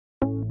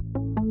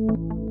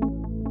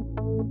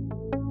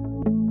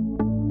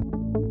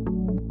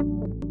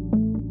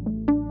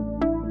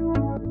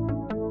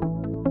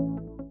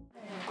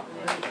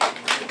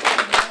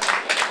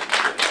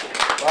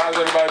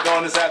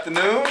fun this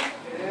afternoon?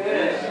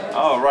 Yes.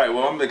 All right,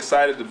 well, I'm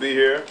excited to be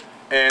here,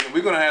 and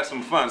we're going to have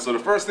some fun. So the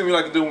first thing we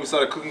like to do when we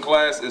start a cooking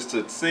class is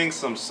to sing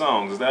some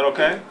songs. Is that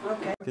okay?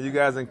 Okay.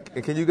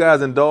 Can you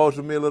guys indulge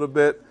with me a little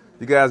bit?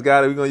 You guys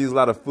got it. We're going to use a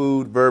lot of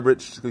food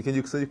verbiage.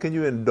 Can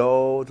you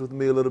indulge with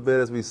me a little bit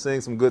as we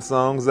sing some good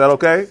songs? Is that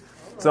okay?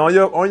 So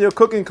on your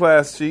cooking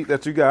class sheet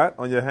that you got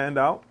on your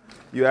handout,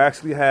 you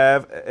actually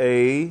have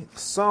a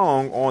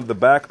song on the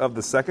back of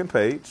the second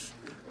page.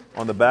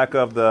 On the back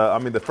of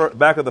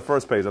back of the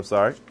first page, I'm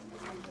sorry.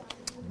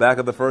 Back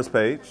of the first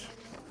page.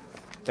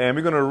 And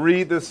we're going to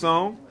read this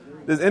song.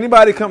 Does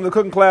anybody come to the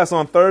cooking class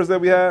on Thursday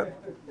we had?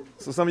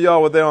 So some of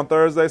y'all were there on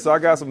Thursday. So I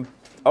got some.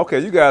 Okay,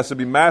 you guys should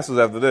be masters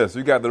after this.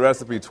 You got the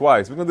recipe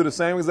twice. We're going to do the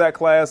same exact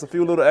class, a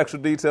few little extra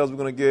details we're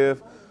going to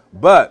give.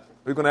 But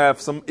we're going to have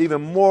some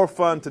even more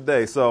fun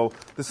today. So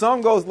the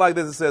song goes like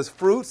this. It says,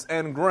 fruits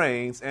and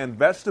grains and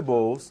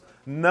vegetables,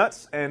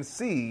 nuts and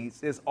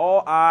seeds is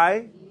all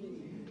I.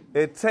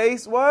 It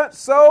tastes what?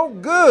 So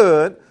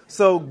good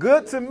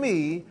to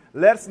me.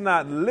 Let's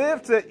not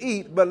live to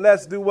eat, but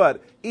let's do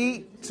what?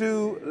 Eat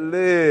to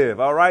live.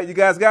 All right, you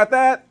guys got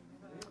that?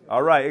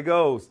 All right, it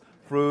goes.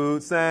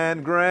 Fruits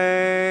and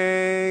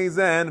grains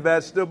and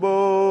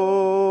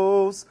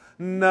vegetables,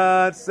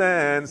 nuts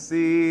and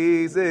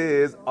seeds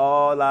is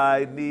all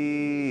I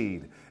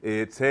need.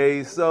 It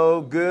tastes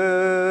so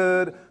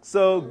good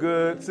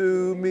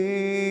to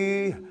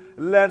me.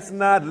 Let's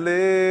not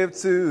live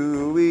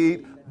to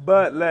eat,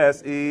 but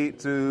let's eat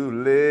to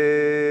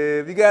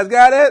live. You guys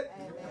got it?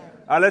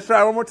 All right, let's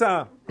try it one more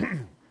time.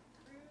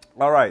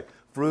 All right.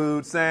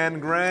 Fruits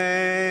and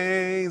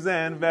grains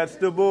and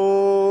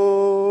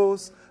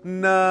vegetables,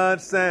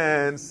 nuts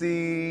and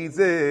seeds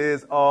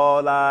is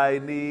all I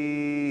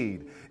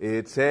need.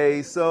 It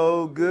tastes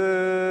so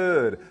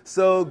good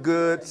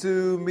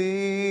to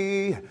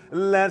me.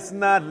 Let's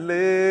not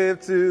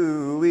live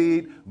to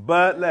eat,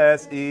 but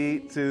let's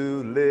eat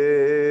to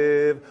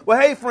live. Well,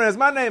 hey, friends,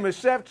 my name is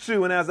Chef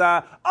Chew, and as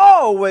I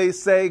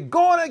always say,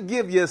 gonna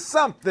give you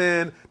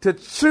something to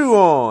chew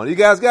on. You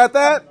guys got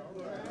that?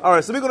 All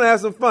right, so we're going to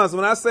have some fun. So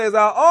when I say, as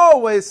I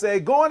always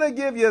say, going to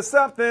give you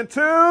something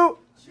to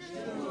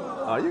chew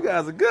on. Oh, you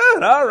guys are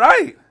good. All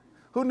right.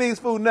 Who needs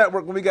Food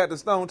Network when we got the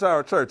Stone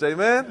Tower Church?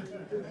 Amen?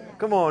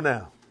 Come on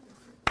now.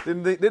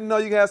 Didn't know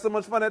you could have so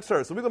much fun at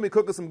church. So we're going to be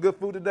cooking some good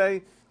food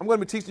today. I'm going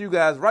to be teaching you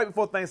guys right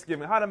before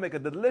Thanksgiving how to make a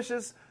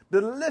delicious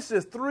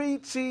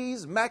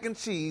 3-cheese mac and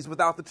cheese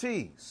without the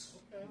cheese.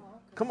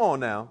 Come on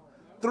now.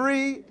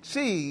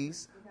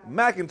 3-cheese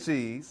mac and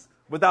cheese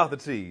without the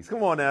cheese.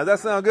 Come on now. Does that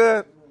sound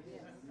good?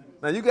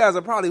 Now, you guys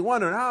are probably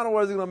wondering, how in the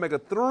world is he going to make a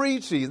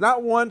 3-cheese?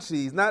 Not 1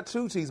 cheese, not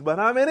 2 cheese, but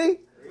how many?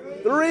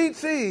 3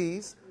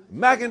 cheese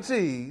mac and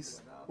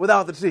cheese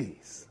without the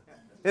cheese.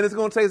 And it's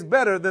going to taste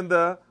better than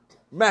the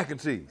mac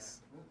and cheese.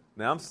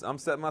 Now, I'm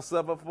setting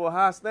myself up for a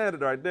high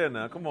standard right there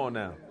now. Come on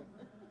now.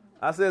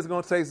 I said it's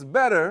going to taste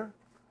better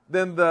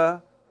than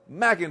the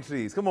mac and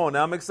cheese. Come on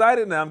now. I'm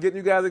excited now. I'm getting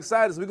you guys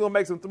excited. So we're going to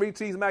make some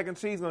 3-cheese mac and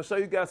cheese. I'm going to show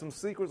you guys some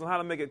secrets on how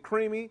to make it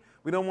creamy.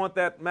 We don't want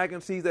that mac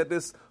and cheese that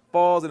this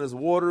falls and it's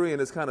watery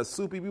and it's kind of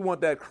soupy. We want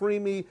that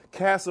creamy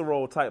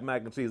casserole type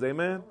mac and cheese.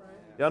 Amen?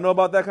 Y'all know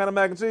about that kind of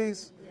mac and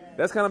cheese?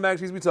 That's kind of mac and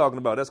cheese we're talking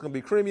about. That's going to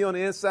be creamy on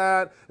the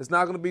inside. It's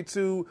not going to be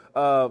too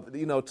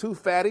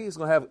fatty. It's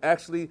going to have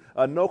actually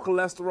no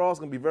cholesterol. It's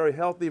going to be very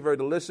healthy, very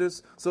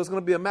delicious. So it's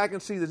going to be a mac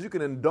and cheese that you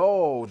can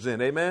indulge in.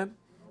 Amen?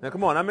 Now,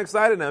 come on. I'm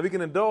excited now. We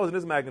can indulge in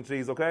this mac and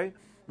cheese, okay?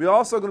 We're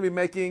also going to be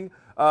making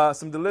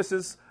some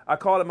delicious, I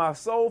call it my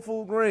soul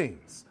food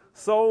greens.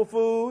 Soul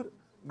food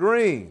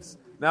greens.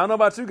 Now, I don't know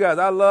about you guys.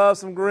 I love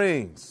some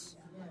greens.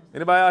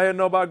 Anybody out here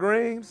know about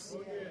greens?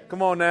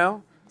 Come on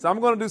now. So I'm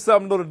going to do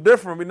something a little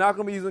different. We're not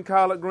going to be using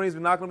collard greens.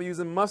 We're not going to be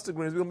using mustard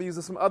greens. We're going to be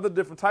using some other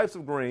different types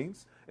of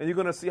greens. And you're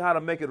going to see how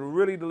to make it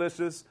really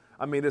delicious.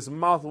 I mean, it's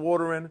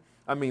mouth-watering.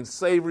 I mean,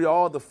 savory,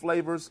 all the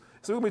flavors.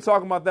 So we're going to be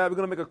talking about that. We're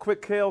going to make a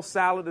quick kale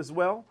salad as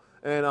well.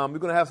 And we're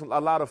going to have a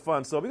lot of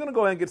fun. So we're going to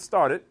go ahead and get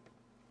started.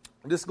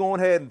 Just going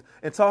ahead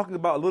and talking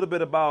about a little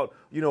bit about,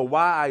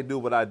 why I do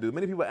what I do.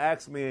 Many people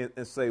ask me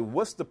and say,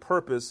 what's the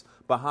purpose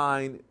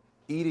behind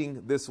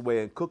eating this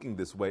way and cooking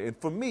this way? And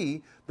for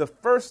me, the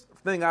first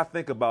thing I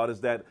think about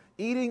is that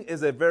eating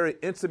is a very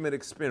intimate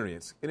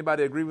experience.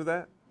 Anybody agree with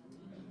that?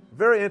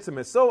 Very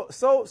intimate. So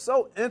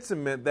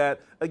intimate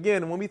that,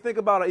 again, when we think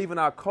about even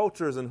our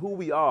cultures and who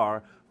we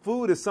are,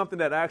 food is something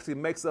that actually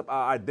makes up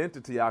our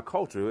identity, our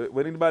culture.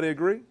 Would anybody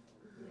agree?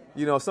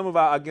 Some of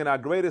our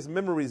greatest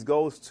memories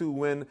goes to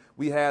when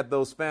we had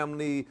those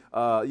family,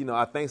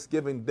 our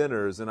Thanksgiving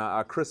dinners and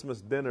our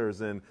Christmas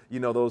dinners and,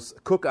 those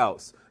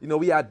cookouts.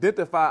 We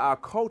identify our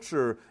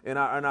culture and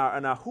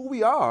our who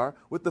we are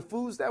with the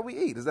foods that we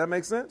eat. Does that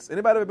make sense?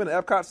 Anybody ever been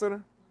to Epcot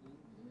Center?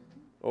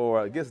 Or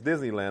I guess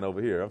Disneyland over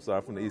here. I'm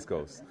sorry, from the East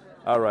Coast.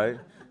 All right.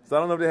 So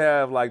I don't know if they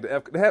have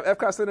they have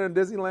Epcot Center in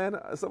Disneyland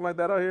or something like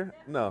that out here?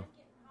 No.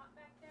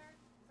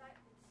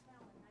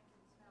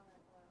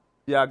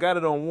 Yeah, I got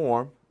it on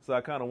warm. So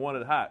I kind of want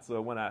it hot.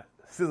 So when I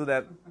sizzle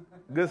that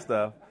good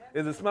stuff,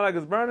 does it smell like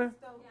it's burning?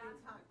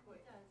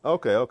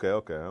 Okay. I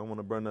don't want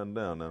to burn nothing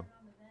down now.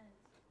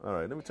 All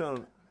right, let me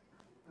turn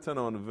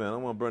on the vent. I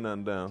don't want to burn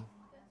nothing down.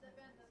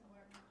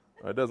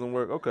 All right, it doesn't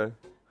work. Okay.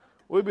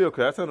 We'll be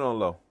okay. I turn it on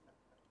low.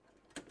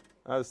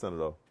 I just turn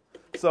it off.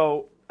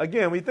 So,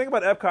 again, when you think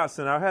about Epcot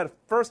Center, I had a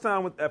first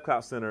time with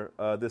Epcot Center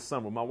this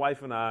summer. My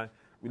wife and I,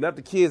 we left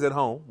the kids at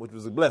home, which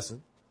was a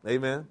blessing.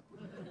 Amen.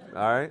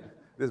 All right.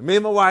 This me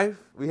and my wife,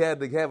 we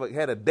had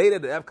a date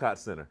at the Epcot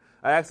Center.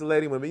 I asked the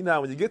lady, when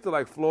you get to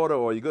like Florida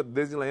or you go to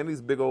Disneyland,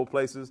 these big old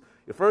places,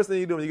 the first thing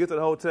you do when you get to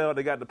the hotel,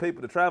 they got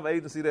the travel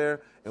agency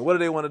there, and what do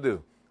they want to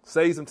do?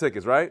 Save you some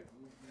tickets, right?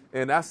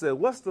 And I said,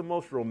 what's the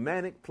most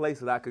romantic place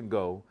that I can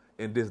go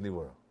in Disney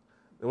World?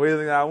 And where do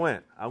you think I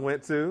went? I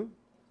went to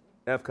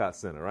Epcot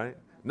Center, right?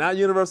 Not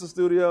Universal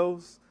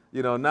Studios,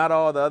 not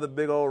all the other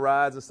big old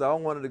rides and stuff. I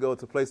wanted to go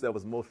to a place that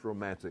was most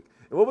romantic.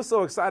 And what was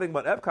so exciting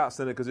about Epcot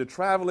Center, because you're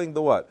traveling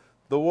the what?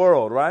 The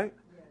world, right?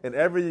 And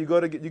you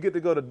get to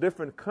go to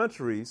different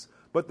countries,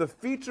 but the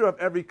feature of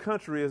every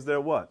country is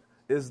their what?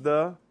 Is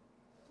the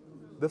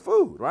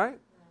food, right?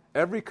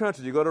 Every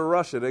country, you go to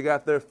Russia, they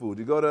got their food.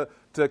 You go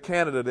to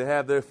Canada, they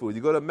have their food.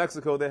 You go to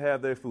Mexico, they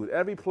have their food.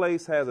 Every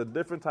place has a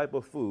different type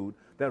of food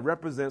that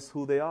represents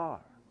who they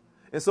are.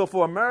 And so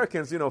for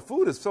Americans,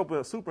 food is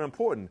super, super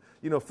important.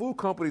 Food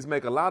companies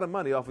make a lot of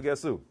money off of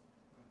guess who?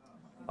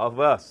 Of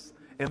us.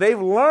 And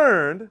they've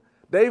learned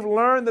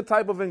the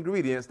type of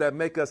ingredients that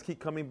make us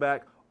keep coming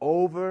back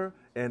over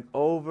and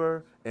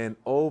over and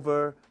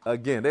over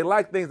again. They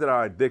like things that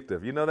are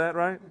addictive. You know that,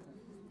 right?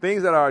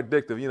 Things that are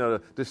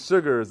addictive, the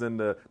sugars and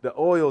the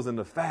oils and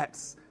the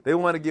fats. They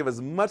want to give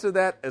as much of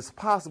that as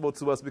possible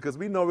to us because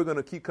we know we're going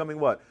to keep coming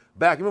what?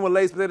 Back. You remember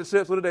Lay's potato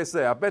chips? What did they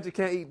say? I bet you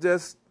can't eat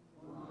just.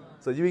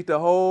 So you eat the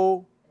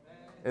whole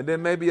and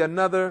then maybe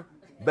another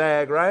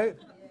bag, right?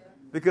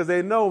 Because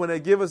they know when they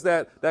give us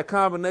that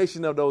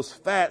combination of those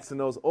fats and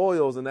those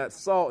oils and that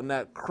salt and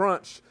that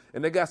crunch,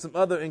 and they got some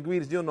other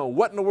ingredients, you don't know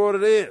what in the world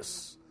it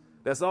is.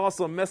 That's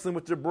also messing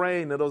with your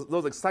brain, and those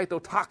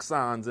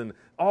excitotoxins and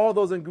all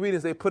those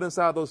ingredients they put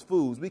inside those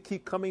foods. We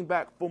keep coming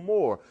back for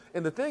more.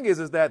 And the thing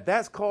is that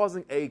that's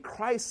causing a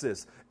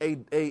crisis,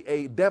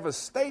 a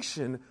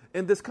devastation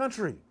in this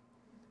country.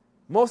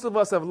 Most of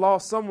us have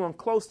lost someone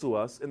close to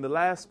us in the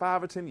last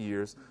 5 or 10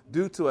 years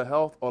due to a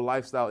health or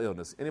lifestyle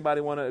illness.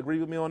 Anybody want to agree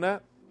with me on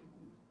that?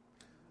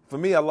 For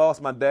me, I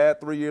lost my dad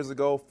 3 years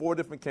ago, 4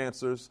 different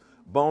cancers,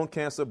 bone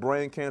cancer,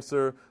 brain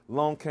cancer,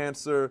 lung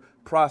cancer,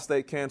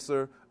 prostate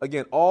cancer.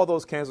 Again, all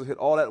those cancers hit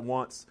all at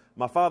once.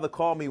 My father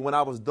called me when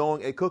I was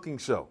doing a cooking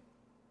show.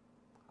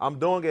 I'm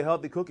doing a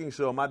healthy cooking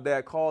show. My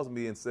dad calls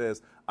me and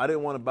says, I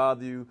didn't want to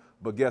bother you,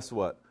 but guess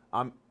what?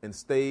 I'm in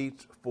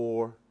stage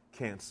 4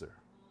 cancer.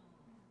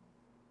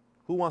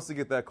 Who wants to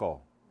get that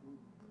call?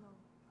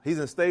 He's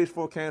in stage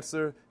 4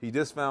 cancer. He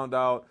just found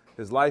out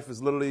his life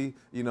is literally,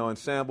 in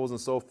shambles and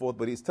so forth.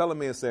 But he's telling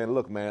me and saying,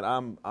 look,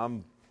 man,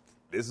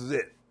 this is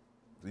it.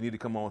 You need to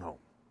come on home.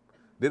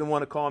 Didn't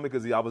want to call me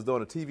because I was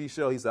doing a TV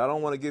show. He said, I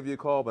don't want to give you a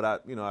call, but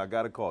I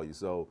got to call you.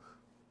 So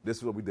this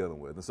is what we're dealing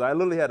with. And so I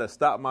literally had to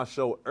stop my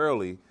show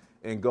early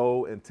and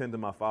go and tend to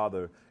my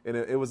father. And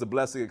it was a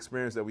blessing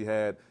experience that we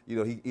had.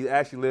 He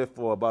actually lived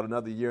for about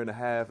another year and a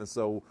half. And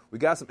so we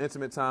got some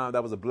intimate time.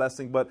 That was a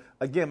blessing. But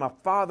again, my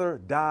father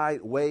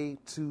died way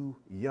too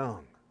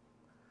young.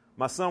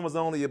 My son was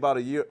only about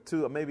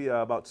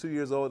about 2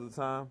 years old at the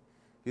time.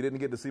 He didn't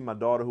get to see my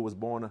daughter, who was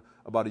born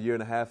about a year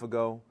and a half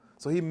ago.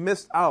 So he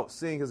missed out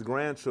seeing his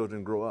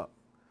grandchildren grow up.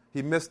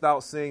 He missed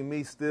out seeing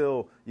me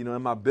still,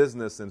 in my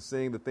business and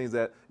seeing the things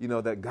that,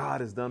 that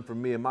God has done for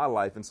me in my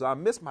life. And so I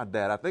miss my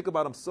dad. I think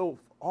about him so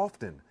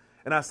often.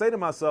 And I say to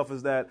myself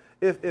is that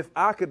if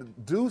I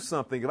could do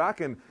something, if I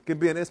can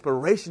be an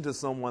inspiration to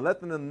someone, let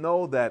them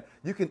know that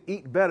you can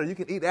eat better. You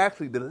can eat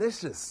actually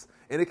delicious.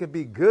 And it can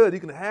be good. You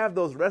can have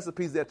those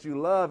recipes that you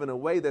love in a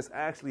way that's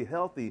actually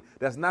healthy,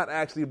 that's not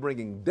actually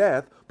bringing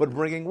death, but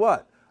bringing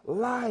what?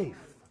 Life.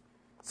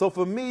 So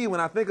for me, when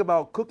I think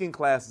about cooking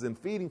classes and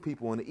feeding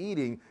people and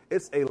eating,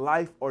 it's a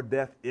life or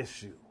death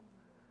issue.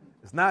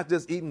 It's not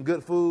just eating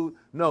good food.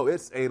 No,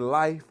 it's a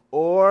life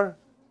or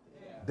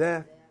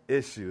death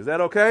issue. Is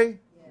that okay?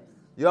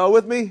 Y'all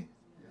with me?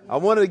 I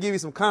wanted to give you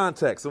some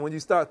context. So when you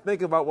start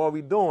thinking about what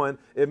we're doing,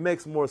 it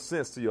makes more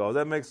sense to y'all. Does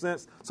that make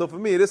sense? So for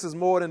me, this is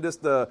more than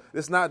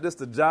it's not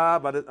just a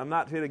job. I'm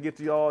not here to get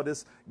you all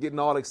just getting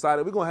all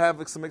excited. We're going to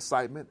have some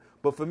excitement.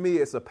 But for me,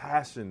 it's a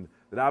passion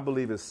that I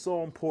believe is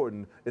so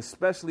important,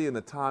 especially in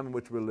the time in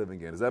which we're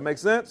living in. Does that make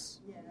sense?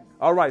 Yes.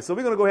 All right, so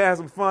we're going to go ahead and have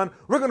some fun.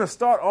 We're going to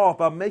start off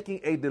by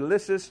making a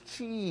delicious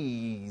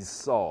cheese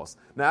sauce.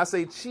 Now, I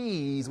say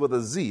cheese with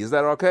a Z. Is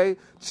that okay?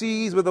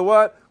 Cheese with a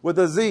what? With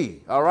a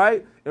Z, all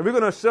right? And we're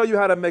going to show you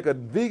how to make a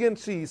vegan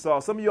cheese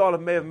sauce. Some of you all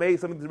may have made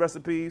some of these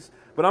recipes,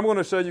 but I'm going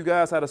to show you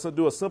guys how to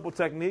do a simple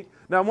technique.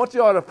 Now, I want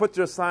you all to put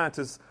your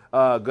scientist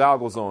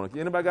goggles on.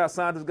 Anybody got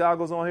scientist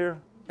goggles on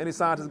here? Any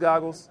scientist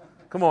goggles?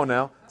 Come on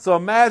now. So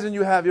imagine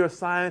you have your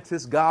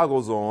scientist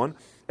goggles on.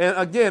 And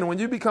again, when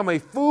you become a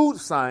food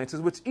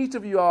scientist, which each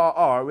of you all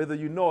are, whether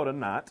you know it or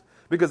not,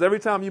 because every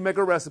time you make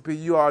a recipe,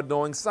 you are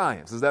doing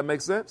science. Does that make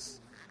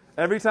sense?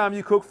 Every time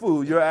you cook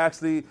food, you're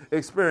actually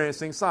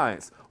experiencing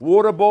science.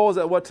 Water boils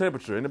at what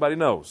temperature? Anybody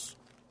knows?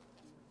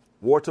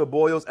 Water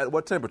boils at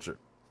what temperature?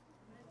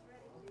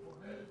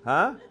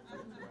 Huh?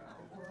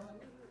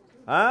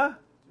 Huh?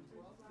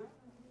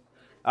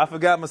 I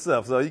forgot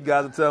myself, so you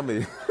guys will tell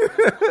me.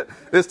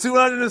 It's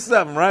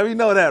 207, right? We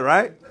know that,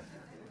 right?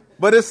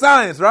 But it's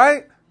science,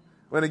 right?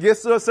 When it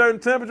gets to a certain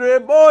temperature,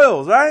 it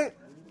boils, right?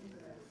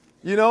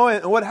 You know,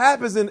 and what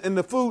happens in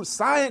the food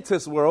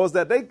scientist world is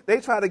that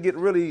they try to get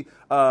really,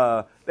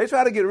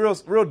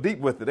 real deep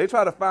with it. They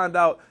try to find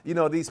out, you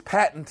know, these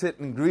patented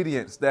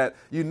ingredients that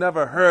you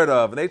never heard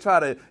of. And they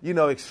try to, you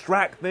know,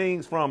 extract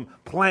things from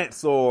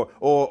plants or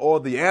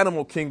the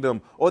animal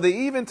kingdom. Or they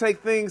even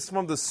take things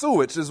from the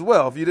sewage as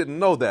well, if you didn't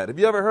know that. Have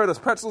you ever heard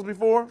of pretzels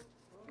before?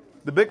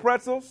 The big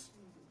pretzels?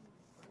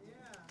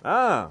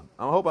 I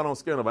hope I don't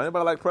scare nobody.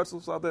 Anybody like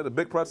pretzels out there, the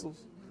big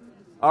pretzels?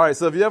 All right,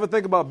 so if you ever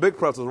think about big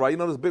pretzels, right, you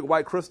know those big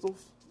white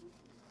crystals?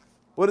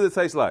 What does it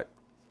taste like?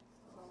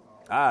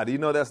 Do you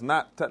know that's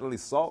not technically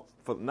salt?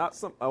 I'm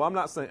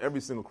not saying every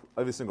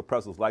single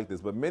pretzel is like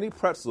this, but many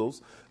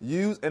pretzels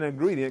use an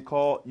ingredient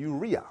called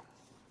urea.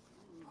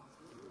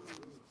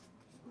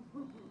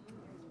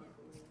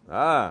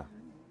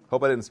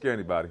 Hope I didn't scare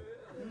anybody.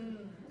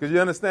 Because you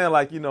understand,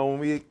 like, you know,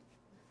 when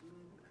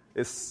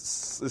it's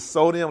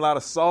sodium, a lot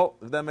of salt,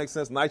 if that makes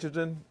sense,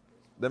 nitrogen,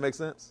 that makes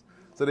sense?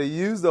 So they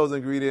use those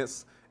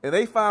ingredients, and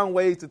they found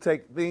ways to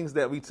take things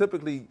that we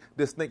typically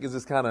just think is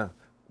just kind of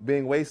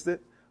being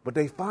wasted, but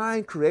they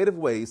find creative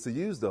ways to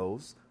use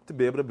those to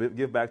be able to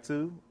give back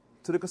to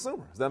the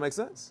consumer. Does that make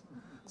sense?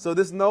 So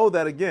just know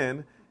that,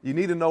 again, you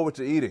need to know what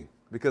you're eating,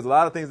 because a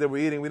lot of things that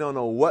we're eating, we don't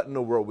know what in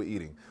the world we're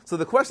eating. So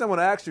the question I want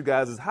to ask you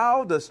guys is,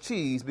 how does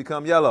cheese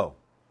become yellow?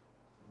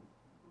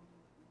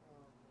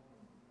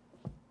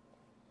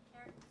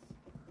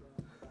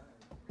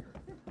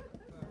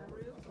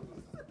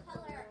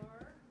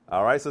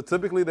 All right, so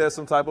typically there's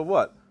some type of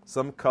what?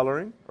 Some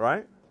coloring,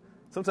 right?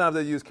 Sometimes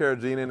they use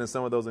carrageenan in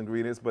some of those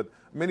ingredients, but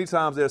many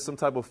times there's some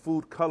type of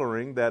food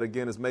coloring that,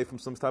 again, is made from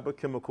some type of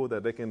chemical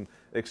that they can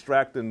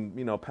extract in,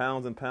 you know,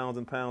 pounds and pounds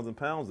and pounds and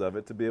pounds of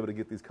it to be able to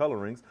get these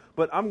colorings.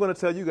 But I'm going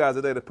to tell you guys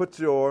today to put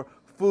your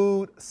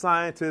food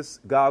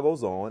scientist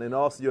goggles on and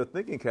also your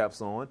thinking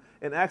caps on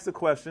and ask the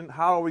question,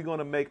 how are we going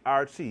to make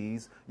our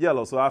cheese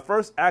yellow? So our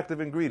first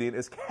active ingredient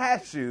is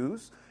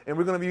cashews, and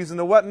we're going to be using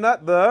the what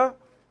nut? The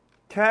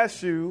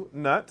cashew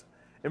nut,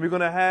 and we're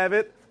going to have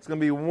it. It's going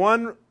to be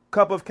 1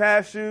 cup of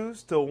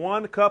cashews to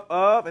 1 cup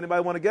of,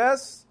 anybody want to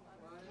guess?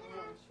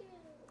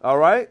 All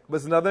right, but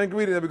it's another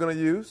ingredient that we're going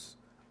to use.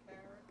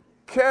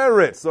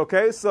 Carrots,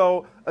 okay?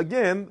 So,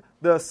 again,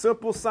 the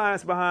simple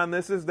science behind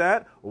this is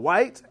that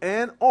white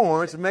and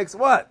orange makes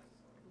what?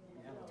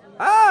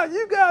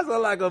 You guys are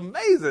like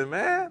amazing,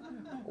 man.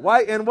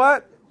 White and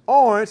what?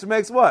 Orange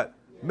makes what?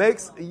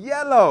 Makes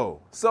yellow.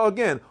 So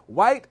again,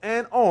 white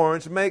and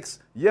orange makes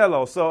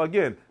yellow. So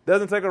again,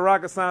 doesn't take a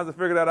rocket science to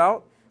figure that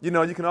out. You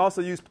know, you can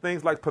also use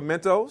things like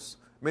pimentos.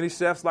 Many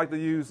chefs like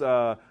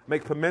to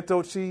make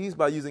pimento cheese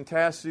by using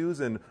cashews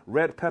and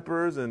red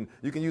peppers, and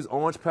you can use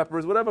orange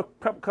peppers, whatever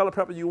color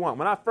pepper you want.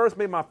 When I first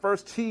made my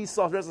first cheese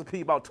sauce recipe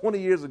about 20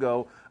 years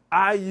ago,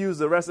 I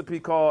used a recipe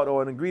called,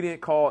 or an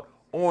ingredient called,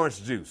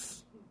 orange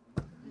juice.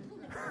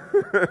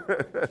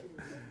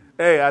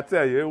 Hey, I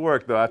tell you, it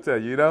worked though, I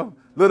tell you, you know.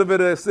 A little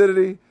bit of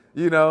acidity,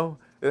 you know.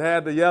 It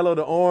had the yellow,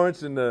 the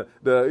orange, and I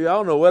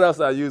don't know what else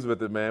I used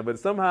with it, man. But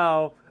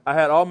somehow I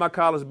had all my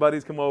college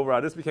buddies come over.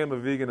 I just became a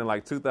vegan in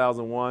like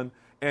 2001.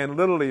 And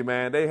literally,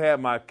 man, they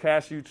had my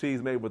cashew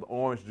cheese made with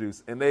orange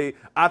juice. And they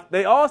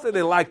all said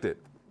they liked it.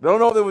 They don't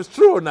know if it was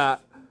true or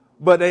not,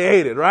 but they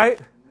ate it, right?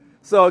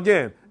 So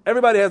again,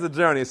 everybody has a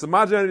journey. So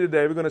my journey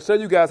today, we're going to show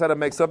you guys how to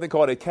make something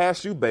called a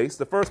cashew base.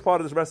 The first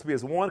part of this recipe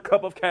is 1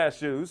 cup of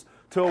cashews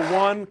to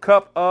 1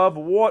 cup of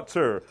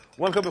water.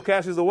 1 cup of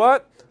cashews to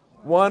what?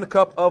 1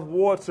 cup of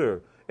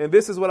water. And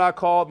this is what I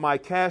call my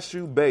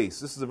cashew base.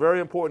 This is a very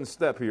important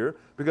step here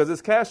because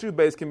this cashew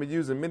base can be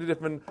used in many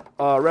different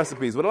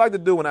recipes. What I like to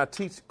do when I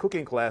teach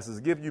cooking classes is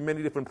give you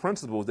many different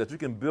principles that you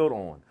can build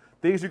on.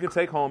 Things you can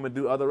take home and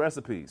do other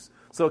recipes.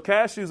 So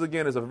cashews,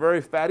 again, is a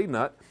very fatty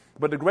nut.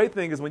 But the great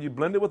thing is when you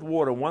blend it with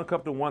water, 1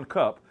 cup to 1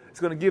 cup, it's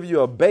going to give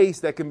you a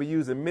base that can be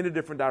used in many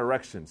different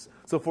directions.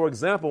 So, for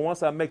example,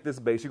 once I make this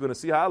base, you're going to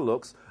see how it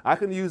looks. I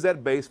can use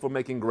that base for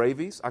making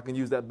gravies. I can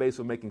use that base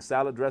for making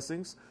salad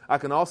dressings. I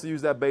can also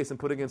use that base and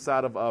putting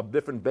inside of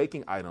different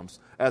baking items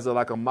as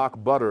like a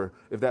mock butter,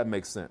 if that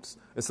makes sense.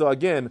 And so,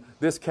 again,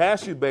 this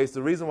cashew base,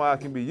 the reason why it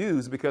can be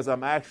used because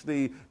I'm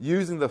actually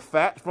using the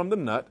fat from the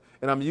nut,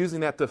 and I'm using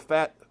that to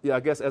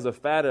as a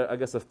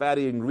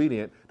fatty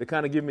ingredient to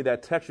kind of give me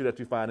that texture that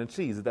you find in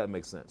cheese, if that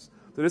makes sense.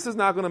 So this is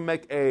not going to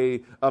make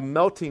a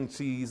melting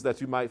cheese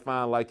that you might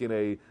find like in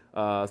it's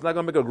not going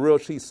to make a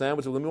grilled cheese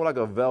sandwich. It's more like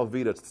a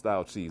Velveeta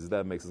style cheese, if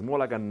that makes sense. It's more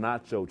like a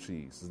nacho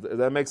cheese. Does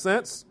that make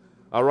sense?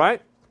 All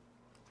right?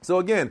 So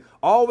again,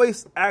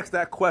 always ask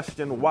that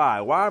question,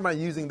 why? Why am I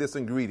using this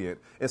ingredient?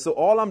 And so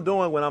all I'm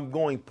doing when I'm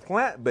going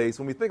plant-based,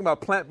 when we think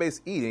about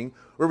plant-based eating,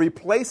 we're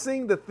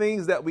replacing the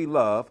things that we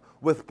love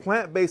with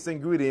plant-based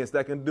ingredients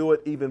that can do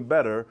it even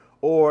better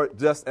or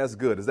just as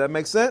good. Does that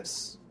make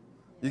sense?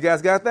 You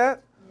guys got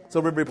that? So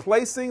we're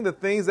replacing the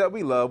things that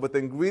we love with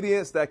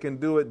ingredients that can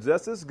do it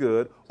just as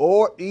good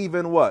or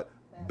even what?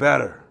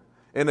 Better.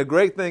 And the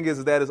great thing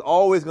is that it's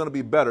always going to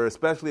be better,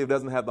 especially if it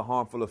doesn't have the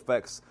harmful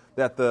effects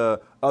that the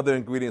other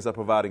ingredients are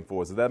providing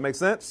for us. Does that make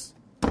sense?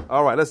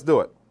 All right, let's do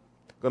it.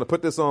 Going to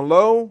put this on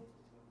low.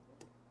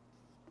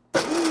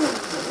 All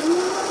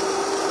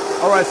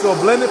right, so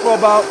blend it for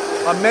about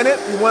a minute.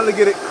 You want to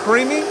get it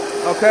creamy,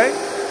 okay?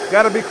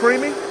 Got to be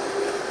creamy.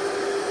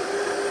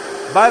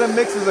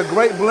 Vitamix is a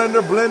great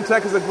blender.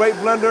 Blendtec is a great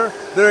blender.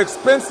 They're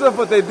expensive,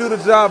 but they do the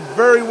job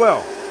very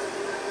well.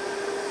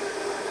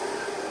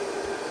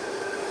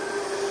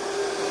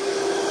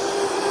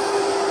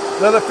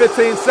 Another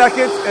 15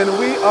 seconds, and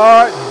we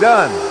are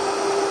done.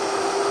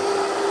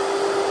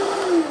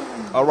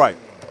 All right.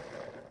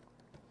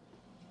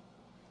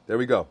 There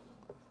we go.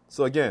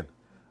 So again,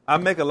 I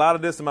make a lot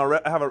of this.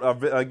 I have, a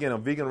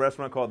vegan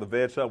restaurant called The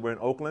Veg Hub. We're in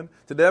Oakland.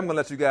 Today, I'm going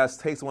to let you guys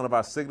taste one of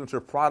our signature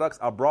products.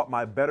 I brought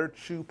my Better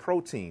Chew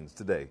proteins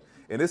today.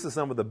 And this is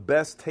some of the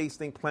best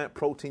tasting plant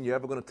protein you're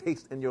ever going to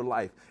taste in your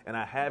life. And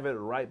I have it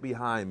right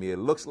behind me. It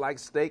looks like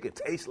steak.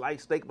 It tastes like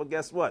steak. But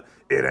guess what?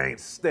 It ain't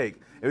steak.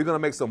 And we're going to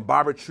make some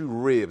barbecue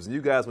ribs. And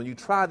you guys, when you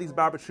try these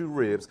barbecue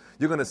ribs,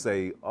 you're going to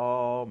say,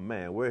 oh,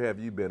 man, where have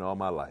you been all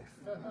my life?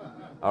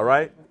 All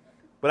right?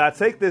 But I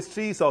take this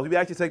cheese sauce. We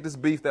actually take this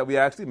beef that we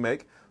actually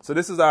make. So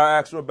this is our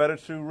actual Better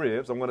Chew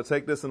ribs. I'm going to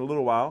take this in a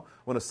little while.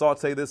 I'm going to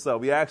saute this up.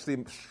 We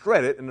actually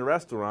shred it in the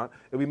restaurant,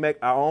 and we make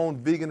our own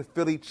vegan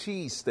Philly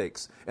cheese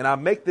steaks. And I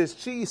make this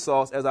cheese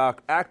sauce as our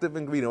active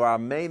ingredient, or our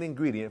main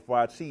ingredient for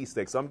our cheese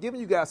steaks. So I'm giving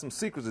you guys some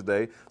secrets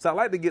today. So I'd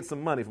like to get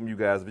some money from you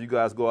guys if you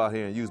guys go out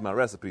here and use my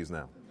recipes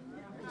now.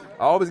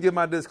 I always give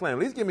my disclaimer.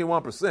 At least give me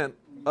 1%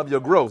 of your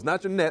gross,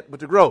 not your net,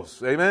 but your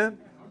gross. Amen?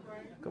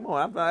 Come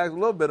on, I'm trying to ask a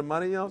little bit of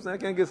money. You know what I'm saying? I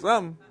can't get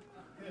something.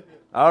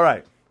 All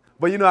right.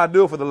 But you know I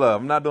do it for the love.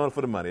 I'm not doing it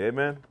for the money.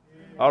 Amen?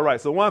 All right.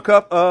 So 1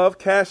 cup of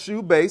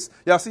cashew base.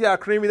 Y'all see how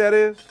creamy that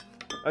is?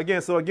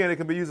 Again, it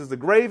can be used as a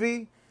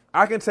gravy.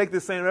 I can take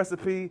this same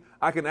recipe.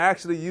 I can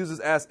actually use this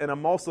as an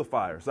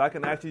emulsifier. So I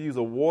can actually use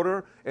a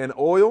water and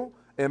oil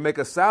and make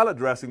a salad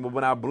dressing. But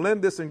when I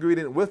blend this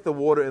ingredient with the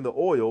water and the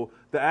oil,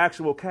 the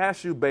actual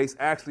cashew base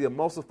actually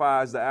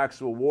emulsifies the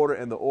actual water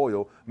and the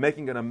oil,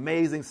 making an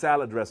amazing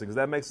salad dressing. Does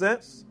that make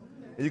sense?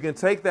 And you can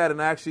take that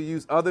and actually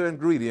use other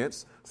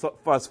ingredients, so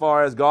as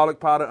far as garlic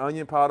powder,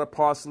 onion powder,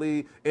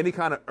 parsley, any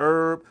kind of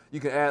herb. You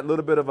can add a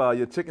little bit of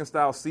your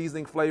chicken-style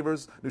seasoning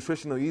flavors,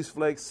 nutritional yeast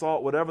flakes,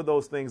 salt, whatever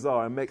those things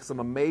are, and make some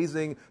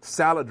amazing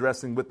salad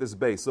dressing with this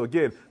base. So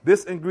again,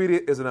 this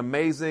ingredient is an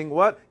amazing,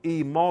 what?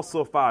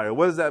 Emulsifier.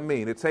 What does that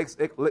mean? It takes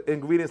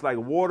ingredients like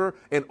water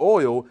and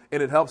oil,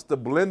 and it helps to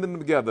blend them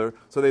together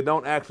so they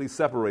don't actually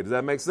separate. Does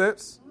that make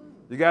sense?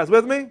 You guys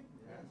with me?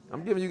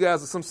 I'm giving you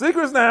guys some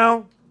secrets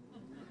now.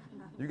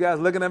 You guys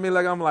looking at me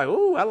like I'm like,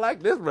 ooh, I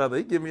like this brother.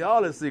 He give me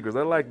all his secrets.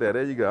 I like that.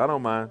 There you go. I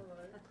don't mind.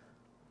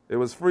 It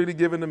was freely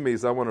given to me,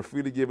 so I want to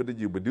freely give it to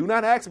you. But do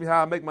not ask me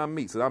how I make my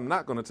meat, so I'm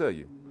not going to tell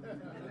you.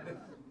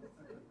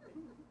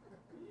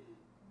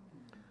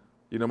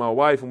 You know, my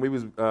wife, when we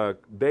was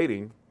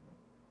dating,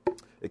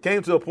 it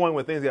came to a point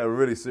when things got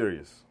really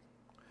serious.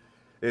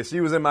 And she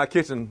was in my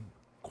kitchen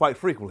quite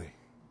frequently.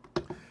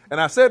 And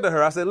I said to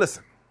her, I said,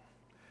 listen,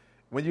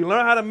 when you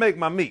learn how to make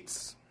my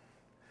meats,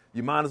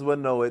 you might as well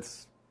know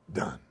it's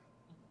done.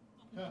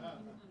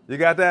 You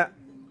got that?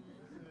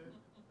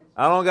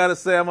 I don't got to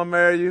say I'm going to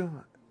marry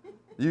you.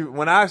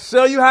 When I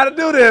show you how to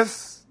do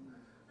this,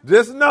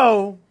 just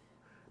know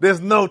there's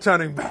no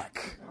turning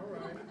back.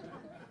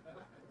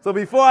 So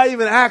before I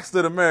even asked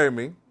her to marry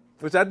me,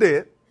 which I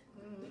did,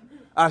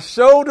 I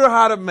showed her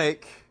how to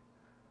make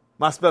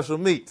my special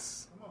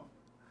meats.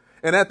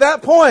 And at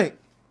that point,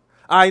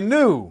 I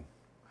knew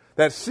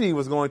that she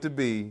was going to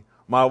be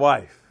my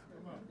wife.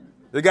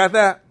 You got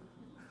that?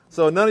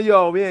 So none of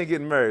y'all, we ain't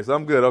getting married, so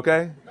I'm good,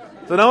 okay?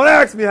 So don't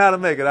ask me how to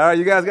make it, all right?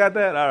 You guys got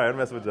that? All right, I'm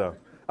messing with y'all.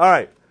 All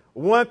right,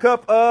 1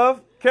 cup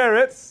of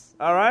carrots,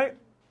 all right?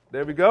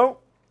 There we go.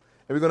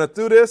 And we're going to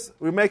do this.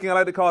 We're making, I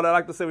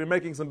like to say we're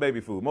making some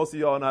baby food. Most of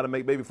y'all know how to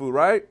make baby food,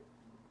 right?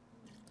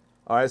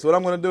 All right, so what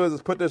I'm going to do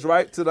is put this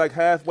right to like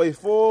halfway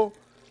full.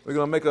 We're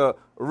going to make a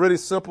really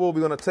simple, we're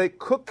going to take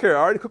cooked carrot. I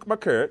already cooked my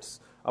carrots.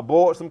 I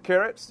boiled some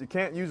carrots. You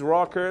can't use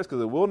raw carrots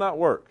because it will not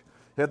work.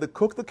 You have to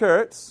cook the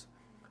carrots.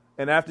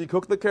 And after you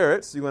cook the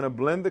carrots, you're going to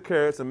blend the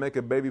carrots and make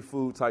a baby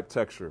food type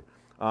texture.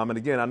 And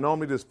again, I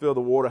normally just fill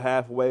the water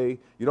halfway.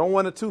 You don't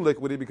want it too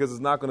liquidy because it's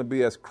not going to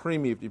be as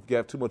creamy if you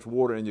have too much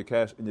water in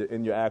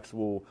your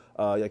actual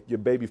like your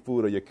baby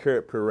food or your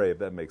carrot puree, if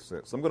that makes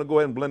sense. So I'm going to go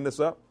ahead and blend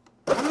this up.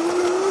 And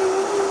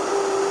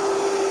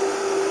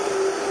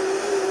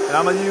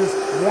I'm going to use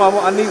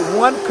I need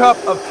 1 cup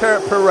of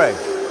carrot puree.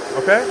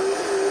 Okay?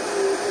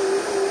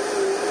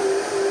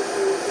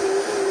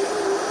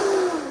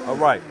 All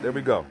right, there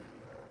we go.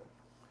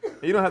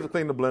 You don't have to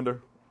clean the blender.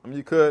 I mean,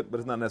 you could, but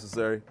it's not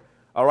necessary.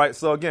 All right,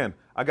 so again,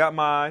 I'm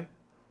going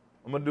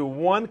to do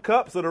 1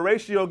 cup. So the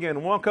ratio,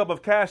 again, 1 cup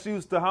of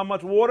cashews to how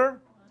much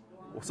water?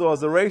 So as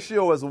the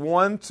ratio is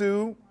 1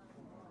 to,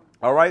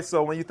 all right,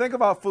 so when you think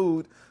about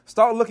food,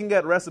 start looking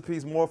at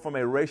recipes more from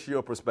a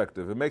ratio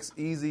perspective. It makes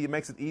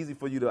it easy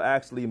for you to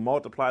actually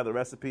multiply the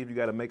recipe if you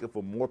got to make it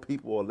for more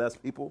people or less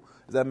people.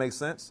 Does that make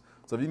sense?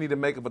 So if you need to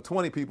make it for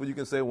 20 people, you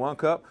can say 1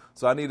 cup.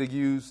 So I need to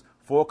use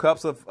 4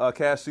 cups of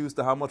cashews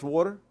to how much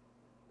water?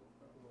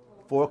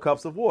 4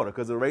 cups of water,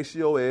 because the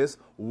ratio is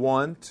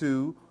 1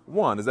 to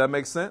 1. Does that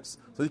make sense?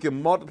 So you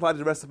can multiply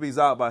the recipes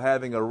out by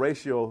having a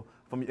ratio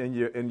from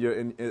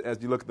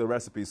as you look at the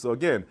recipe. So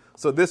again,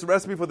 this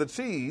recipe for the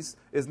cheese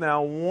is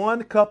now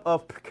 1 cup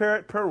of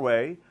carrot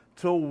puree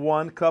to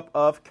 1 cup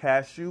of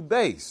cashew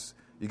base.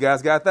 You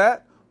guys got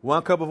that?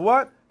 1 cup of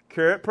what?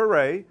 Carrot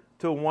puree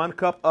to 1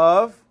 cup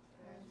of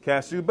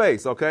cashew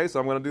base. Okay, so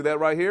I'm going to do that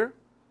right here.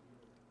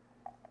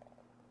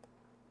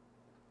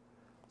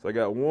 So I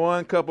got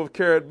 1 cup of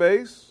carrot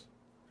base.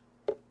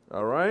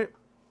 All right.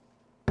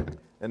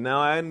 And now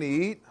I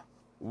need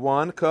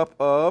 1 cup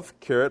of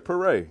carrot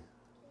puree.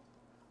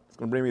 It's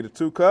going to bring me to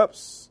 2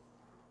 cups.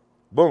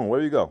 Boom, where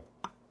you go?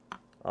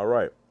 All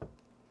right.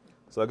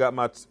 So I got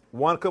my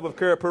 1 cup of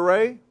carrot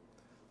puree.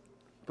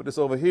 Put this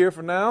over here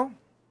for now.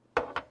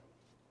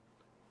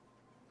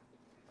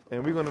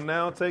 And we're going to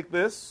now take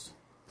this.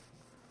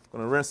 I'm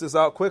going to rinse this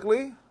out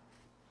quickly.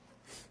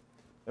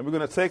 And we're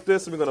going to take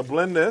this and we're going to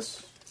blend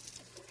this.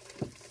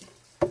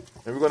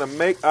 And we're going to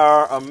make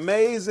our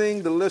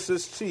amazing,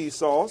 delicious cheese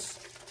sauce,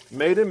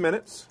 made in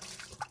minutes.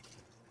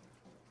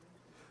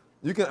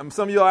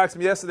 Some of y'all asked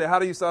me yesterday, how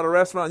do you start a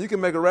restaurant? You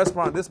can make a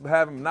restaurant just by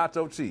having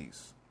nacho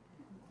cheese.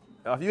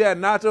 Now, if you had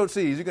nacho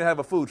cheese, you can have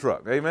a food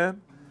truck.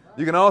 Amen.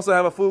 You can also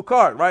have a food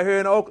cart right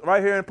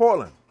here in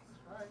Portland.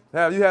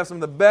 You have some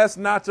of the best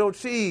nacho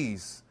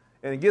cheese,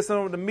 and get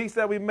some of the meats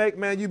that we make.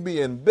 Man, you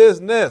be in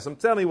business. I'm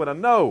telling you what I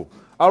know.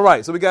 All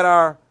right, so we got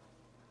our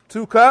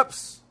 2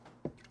 cups.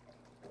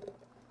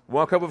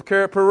 1 cup of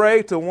carrot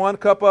puree to 1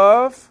 cup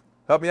of,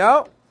 help me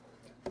out.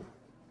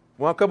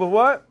 1 cup of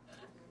what?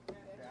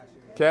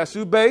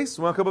 Cashew base.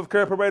 1 cup of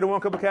carrot puree to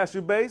 1 cup of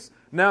cashew base.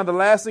 Now the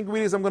last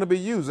ingredients I'm going to be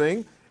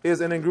using is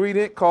an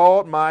ingredient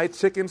called my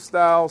chicken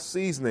style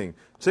seasoning.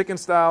 Chicken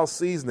style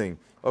seasoning.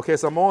 Okay,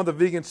 so I'm on the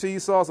vegan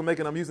cheese sauce.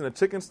 I'm using a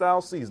chicken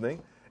style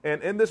seasoning.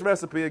 And in this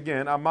recipe,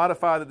 again, I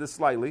modified it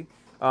slightly.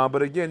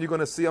 But again, you're going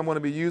to see I'm going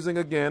to be using,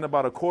 again,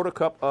 about 1/4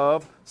 cup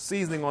of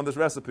seasoning on this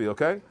recipe,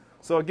 okay?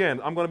 So again,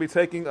 I'm going to be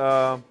taking,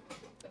 I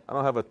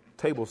don't have a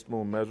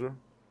tablespoon measure.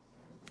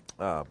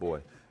 Ah,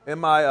 boy. In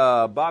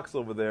my box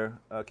over there,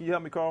 can you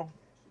help me, Carl?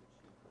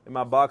 In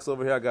my box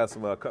over here, I got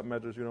some cup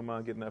measures. You don't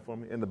mind getting that for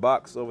me? In the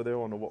box over there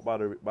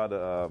by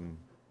the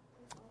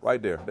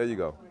right there. There you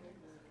go.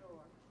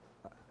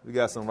 We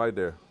got some right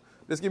there.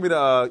 Just give me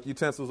the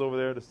utensils over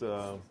there. Just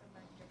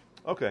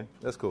okay,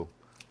 that's cool.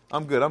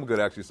 I'm good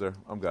actually, sir.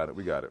 We got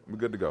it. We're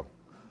good to go.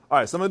 All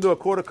right, so I'm going to do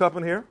 1/4 cup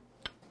in here.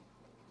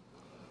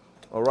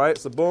 All right,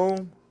 so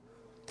boom,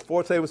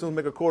 4 tablespoons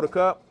make 1/4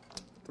 cup,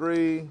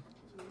 3,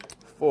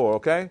 4,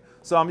 okay?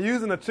 So I'm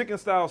using a chicken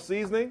style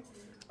seasoning.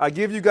 I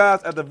give you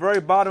guys at the very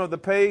bottom of the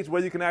page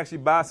where you can actually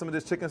buy some of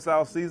this chicken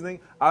style seasoning.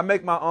 I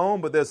make my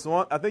own, but there's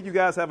one. I think you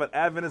guys have an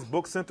Adventist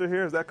book center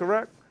here. Is that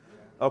correct?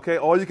 Okay,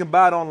 or you can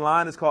buy it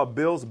online. It's called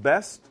Bill's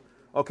Best.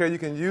 Okay, you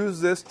can use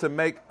this to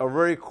make a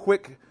very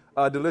quick,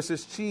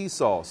 delicious cheese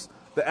sauce.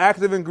 The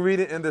active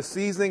ingredient in the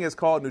seasoning is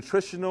called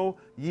nutritional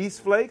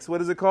yeast flakes.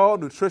 What is it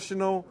called?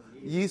 Nutritional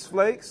yeast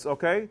flakes,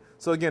 okay?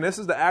 So again, this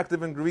is the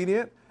active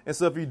ingredient. And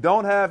so if you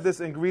don't have this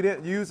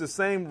ingredient, use the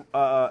same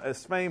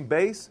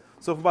base.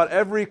 So for about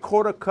every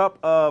 1/4 cup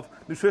of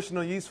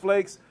nutritional yeast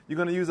flakes, you're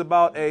going to use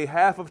about a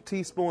 1/2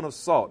 teaspoon of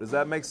salt. Does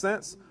that make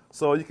sense?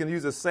 So you can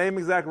use the same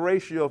exact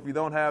ratio if you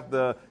don't have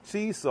the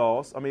cheese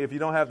sauce. If you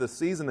don't have the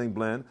seasoning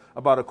blend,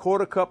 about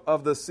 1/4 cup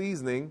of the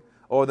seasoning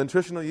or the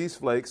nutritional yeast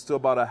flakes to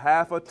about a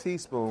 1/2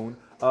 teaspoon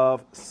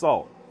of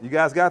salt. You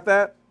guys got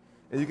that?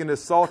 And you can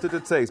just salt it to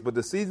taste. But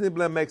the seasoning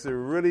blend makes it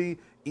really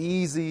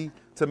easy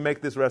to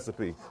make this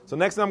recipe. So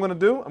next thing I'm going to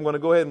do, I'm going to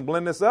go ahead and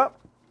blend this up.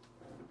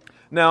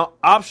 Now,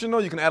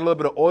 optional, you can add a little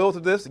bit of oil to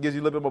this. It gives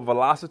you a little bit more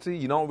velocity.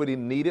 You don't really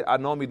need it. I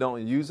normally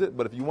don't use it.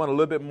 But if you want a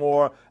little bit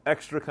more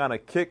extra kind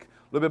of kick,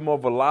 a little bit more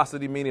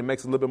velocity, meaning it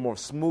makes it a little bit more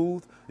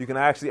smooth, you can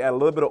actually add a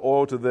little bit of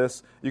oil to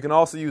this. You can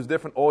also use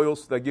different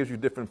oils that gives you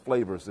different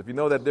flavors. If you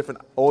know that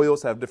different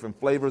oils have different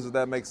flavors, if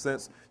that makes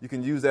sense, you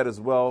can use that as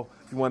well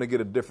if you want to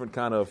get a different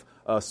kind of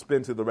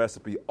spin to the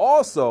recipe.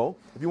 Also,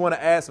 if you want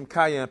to add some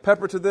cayenne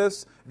pepper to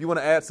this, if you want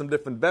to add some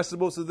different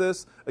vegetables to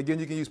this, again,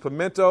 you can use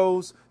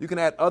pimentos. You can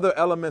add other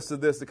elements to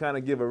this to kind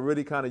of give a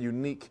really kind of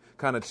unique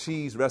kind of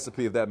cheese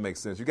recipe, if that makes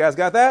sense. You guys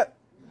got that?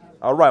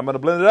 All right, I'm going to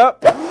blend it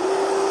up.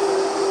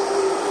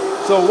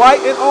 So white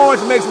and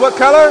orange makes what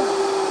color?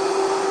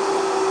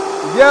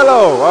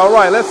 Yellow. All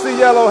right, let's see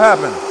yellow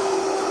happen.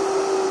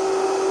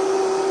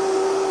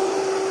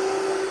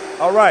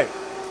 All right.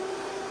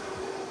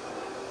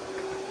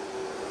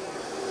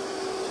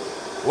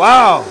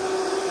 Wow,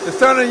 it's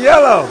turning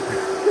yellow.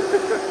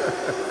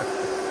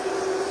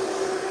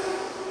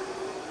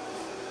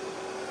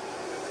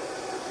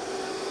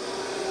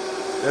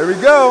 There we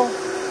go.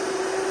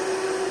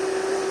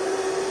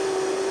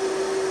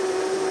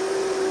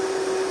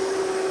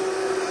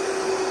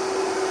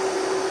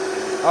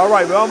 All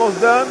right, we're almost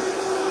done.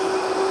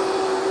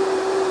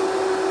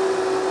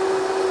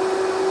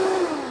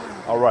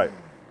 All right.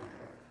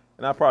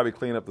 And I'll probably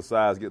clean up the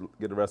sides, get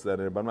the rest of that in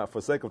there, but I'm not,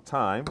 for sake of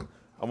time,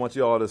 I want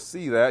you all to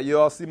see that. You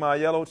all see my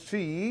yellow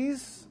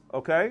cheese,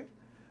 okay?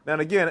 Now,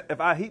 again,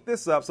 if I heat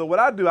this up, so what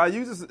I do, I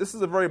use this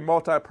is a very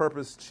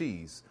multi-purpose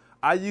cheese.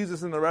 I use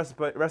this in the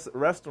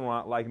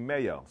restaurant like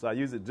mayo. So I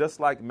use it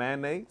just like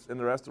mayonnaise in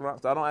the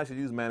restaurant. So I don't actually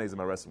use mayonnaise in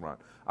my restaurant.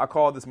 I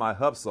call this my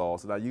hub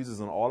sauce, and I use this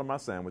on all of my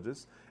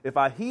sandwiches. If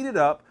I heat it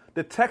up,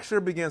 the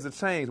texture begins to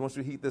change once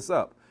you heat this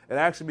up. It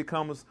actually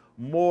becomes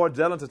more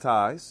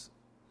gelatized.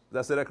 Did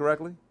I say that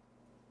correctly?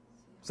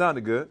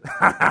 Sounded good.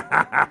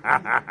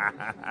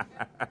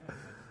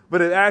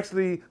 But it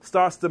actually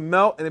starts to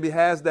melt, and it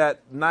has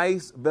that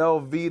nice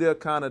Velveeta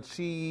kind of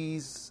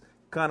cheese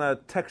kind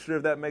of texture,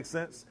 if that makes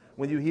sense,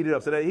 when you heat it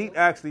up. So that heat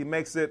actually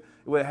makes it,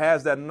 it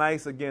has that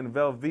nice, again,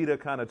 Velveeta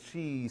kind of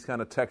cheese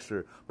kind of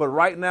texture. But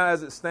right now,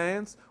 as it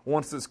stands,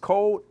 once it's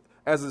cold,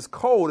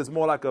 it's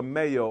more like a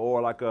mayo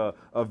or like a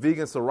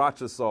vegan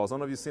sriracha sauce. I don't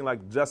know if you've seen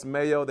like Just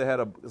Mayo. They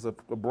had a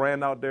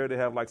brand out there. They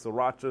have like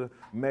sriracha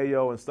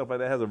mayo and stuff like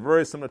that. It has a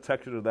very similar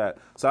texture to that.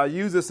 So I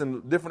use this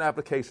in different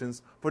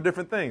applications for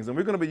different things. And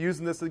we're going to be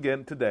using this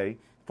again today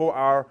for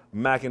our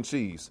mac and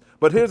cheese.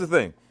 But here's the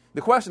thing.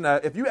 The question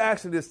is, if you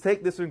actually just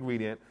take this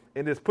ingredient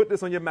and just put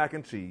this on your mac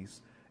and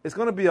cheese, it's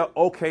going to be an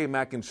okay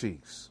mac and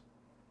cheese.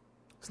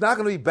 It's not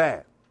going to be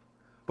bad.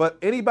 But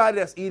anybody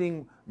that's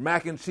eating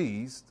mac and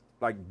cheese,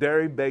 like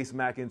dairy-based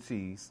mac and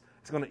cheese,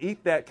 it's going to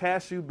eat that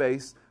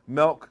cashew-based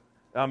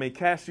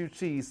cashew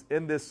cheese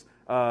in this.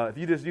 If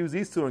you just use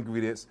these two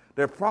ingredients,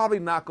 they're probably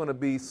not going to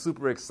be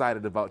super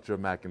excited about your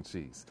mac and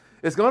cheese.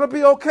 It's going to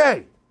be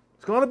okay.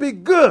 It's going to be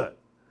good.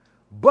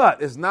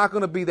 But it's not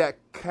going to be that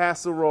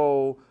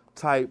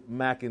casserole-type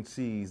mac and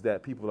cheese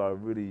that people are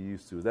really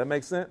used to. Does that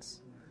make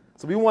sense?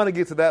 So we want to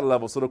get to that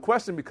level. So the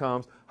question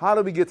becomes, how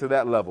do we get to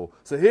that level?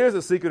 So here's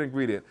the secret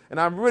ingredient. And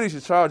I really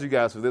should charge you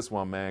guys for this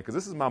one, man, because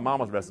this is my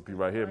mama's recipe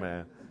right here,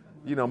 man.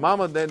 You know,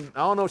 mama, then I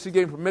don't know if she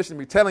gave me permission to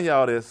be telling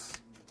y'all this.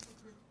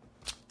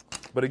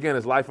 But again,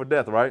 it's life or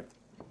death, right?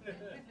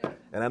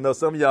 And I know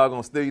some of y'all are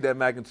going to still eat that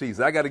mac and cheese.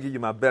 So I got to give you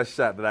my best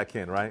shot that I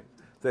can, right?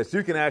 So that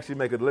you can actually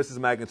make a delicious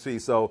mac and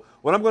cheese. So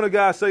what I'm going to,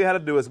 guys, show you how to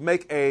do is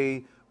make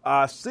a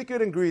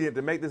secret ingredient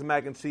to make this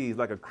mac and cheese,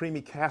 like a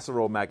creamy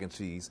casserole mac and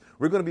cheese.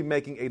 We're going to be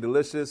making a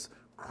delicious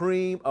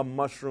cream of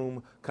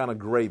mushroom kind of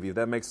gravy, if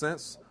that makes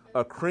sense.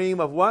 A cream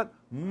of what?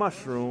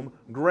 Mushroom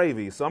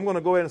gravy. So I'm going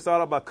to go ahead and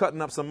start out by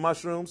cutting up some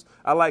mushrooms.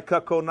 I like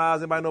Cutco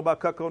knives. Anybody know about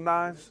Cutco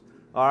knives?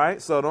 All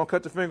right, so don't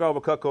cut your finger off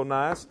with Cutco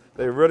knives.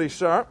 They're really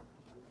sharp.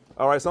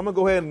 All right, so I'm going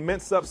to go ahead and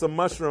mince up some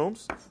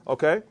mushrooms,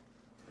 okay?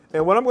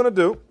 And what I'm going to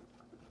do,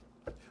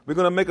 we're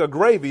going to make a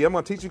gravy. I'm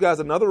going to teach you guys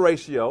another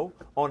ratio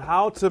on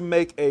how to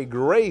make a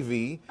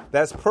gravy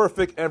that's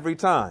perfect every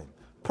time.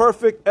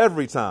 Perfect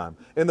every time.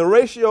 And the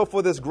ratio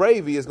for this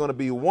gravy is going to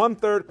be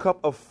 1/3 cup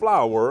of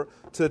flour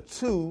to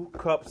 2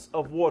 cups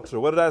of water.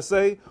 What did I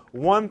say?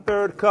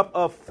 1/3 cup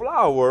of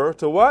flour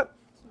to what?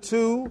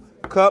 2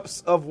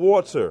 cups of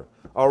water.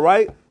 All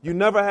right? You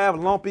never have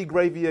lumpy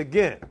gravy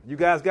again. You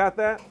guys got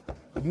that?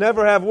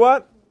 Never have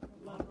what?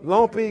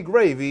 Lumpy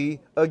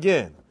gravy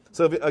again.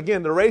 So,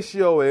 again, the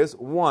ratio is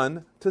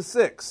 1 to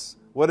 6.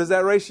 What is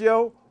that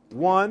ratio?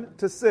 1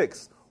 to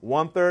 6.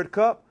 1/3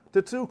 cup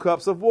to 2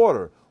 cups of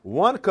water.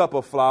 1 cup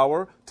of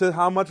flour to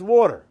how much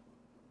water?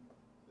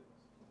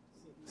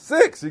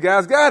 6. You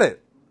guys got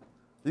it?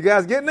 You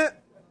guys getting it?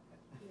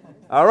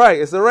 All right,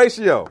 it's a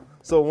ratio.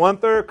 So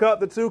 1/3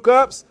 cup to 2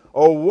 cups,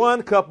 or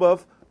 1 cup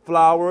of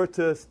flour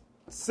to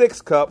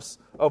 6 cups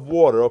of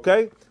water,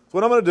 okay? So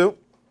what I'm going to do,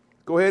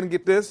 go ahead and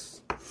get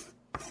this.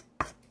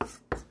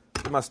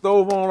 Get my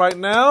stove on right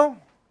now.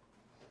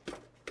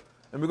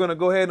 And we're going to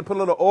go ahead and put a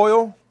little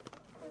oil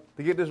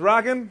to get this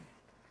rocking.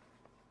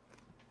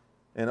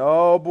 And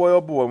oh boy,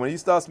 when you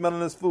start smelling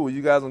this food,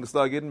 you guys are going to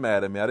start getting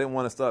mad at me. I didn't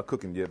want to start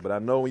cooking yet, but I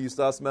know when you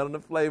start smelling the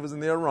flavors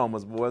and the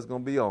aromas, boy, it's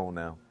going to be on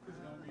now.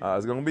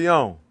 It's going to be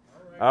on.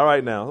 All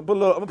right, now. I'm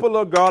going to put a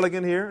little garlic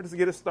in here just to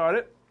get it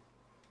started.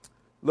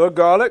 A little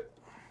garlic.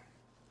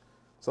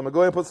 So I'm going to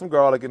go ahead and put some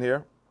garlic in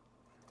here.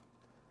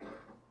 It's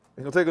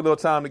going to take a little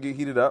time to get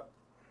heated up.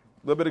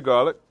 A little bit of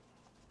garlic.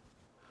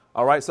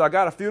 All right, so I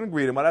got a few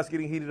ingredients. While that's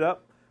getting heated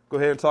up, go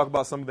ahead and talk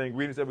about some of the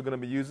ingredients that we're going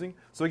to be using.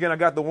 So again, I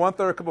got the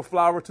 1/3 cup of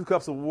flour, 2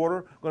 cups of water.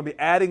 I'm going to be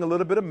adding a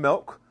little bit of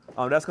milk.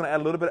 That's going to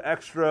add a little bit of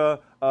extra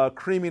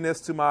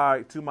creaminess to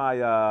my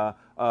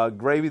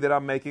gravy that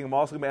I'm making. I'm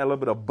also going to add a little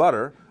bit of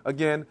butter.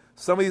 Again,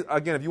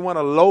 if you want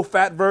a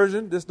low-fat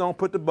version, just don't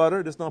put the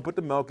butter, just don't put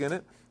the milk in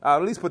it.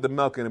 At least put the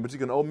milk in it, but you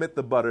can omit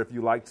the butter if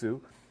you like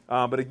to.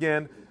 But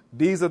again,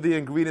 these are the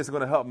ingredients that are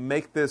going to help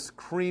make this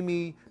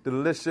creamy,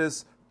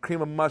 delicious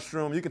cream of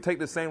mushroom. You can take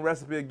the same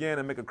recipe again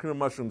and make a cream of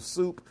mushroom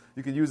soup.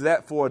 You can use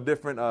that for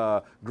different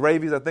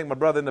gravies. I think my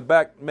brother in the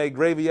back made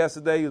gravy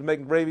yesterday. He was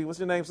making gravy. What's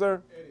your name,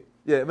 sir?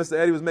 Yeah, Mr.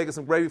 Eddie was making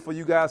some gravy for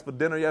you guys for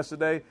dinner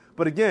yesterday.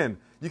 But again,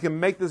 you can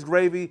make this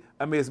gravy.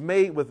 I mean, it's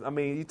made with,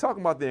 you're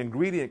talking about the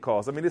ingredient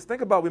cost. I mean, just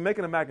think about we're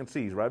making a mac and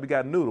cheese, right? We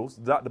got noodles.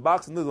 The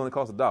box of noodles only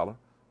costs $1,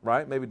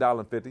 right? Maybe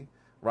 $1.50,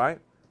 right?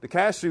 The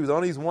cashews,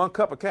 only use 1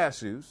 cup of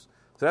cashews.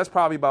 So that's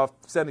probably about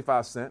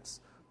 75 cents.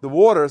 The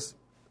water's,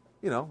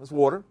 it's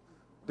water.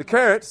 The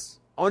carrots,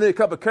 only a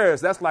cup of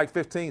carrots, that's like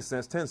 15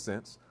 cents, 10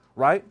 cents,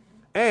 right?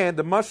 And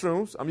the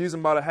mushrooms, I'm using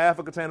about a half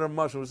a container of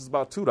mushrooms, which is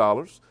about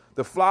 $2.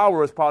 The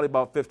flour is probably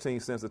about 15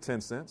 cents or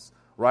 10 cents,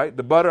 right?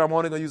 The butter, I'm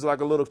only going to use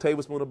like a little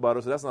tablespoon of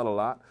butter, so that's not a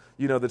lot.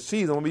 The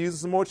cheese, I'm going to be using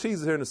some more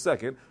cheeses here in a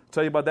second. I'll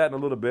tell you about that in a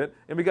little bit.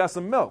 And we got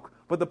some milk.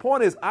 But the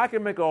point is, I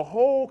can make a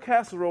whole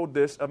casserole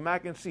dish of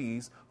mac and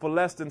cheese for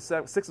less than $6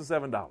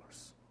 or $7.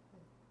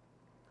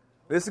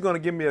 This is going to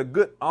give me a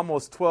good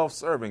almost 12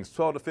 servings,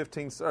 12 to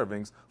 15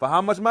 servings. For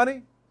how much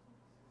money?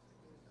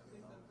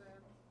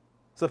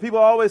 So people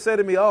always say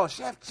to me, oh,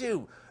 Chef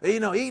Chew,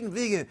 eating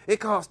vegan, it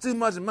costs too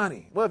much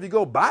money. Well, if you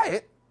go buy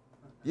it,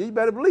 you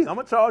better believe I'm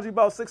going to charge you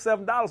about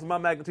 $6, $7 for my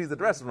mac and cheese at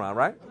the restaurant,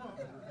 right?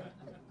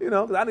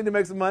 Because I need to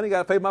make some money,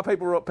 got to pay my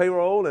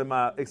payroll and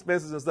my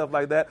expenses and stuff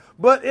like that.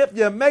 But if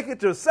you make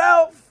it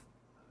yourself,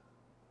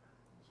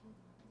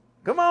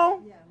 come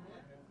on.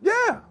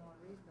 Yeah.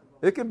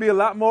 It can be a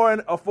lot more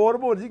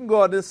affordable. You can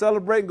go out and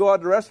celebrate and go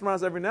out to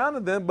restaurants every now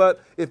and then.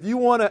 But if you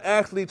want to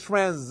actually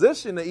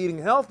transition to eating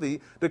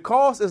healthy, the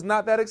cost is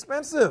not that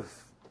expensive.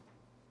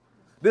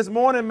 This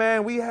morning,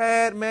 man,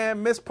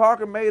 Miss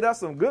Parker made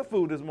us some good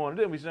food this morning,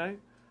 didn't we, Shane?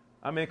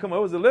 Come on,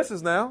 it was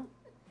delicious now.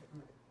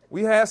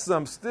 We had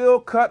some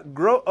steel-cut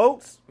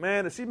oats,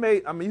 man, that she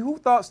made. Who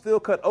thought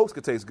steel-cut oats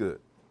could taste good?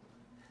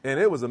 And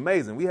it was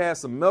amazing. We had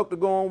some milk to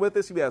go on with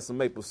it. She had some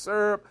maple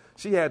syrup.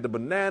 She had the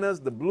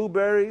bananas, the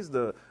blueberries,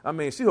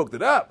 she hooked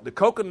it up, the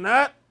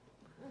coconut.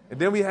 And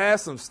then we had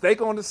some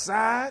steak on the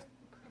side.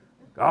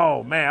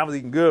 Oh, man, I was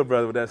eating good,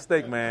 brother, with that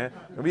steak, man.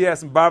 And we had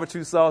some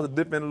barbecue sauce to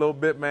dip in a little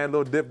bit, man, a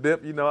little dip.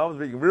 I was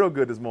eating real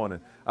good this morning.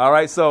 All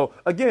right, so,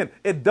 again,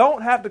 it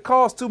don't have to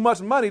cost too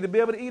much money to be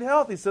able to eat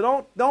healthy.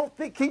 So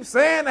keep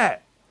saying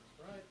that.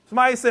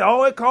 Somebody say,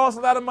 oh, it costs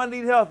a lot of money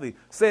to eat healthy.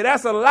 Say,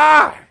 that's a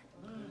lie.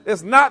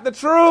 It's not the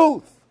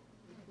truth.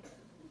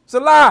 It's a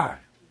lie.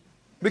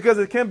 Because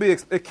it can be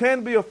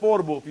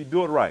affordable if you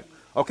do it right.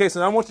 Okay,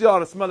 so I want y'all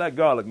to smell that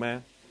garlic,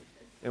 man.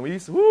 And when you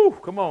say, whoo,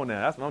 come on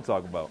now. That's what I'm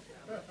talking about.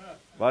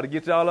 About to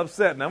get y'all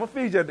upset. Now, I'm going to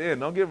feed you at the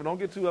end. Don't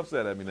get too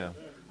upset at me now.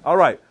 All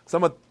right,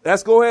 so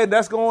let's go ahead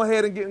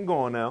and get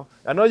going now.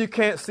 I know you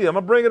can't see. I'm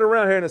going to bring it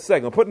around here in a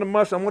second. I'm putting the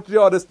mushroom. I want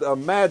y'all just to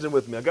imagine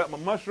with me. I got my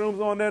mushrooms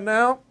on there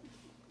now.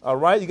 All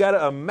right, you got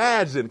to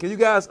imagine. Can you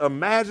guys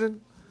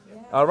imagine?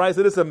 All right,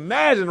 so just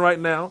imagine right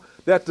now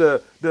that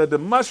the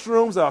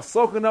mushrooms are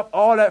soaking up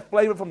all that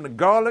flavor from the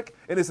garlic,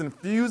 and it's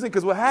infusing.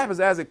 Because what happens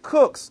as it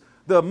cooks,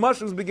 the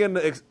mushrooms begin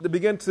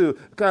to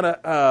kind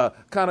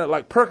of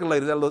like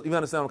percolate. You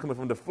understand where I'm coming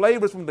from? The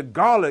flavors from the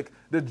garlic,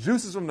 the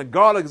juices from the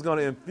garlic is going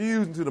to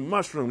infuse into the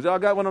mushrooms. Y'all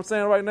got what I'm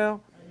saying right now?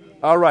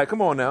 All right,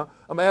 come on now.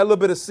 I'm going to add a little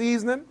bit of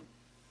seasoning, a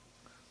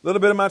little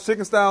bit of my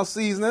chicken style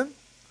seasoning,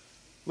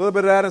 a little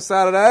bit of that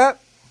inside of that.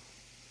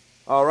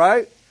 All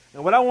right.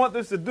 And what I want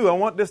this to do, I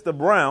want this to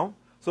brown.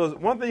 So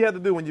one thing you have to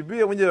do when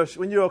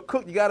you're a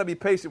cook, you got to be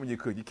patient when you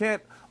cook. You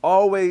can't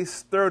always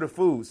stir the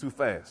food too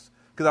fast.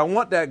 Because I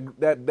want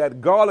that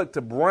garlic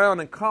to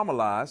brown and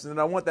caramelize, and then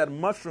I want that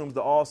mushrooms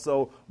to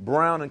also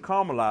brown and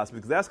caramelize,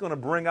 because that's going to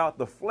bring out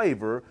the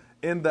flavor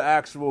in the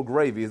actual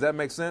gravy. Does that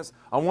make sense?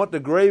 I want the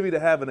gravy to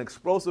have an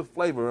explosive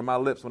flavor in my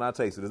lips when I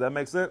taste it. Does that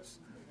make sense?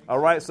 All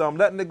right, so I'm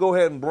letting it go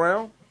ahead and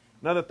brown.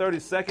 Another 30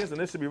 seconds, and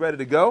this should be ready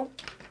to go.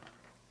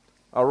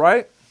 All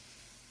right.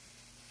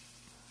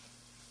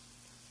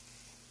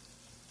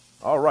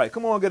 All right,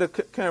 come on, get a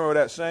camera of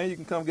that, Shane. You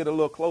can come get a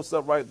little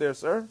close-up right there,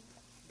 sir.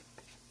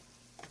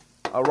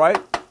 All right,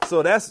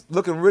 so that's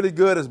looking really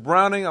good. It's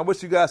browning. I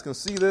wish you guys can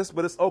see this,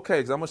 but it's okay,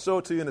 because I'm going to show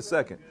it to you in a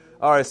second.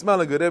 All right,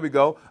 smelling good. There we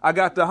go. I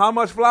got the how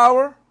much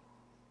flour?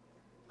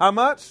 How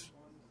much?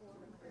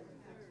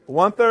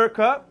 1/3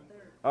 cup.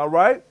 All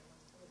right.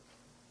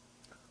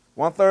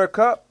 1/3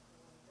 cup.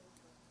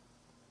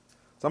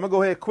 So I'm going to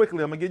go ahead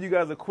quickly. I'm going to give you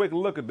guys a quick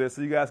look at this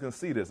so you guys can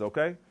see this,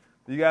 okay?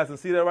 You guys can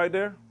see that right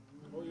there?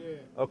 Oh, yeah.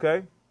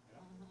 Okay.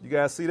 You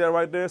guys see that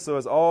right there? So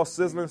it's all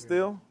sizzling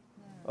still?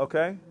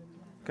 Okay.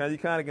 You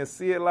kind of can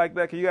see it like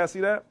that. Can you guys see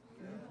that?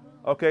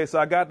 Okay, so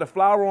I got the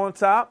flour on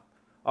top.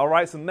 All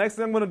right, so next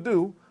thing I'm going to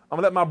do,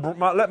 I'm going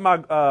to let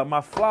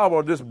my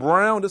flour just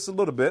brown just a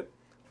little bit.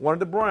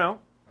 Want it to brown.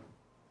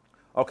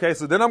 Okay,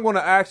 so then I'm going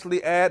to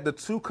actually add the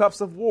 2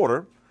 cups of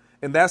water,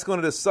 and that's going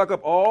to just suck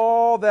up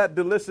all that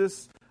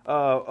delicious,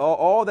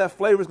 all that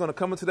flavor is going to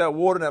come into that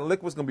water, and that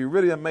liquid is going to be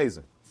really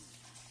amazing.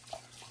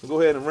 So go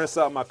ahead and rinse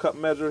out my cup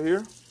measure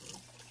here.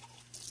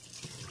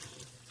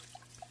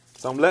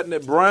 So I'm letting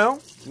it brown.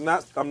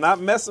 I'm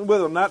not messing with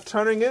it. I'm not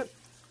turning it.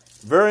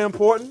 Very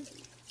important.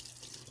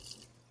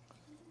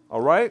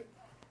 All right.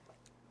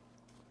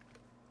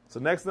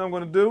 So next thing I'm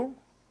going to do,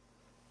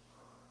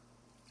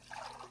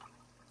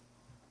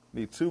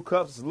 need 2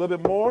 cups, a little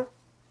bit more.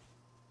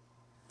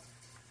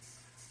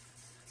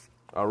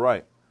 All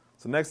right.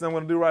 So next thing I'm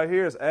going to do right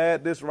here is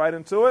add this right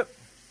into it.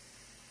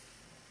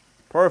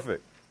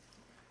 Perfect.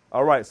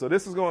 All right. So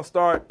this is going to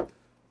start.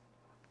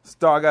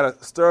 I got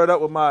to stir it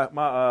up with my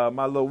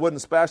little wooden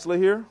spatula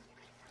here.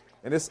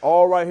 And it's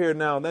all right here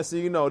now. And so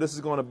you know this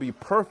is going to be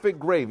perfect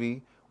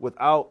gravy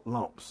without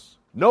lumps.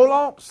 No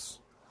lumps?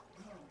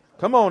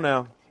 Come on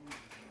now.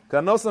 Because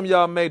I know some of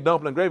y'all made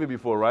dumpling gravy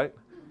before, right?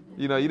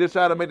 You know, you just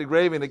try to make the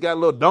gravy and it got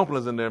little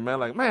dumplings in there, man.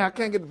 Like, man, I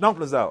can't get the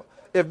dumplings out.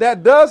 If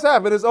that does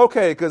happen, it's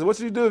okay. Because what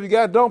you do if you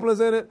got dumplings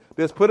in it,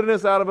 just put it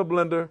inside of a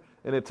blender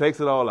and it takes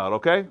it all out,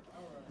 okay?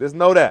 Just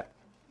know that.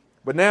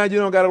 But now you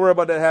don't got to worry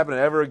about that happening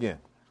ever again.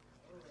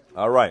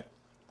 All right.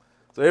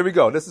 So here we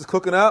go. This is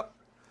cooking up.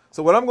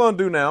 So what I'm going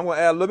to do now, I'm going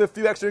to add a little bit,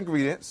 few extra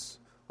ingredients.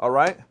 All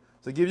right.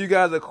 So give you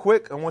guys a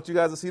quick, I want you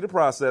guys to see the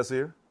process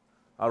here.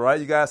 All right.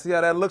 You guys see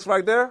how that looks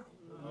right there?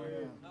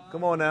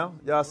 Come on now.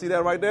 Y'all see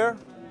that right there?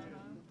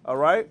 All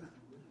right.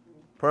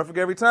 Perfect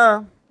every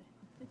time.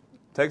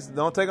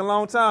 Don't take a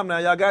long time now.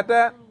 Y'all got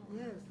that?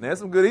 Now, that's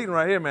some good eating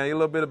right here, man. A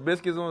little bit of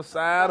biscuits on the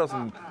side or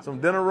some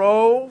dinner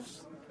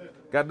rolls.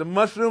 Got the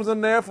mushrooms in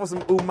there for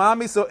some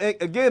umami. So,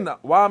 again,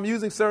 while I'm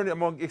using certain, I'm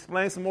going to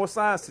explain some more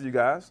science to you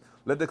guys.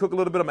 Let that cook a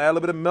little bit. I'm going to add a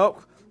little bit of milk,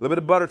 a little bit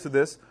of butter to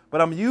this. But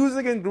I'm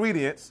using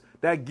ingredients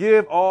that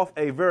give off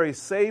a very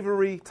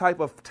savory type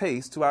of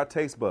taste to our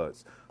taste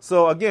buds.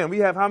 So, again, we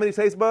have how many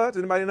taste buds?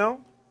 Anybody know?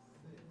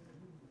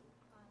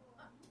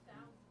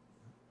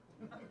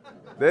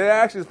 There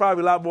actually is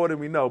probably a lot more than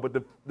we know. But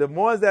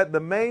the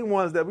main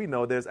ones that we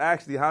know, there's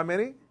actually how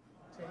many?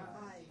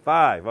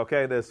 5.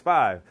 Okay, there's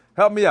 5.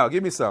 Help me out.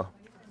 Give me some.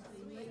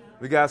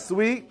 We got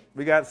sweet.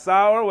 We got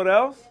sour. What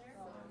else?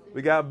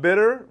 We got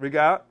bitter. We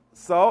got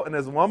salt. And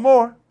there's one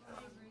more.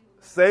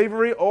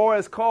 Savory, or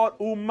it's called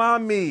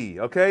umami.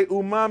 Okay,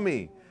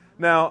 umami.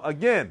 Now,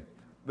 again,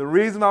 the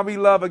reason why we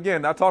love,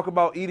 again, I talk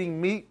about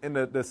eating meat and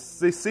the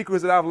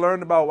secrets that I've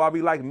learned about why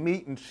we like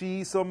meat and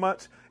cheese so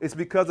much. It's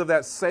because of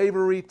that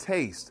savory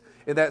taste.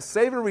 And that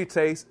savory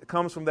taste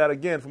comes from that,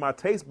 again, from our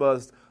taste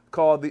buds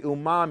called the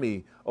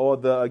umami, or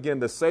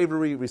the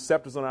savory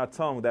receptors on our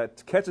tongue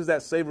that catches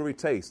that savory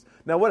taste.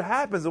 Now what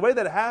happens, the way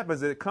that it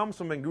happens, it comes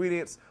from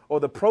ingredients or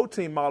the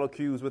protein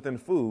molecules within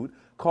food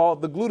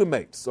called the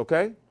glutamates,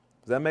 okay?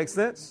 Does that make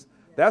sense?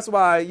 That's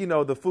why, you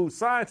know, the food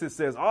scientist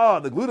says,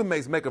 the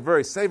glutamates make a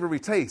very savory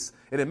taste,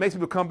 and it makes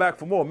people come back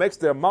for more. It makes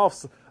their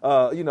mouths,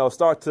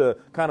 start to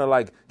kind of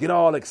like get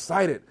all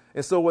excited.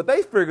 And so what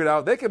they figured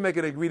out, they can make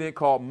an ingredient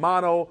called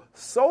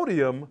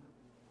monosodium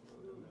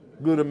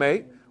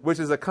glutamate, which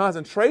is a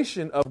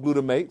concentration of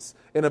glutamates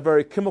in a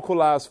very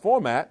chemicalized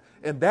format,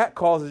 and that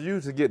causes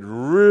you to get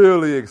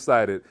really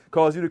excited,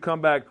 causes you to come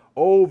back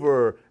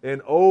over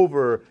and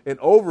over and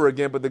over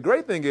again. But the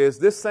great thing is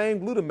this same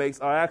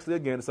glutamates are actually,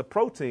 again, it's a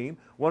protein,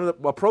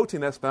 a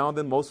protein that's found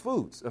in most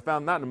foods.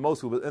 Found not in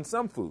most foods, but in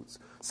some foods.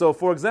 So,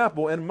 for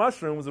example, in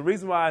mushrooms, the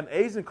reason why in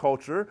Asian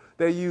culture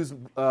they use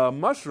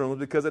mushrooms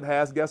because it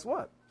has, guess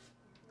what?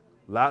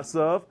 Lots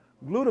of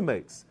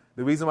glutamates.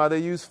 The reason why they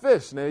use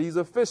fish, and they use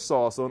a fish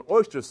sauce or an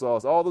oyster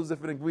sauce, all those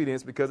different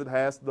ingredients because it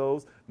has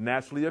those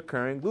naturally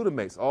occurring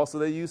glutamates. Also,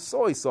 they use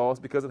soy sauce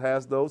because it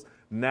has those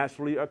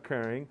naturally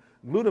occurring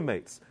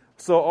glutamates.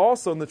 So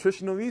also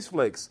nutritional yeast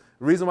flakes.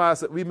 The reason why I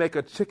said we make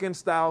a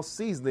chicken-style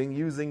seasoning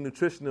using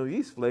nutritional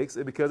yeast flakes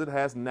is because it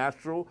has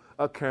natural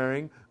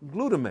occurring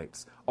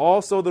glutamates.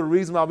 Also, the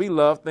reason why we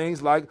love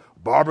things like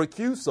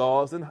barbecue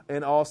sauce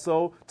and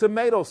also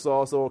tomato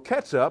sauce or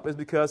ketchup is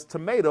because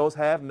tomatoes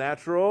have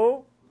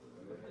natural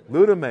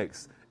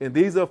glutamates. And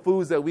these are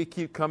foods that we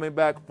keep coming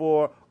back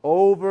for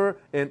over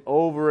and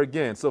over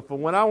again. So for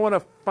when I want to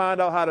find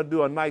out how to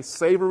do a nice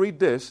savory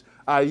dish,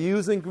 I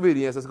use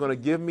ingredients that's going to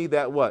give me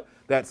that what?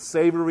 That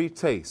savory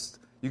taste.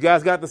 You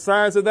guys got the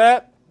science of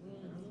that?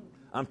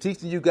 I'm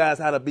teaching you guys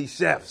how to be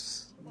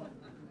chefs.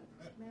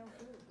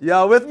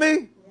 Y'all with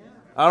me?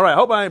 All right.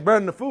 Hope I ain't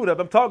burning the food up.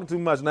 I'm talking too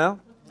much now.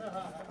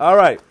 All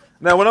right.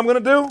 Now what I'm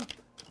going to do, a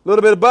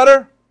little bit of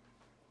butter.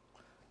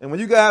 And when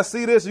you guys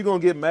see this, you're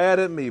going to get mad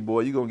at me,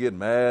 boy. You're going to get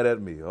mad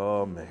at me.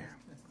 Oh, man.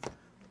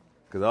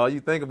 Because all you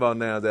think about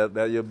now is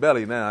that your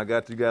belly now. I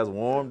got you guys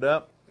warmed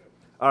up.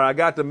 All right, I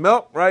got the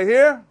milk right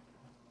here.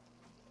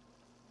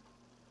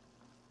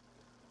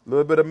 A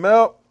little bit of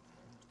milk.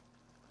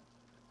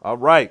 All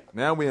right,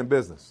 now we're in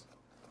business.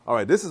 All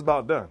right, this is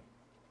about done.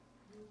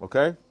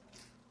 Okay? A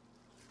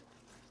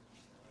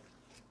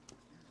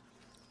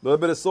little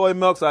bit of soy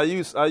milk. So I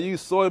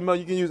use soy milk.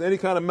 You can use any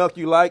kind of milk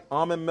you like,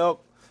 almond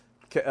milk.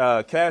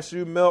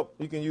 Cashew milk,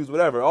 you can use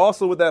whatever.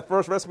 Also, with that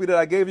first recipe that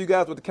I gave you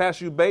guys with the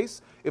cashew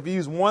base, if you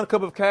use 1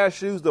 cup of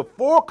cashews to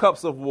 4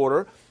 cups of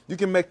water, you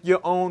can make your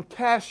own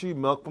cashew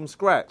milk from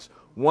scratch.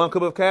 1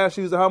 cup of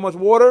cashews to how much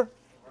water?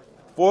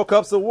 4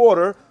 cups of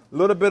water, a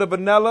little bit of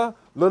vanilla,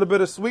 a little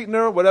bit of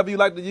sweetener, whatever you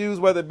like to use,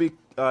 whether it be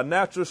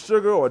natural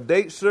sugar or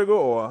date sugar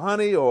or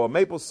honey or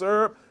maple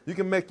syrup. You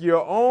can make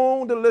your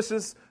own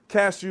delicious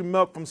cashew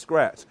milk from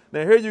scratch.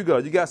 Now, here you go.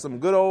 You got some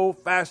good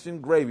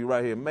old-fashioned gravy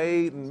right here,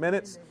 made in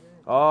minutes.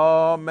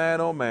 Oh,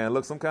 man.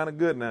 Look some kind of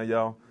good now,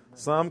 y'all.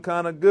 Some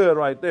kind of good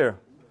right there.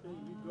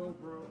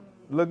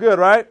 Look good,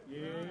 right? Yeah.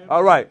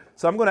 All right,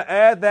 so I'm going to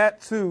add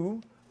that to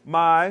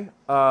my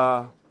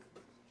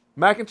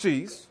mac and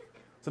cheese.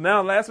 So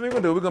now the last thing we're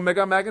going to do, we're going to make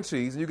our mac and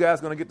cheese, and you guys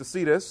are going to get to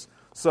see this.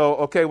 So,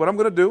 okay, what I'm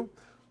going to do,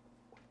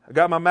 I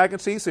got my mac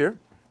and cheese here.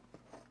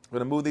 I'm going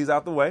to move these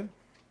out the way.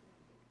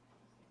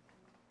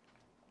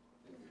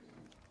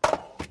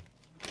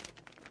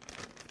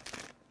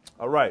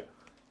 All right,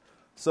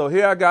 so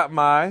here I got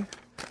my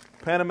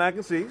pan of mac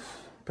and cheese,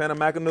 pan of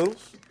mac and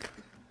noodles.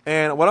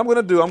 And what I'm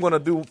going to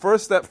do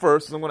first step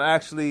first is I'm going to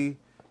actually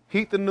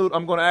heat the noodle.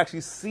 I'm going to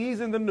actually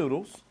season the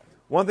noodles.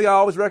 One thing I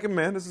always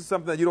recommend, this is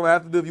something that you don't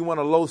have to do if you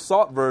want a low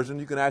salt version,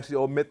 you can actually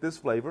omit this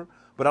flavor.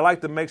 But I like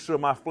to make sure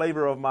my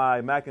flavor of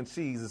my mac and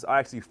cheese is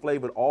actually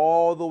flavored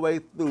all the way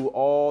through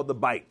all the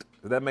bite.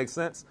 Does that make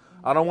sense?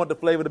 I don't want the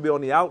flavor to be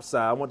on the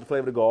outside. I want the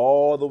flavor to go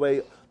all the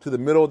way to the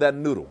middle of that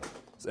noodle.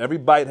 So every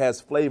bite has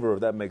flavor,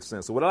 if that makes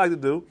sense. So what I like to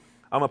do,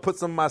 I'm going to put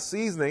some of my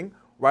seasoning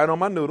right on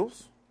my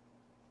noodles.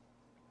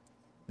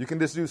 You can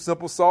just use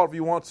simple salt if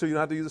you want to. You don't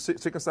have to use a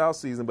chicken style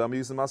seasoning, but I'm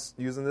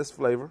using this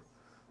flavor.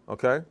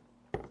 Okay.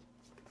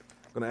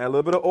 Going to add a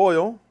little bit of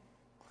oil.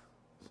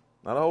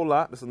 Not a whole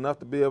lot. Just enough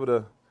to be able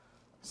to,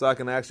 so I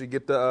can actually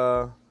get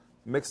the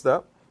mixed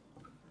up.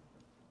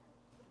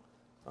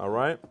 All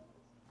right.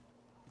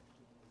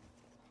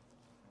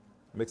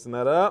 Mixing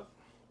that up.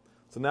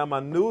 So now my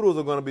noodles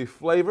are going to be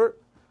flavored.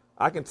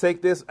 I can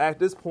take this, at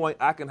this point,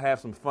 I can have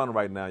some fun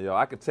right now, y'all.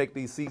 I can take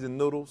these seasoned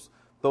noodles,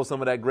 throw some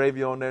of that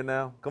gravy on there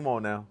now. Come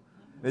on now.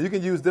 Now, you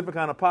can use different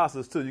kind of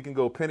pastas, too. You can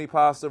go penny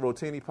pasta,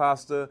 rotini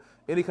pasta,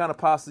 any kind of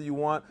pasta you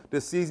want.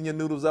 Just season your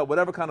noodles up,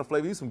 whatever kind of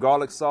flavor. Use some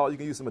garlic salt. You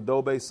can use some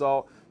adobe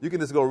salt. You can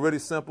just go really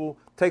simple.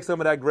 Take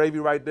some of that gravy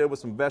right there with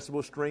some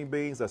vegetables, string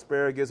beans,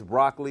 asparagus,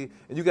 broccoli,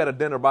 and you got a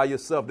dinner by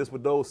yourself just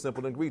with those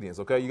simple ingredients,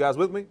 okay? You guys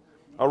with me?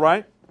 All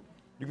right?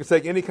 You can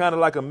take any kind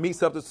of like a meat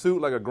substitute,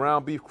 like a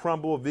ground beef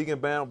crumble, vegan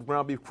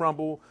ground beef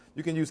crumble.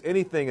 You can use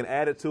anything and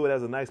add it to it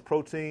as a nice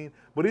protein.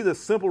 But these are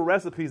simple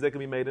recipes that can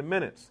be made in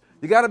minutes.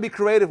 You got to be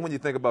creative when you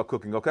think about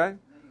cooking, okay?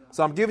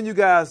 So I'm giving you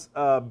guys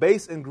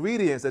base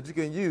ingredients that you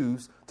can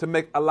use to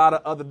make a lot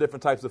of other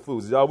different types of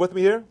foods. Y'all with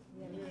me here?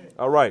 Yeah.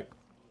 All right.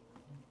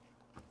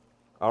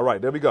 All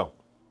right, there we go.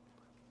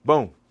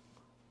 Boom.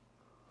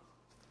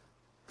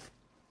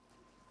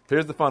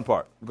 Here's the fun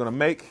part. We're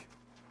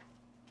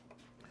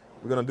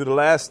going to do the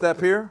last step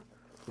here.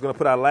 We're going to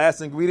put our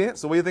last ingredient.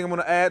 So what do you think I'm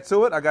going to add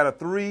to it? I got a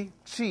 3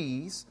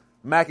 cheese,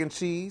 mac and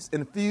cheese,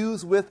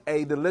 infused with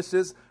a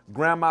delicious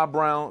Grandma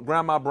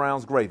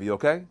Brown's gravy,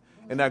 okay?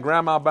 And that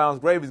Grandma Brown's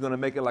gravy is going to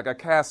make it like a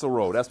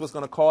casserole. That's what's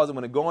going to cause it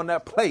when it go on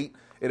that plate.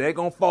 It ain't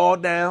going to fall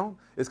down.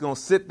 It's going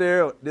to sit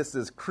there. This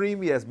is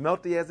creamy, as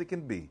melty as it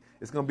can be.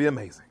 It's going to be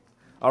amazing.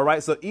 All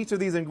right, so each of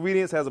these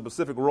ingredients has a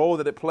specific role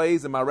that it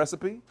plays in my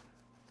recipe.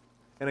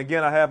 And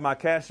again, I have my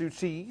cashew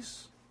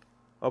cheese,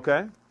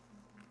 okay?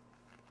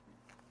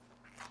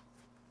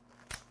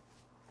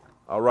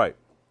 All right.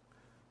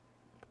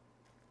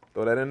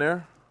 Throw that in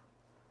there,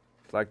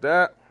 like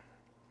that.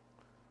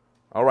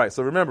 All right,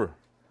 so remember,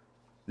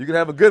 you can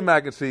have a good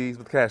mac and cheese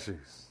with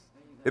cashews.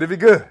 It'll be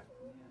good.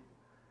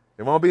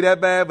 It won't be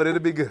that bad, but it'll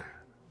be good.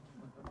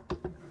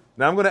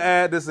 Now I'm going to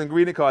add this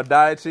ingredient called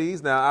dyed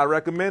cheese. Now I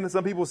recommend, and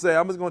some people say,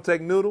 I'm just going to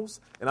take noodles,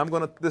 and I'm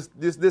going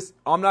to,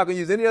 I'm not going to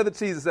use any other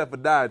cheese except for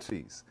dyed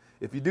cheese.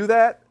 If you do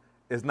that,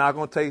 it's not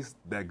going to taste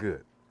that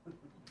good.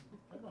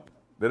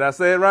 Did I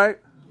say it right?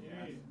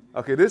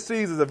 Okay, this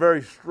cheese is a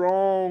very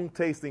strong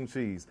tasting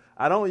cheese.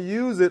 I don't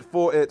use it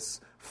for its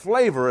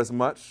flavor as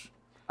much.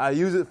 I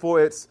use it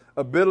for its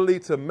ability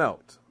to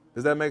melt.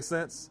 Does that make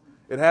sense?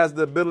 It has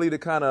the ability to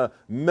kind of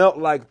melt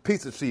like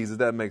pizza cheese, does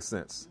that make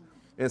sense?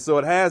 And so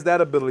it has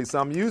that ability. So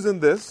I'm using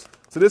this.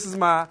 So this is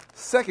my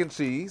second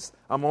cheese.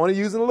 I'm only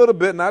using a little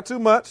bit, not too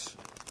much.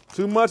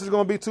 Too much is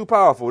going to be too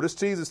powerful. This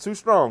cheese is too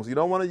strong, so you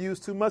don't want to use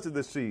too much of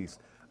this cheese.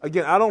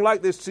 Again, I don't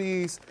like this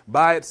cheese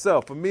by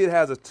itself. For me, it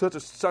has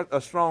a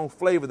strong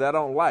flavor that I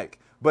don't like.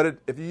 But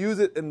if you use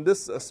it in a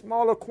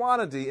smaller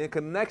quantity in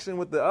connection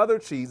with the other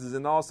cheeses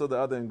and also the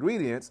other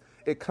ingredients,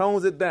 it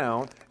tones it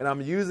down, and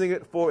I'm using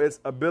it for its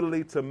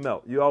ability to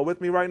melt. You all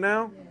with me right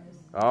now? Yes.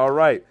 All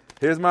right.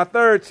 Here's my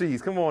third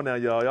cheese. Come on now,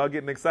 y'all. Y'all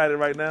getting excited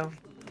right now?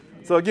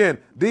 So again,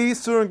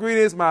 these 2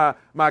 ingredients,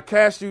 my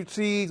cashew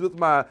cheese with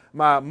my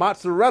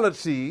mozzarella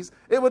cheese,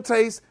 it would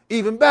taste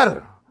even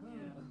better.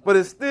 But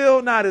it's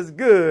still not as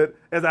good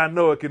as I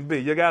know it can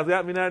be. You guys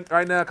got me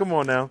right now? Come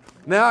on now.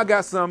 Now I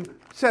got some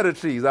cheddar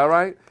cheese, all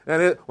right?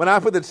 And when I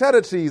put the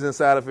cheddar cheese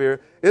inside of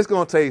here, it's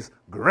going to taste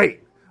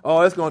great.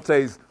 Oh, it's going to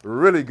taste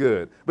really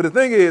good. But the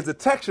thing is, the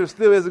texture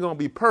still isn't going to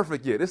be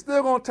perfect yet. It's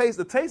still going to taste,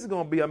 the taste is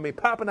going to be,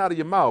 popping out of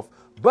your mouth.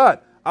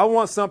 But I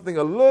want something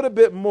a little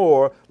bit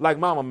more like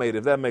Mama made it,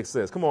 if that makes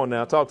sense. Come on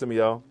now, talk to me,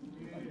 y'all.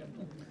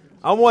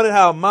 I wanted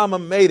how Mama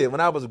made it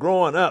when I was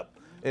growing up.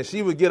 And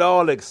she would get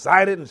all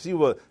excited, and she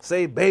would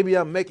say, baby,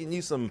 I'm making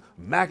you some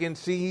mac and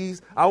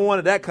cheese. I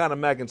wanted that kind of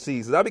mac and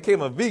cheese. As I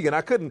became a vegan, I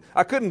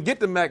couldn't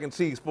get the mac and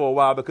cheese for a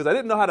while because I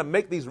didn't know how to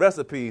make these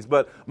recipes.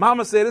 But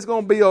Mama said, it's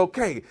going to be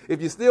okay.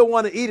 If you still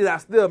want to eat it, I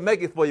still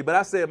make it for you. But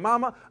I said,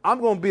 Mama,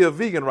 I'm going to be a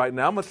vegan right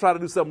now. I'm going to try to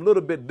do something a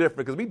little bit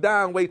different because we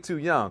dying way too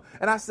young.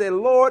 And I said,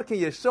 Lord, can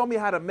you show me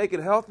how to make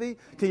it healthy?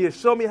 Can you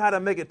show me how to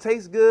make it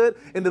taste good?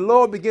 And the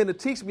Lord began to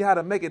teach me how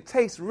to make it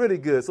taste really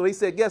good. So he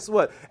said, guess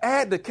what?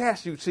 Add the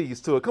cashew cheese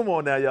to it. Come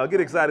on now, y'all. Get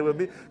excited with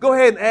me. Go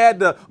ahead and add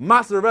the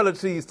mozzarella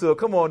cheese to it.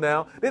 Come on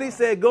now. Then he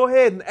said, go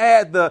ahead and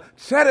add the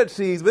cheddar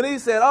cheese. But then he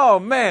said, oh,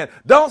 man,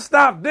 don't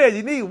stop there.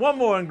 You need one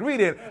more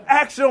ingredient.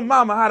 Ask your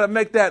mama how to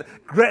make that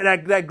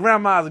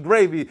grandma's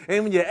gravy.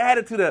 And when you add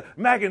it to the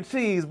mac and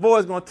cheese, boy,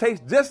 it's going to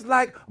taste just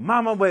like how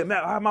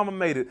Mama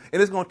made it. And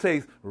it's going to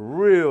taste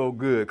real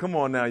good. Come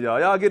on now,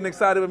 y'all. Y'all getting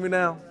excited with me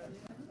now?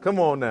 Come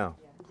on now.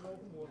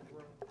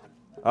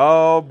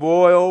 Oh,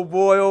 boy, oh,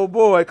 boy, oh,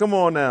 boy. Come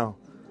on now.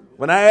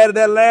 When I added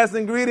that last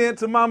ingredient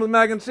to Mama's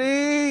mac and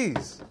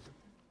cheese,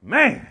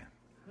 man,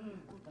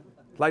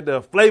 like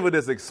the flavor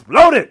just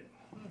exploded.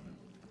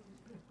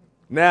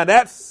 Now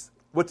that's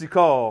what you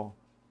call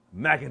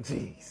mac and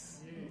cheese.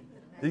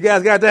 You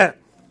guys got that?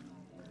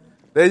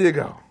 There you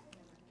go.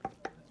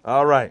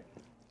 All right.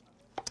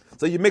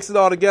 So you mix it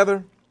all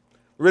together.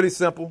 Really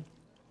simple.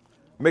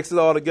 Mix it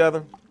all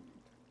together.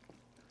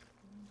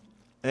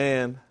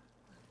 And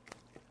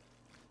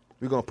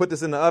we're going to put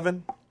this in the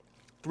oven,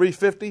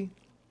 350.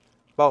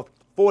 About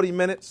 40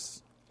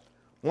 minutes.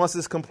 Once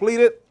it's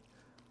completed,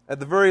 at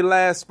the very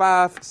last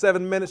 5-7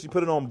 minutes, you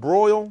put it on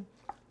broil.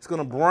 It's going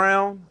to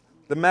brown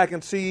the mac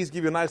and cheese,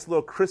 give you a nice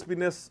little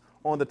crispiness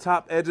on the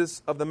top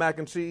edges of the mac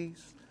and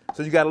cheese.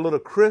 So you got a little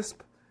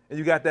crisp, and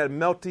you got that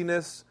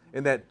meltiness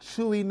and that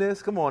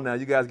chewiness. Come on now,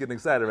 you guys getting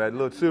excited, right? A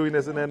little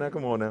chewiness in there now.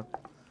 Come on now.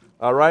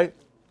 All right.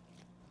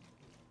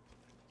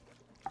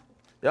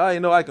 Y'all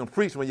ain't know I can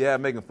preach when you're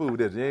making food,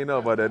 did you? You ain't know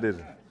about that, did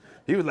you?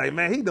 He was like,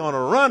 man, he's doing a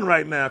run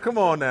right now. Come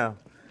on now.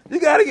 You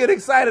got to get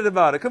excited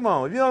about it. Come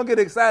on. If you don't get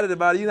excited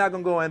about it, you're not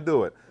going to go and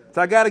do it.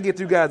 So I got to get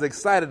you guys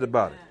excited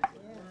about it.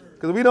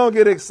 Because we don't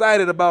get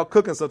excited about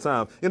cooking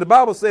sometimes. And the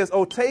Bible says,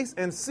 oh, taste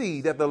and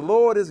see that the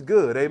Lord is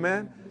good.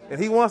 Amen. And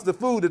he wants the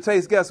food to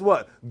taste, guess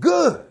what?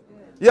 Good.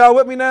 Y'all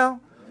with me now?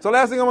 So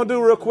last thing I'm going to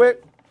do real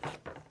quick, I'm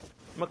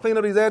going to clean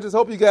up these edges.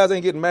 Hope you guys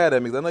ain't getting mad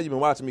at me because I know you've been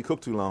watching me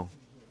cook too long.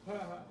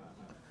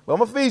 Well, I'm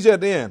going to feed you at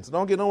the end. So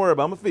don't worry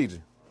about it. I'm going to feed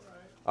you.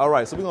 All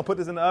right, so we're going to put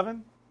this in the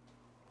oven.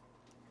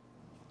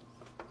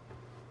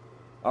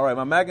 All right,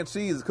 my mac and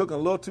cheese is cooking a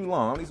little too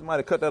long. I need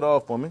somebody to cut that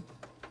off for me.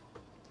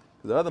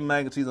 The other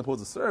mac and cheese I'm supposed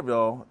to serve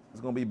y'all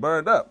is going to be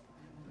burned up.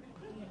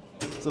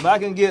 So if I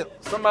can get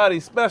somebody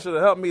special to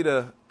help me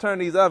to turn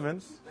these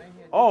ovens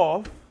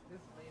off.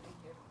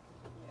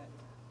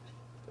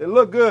 It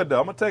look good, though.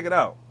 I'm going to take it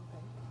out.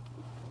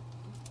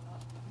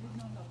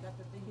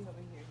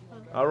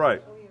 All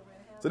right.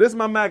 So this is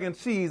my mac and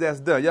cheese that's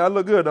done. Y'all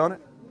look good, don't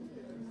it?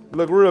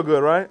 Look real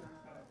good, right?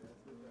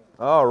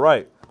 All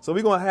right. So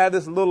we're going to have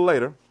this a little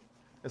later.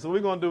 And so what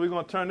we're going to do, we're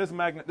going to turn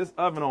this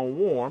oven on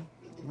warm,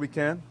 if we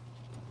can.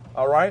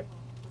 All right?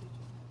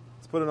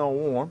 Let's put it on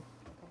warm.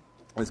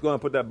 It's going to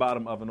put that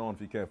bottom oven on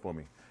if you can for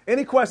me.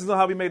 Any questions on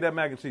how we made that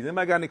mac and cheese?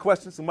 Anybody got any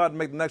questions? Somebody to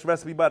make the next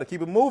recipe, about to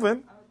keep it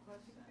moving.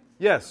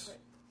 Yes.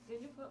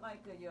 Did you put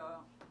like your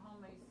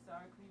homemade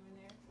sour cream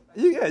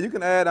in there? Yeah, you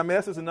can add,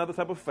 that's just another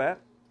type of fat.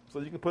 So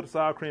you can put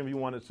sour cream if you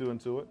wanted to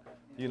into it.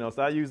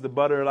 So I use the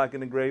butter like in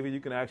the gravy. You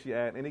can actually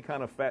add any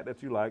kind of fat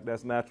that you like.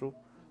 That's natural.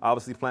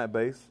 Obviously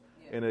plant-based.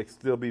 Yeah. And it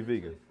still be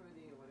vegan.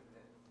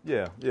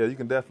 Yeah, you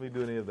can definitely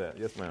do any of that.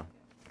 Yes, ma'am.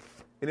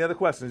 Any other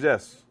questions?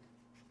 Yes.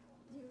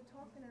 You were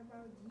talking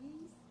about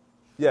yeast.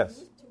 Yes.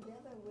 Yeast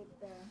together with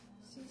the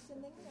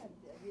seasoning.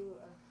 You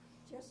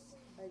just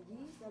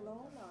yeast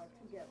alone or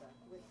together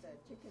with the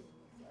chicken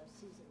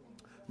seasoning?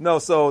 No,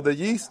 so the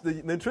yeast,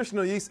 the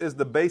nutritional yeast is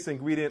the base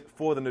ingredient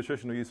for the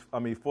nutritional yeast.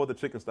 For the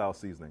chicken style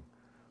seasoning.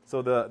 So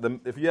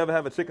if you ever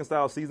have a chicken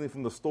style seasoning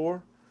from the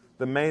store,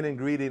 the main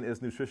ingredient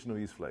is nutritional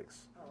yeast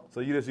flakes. So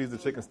you just use the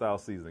chicken style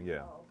seasoning,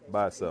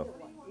 by itself.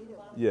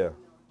 Yeah.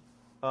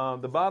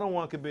 The bottom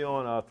one could be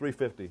on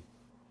 350.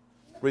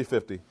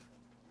 350.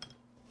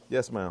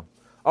 Yes, ma'am.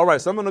 All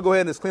right, so I'm going to go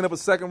ahead and just clean up a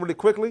second really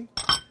quickly.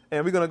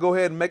 And we're going to go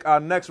ahead and make our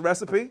next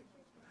recipe.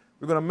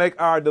 We're going to make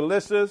our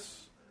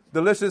delicious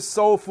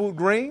soul food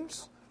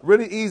greens.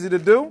 Really easy to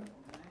do.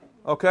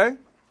 Okay?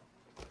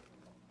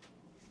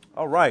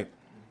 All right.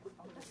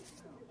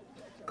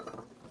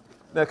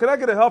 Now, can I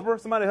get a helper?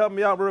 Somebody help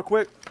me out real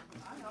quick.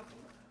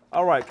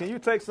 All right. Can you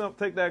take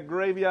that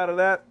gravy out of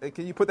that? And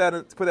can you put that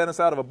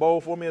inside of a bowl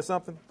for me or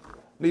something?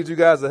 Need you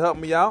guys to help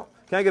me out.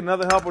 Can I get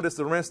another helper just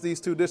to rinse these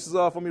two dishes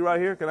off for me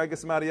right here? Can I get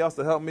somebody else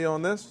to help me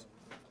on this?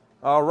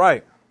 All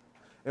right.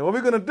 And what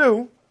we're going to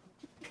do,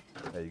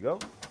 there you go.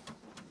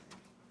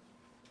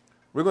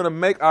 We're going to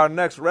make our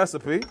next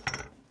recipe.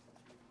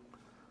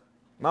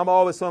 Mama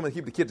always told me to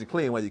keep the kitchen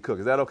clean while you cook.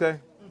 Is that okay?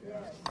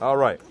 Yes. All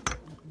right.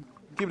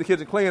 Keep the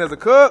kitchen clean as a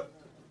cook.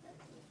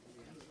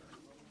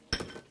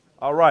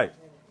 All right.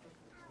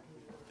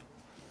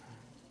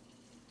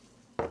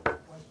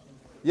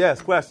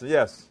 Yes, question,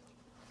 yes.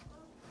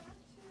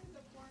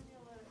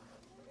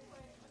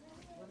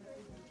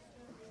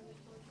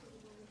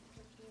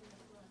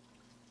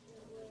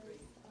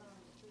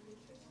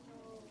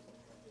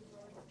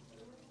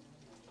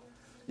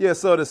 Yeah,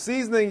 so the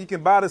seasoning, you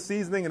can buy the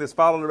seasoning and just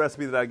follow the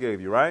recipe that I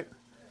gave you, right?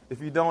 If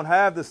you don't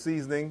have the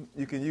seasoning,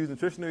 you can use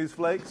nutritional yeast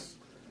flakes,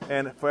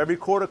 and for every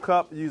quarter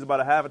cup, you use about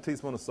a half a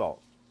teaspoon of salt.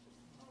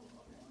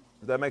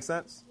 Does that make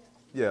sense?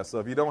 Yeah, so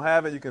if you don't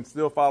have it, you can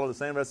still follow the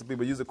same recipe,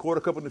 but use a quarter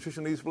cup of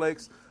nutritional yeast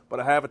flakes, but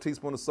a half a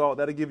teaspoon of salt.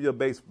 That'll give you a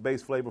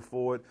base flavor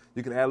for it.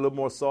 You can add a little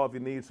more salt if you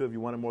need to, if you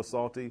want it more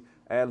salty.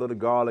 Add a little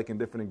garlic and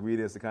different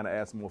ingredients to kind of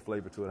add some more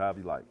flavor to it, however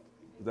you like.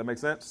 Does that make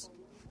sense?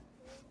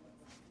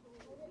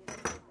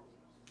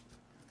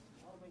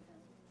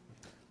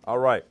 All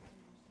right.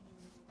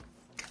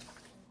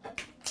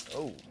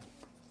 Oh.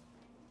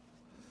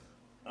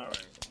 All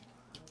right.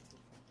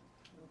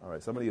 All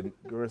right. Somebody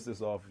rinse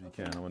this off if you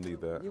can. I'm going to need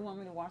that. You want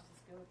me to wash the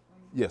skillet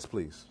for you? Yes,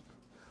 please.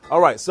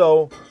 All right.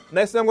 So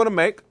next thing I'm going to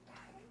make.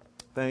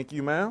 Thank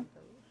you, ma'am.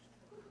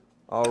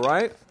 All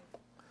right.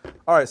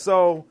 All right.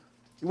 So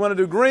you want to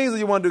do greens or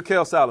you want to do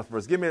kale salad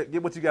first? Give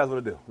what you guys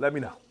want to do. Let me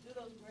know. Do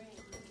those greens.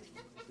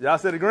 Y'all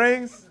said the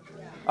greens?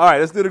 Yeah. All right.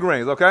 Let's do the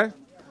greens, okay?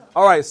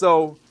 All right.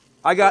 So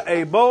I got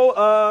a bowl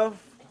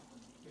of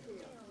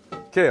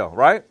kale,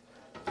 right?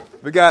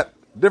 We got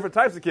different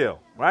types of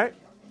kale, right?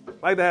 I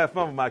like to have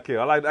fun with my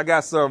kale. I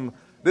got some,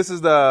 this is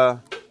the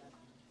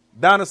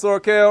dinosaur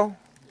kale,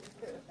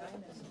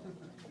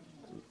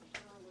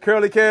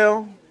 curly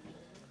kale,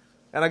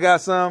 and I got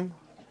some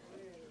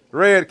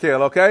red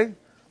kale, okay?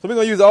 So we're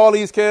going to use all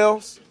these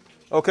kales,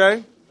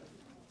 okay?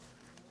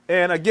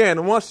 And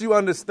again, once you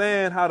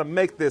understand how to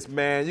make this,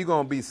 man, you're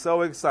going to be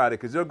so excited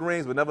because your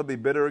greens will never be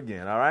bitter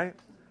again, all right?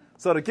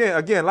 So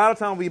again, a lot of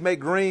times we make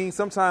greens,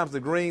 sometimes the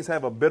greens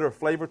have a bitter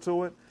flavor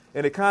to it.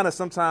 And it kind of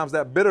sometimes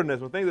that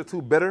bitterness, when things are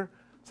too bitter,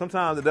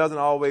 sometimes it doesn't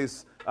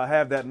always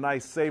have that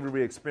nice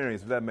savory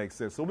experience, if that makes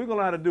sense. So what we're going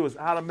to learn how to do is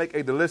how to make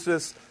a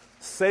delicious,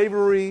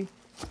 savory,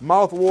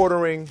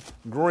 mouth-watering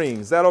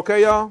greens. Is that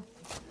okay, y'all?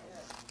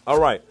 All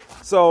right.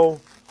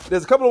 So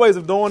there's a couple of ways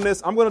of doing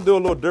this. I'm going to do a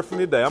little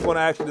differently today. I'm going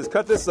to actually just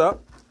cut this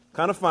up,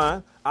 kind of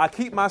fine. I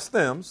keep my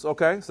stems,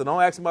 okay? So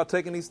don't ask me about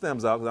taking these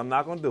stems out because I'm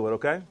not going to do it,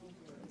 okay?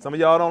 Some of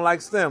y'all don't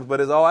like stems, but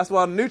that's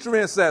why the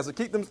nutrients at. So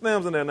keep them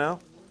stems in there now.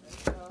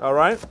 All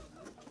right?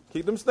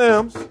 Keep them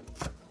stems.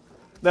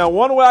 Now,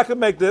 one way I can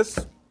make this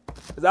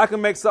is I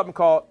can make something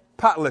called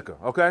pot liquor,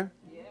 okay?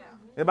 Yeah.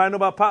 Anybody know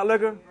about pot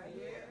liquor?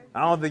 Yeah.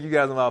 I don't think you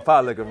guys know about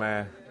pot liquor,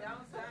 man.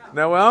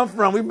 Now, where I'm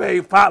from, we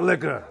made pot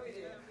liquor.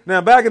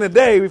 Now, back in the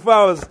day,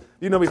 before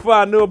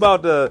I knew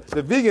about the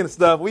vegan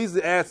stuff, we used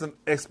to add some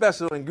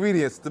special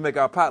ingredients to make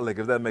our pot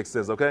liquor, if that makes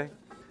sense, okay?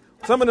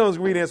 Some of those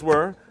ingredients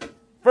were,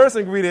 first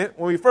ingredient,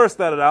 when we first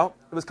started out,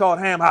 it was called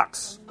ham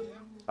hocks,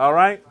 all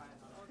right?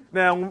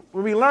 Now,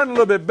 when we learned a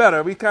little bit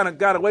better, we kind of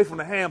got away from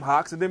the ham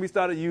hocks, and then we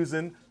started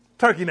using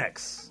turkey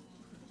necks,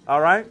 all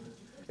right?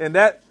 And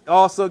that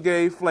also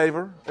gave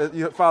flavor.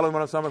 You following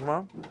what I'm coming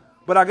from?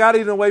 But I got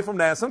even away from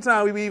that.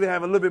 Sometimes we even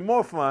have a little bit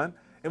more fun,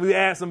 and we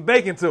add some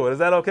bacon to it. Is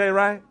that okay,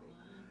 right?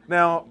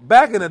 Now,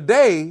 back in the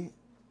day,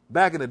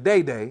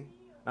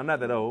 I'm not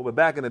that old, but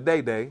back in the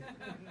day,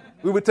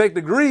 we would take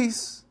the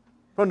grease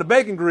from the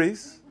bacon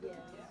grease,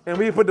 and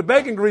we put the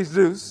bacon grease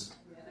juice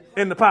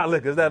in the pot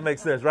liquor. Does that make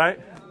sense, right?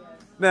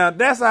 Now,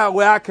 that's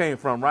where I came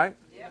from, right?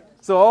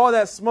 So all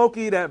that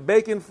smoky, that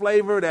bacon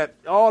flavor,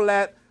 all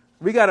that,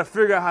 we got to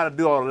figure out how to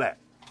do all of that.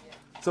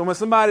 So when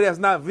somebody that's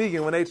not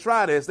vegan, when they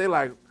try this, they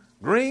like,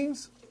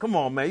 greens? Come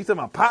on, man. You talking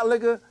about pot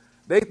liquor?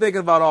 They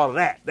thinking about all of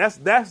that.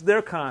 That's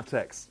their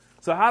context.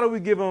 So how do we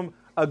give them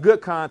a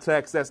good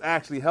context that's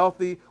actually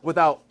healthy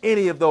without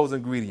any of those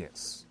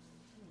ingredients?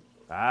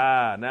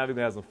 Now we're going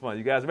to have some fun.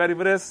 You guys ready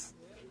for this?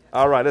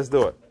 All right, let's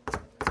do it.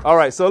 All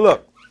right, so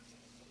look.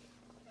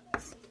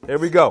 Here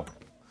we go.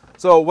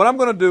 So what I'm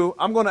going to do,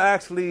 I'm going to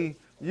actually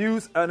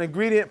use an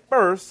ingredient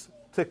first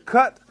to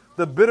cut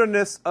the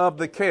bitterness of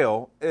the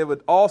kale. It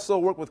would also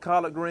work with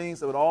collard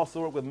greens. It would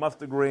also work with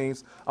mustard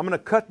greens. I'm going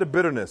to cut the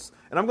bitterness.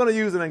 And I'm going to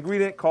use an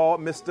ingredient called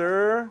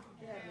Mr.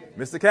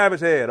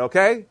 Cabbage Head,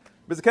 okay?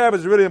 Mr. Cabbage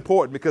is really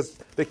important because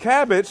the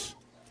cabbage,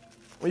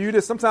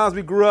 sometimes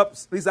we grew up,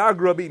 at least I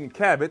grew up eating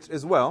cabbage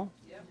as well.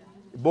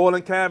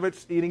 Boiling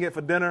cabbage, eating it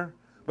for dinner.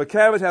 But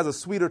cabbage has a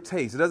sweeter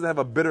taste. It doesn't have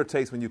a bitter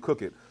taste when you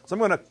cook it. So I'm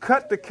going to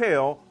cut the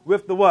kale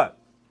with the what?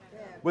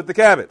 With the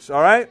cabbage,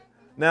 all right?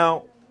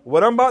 Now,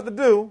 what I'm about to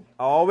do,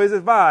 I always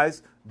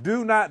advise,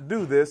 do not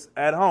do this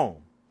at home.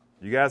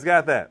 You guys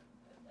got that?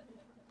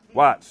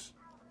 Watch.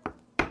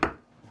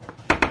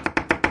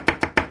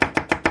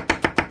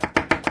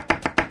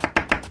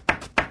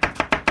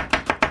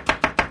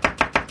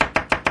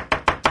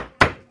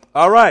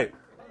 All right.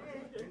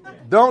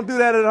 Don't do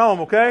that at home,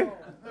 okay?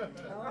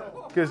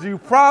 Because you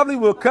probably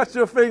will cut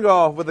your finger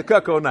off with a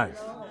Cutco knife.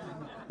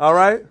 All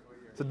right?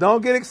 So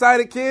don't get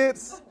excited,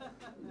 kids.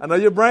 I know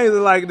your brains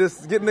are like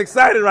this, getting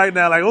excited right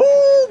now. Like,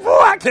 ooh, boy,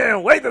 I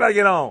can't wait till I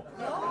get home.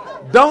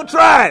 Don't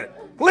try it,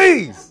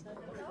 please.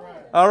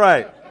 All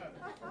right.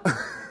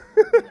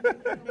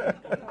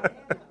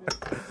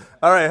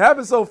 All right,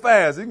 happens so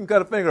fast. You can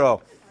cut a finger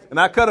off. And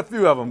I cut a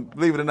few of them,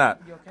 believe it or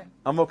not. You okay?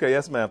 I'm okay.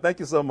 Yes, ma'am. Thank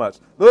you so much.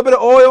 A little bit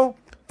of oil.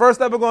 First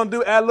step we're going to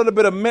do, add a little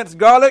bit of minced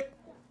garlic.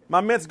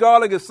 My minced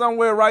garlic is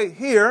somewhere right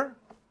here.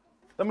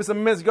 Let me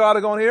some minced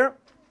garlic on here.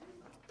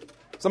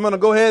 So I'm going to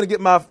go ahead and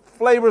get my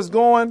flavors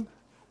going.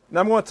 Now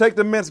I'm going to take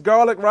the minced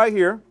garlic right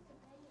here.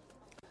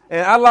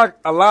 And I like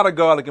a lot of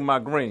garlic in my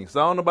greens.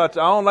 So I don't know about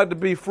you. I don't like to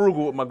be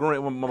frugal with my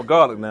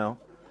garlic now.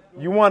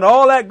 You want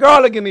all that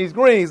garlic in these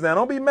greens now.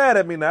 Don't be mad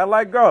at me now. I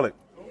like garlic.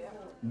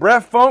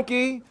 Breath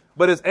funky,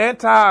 but it's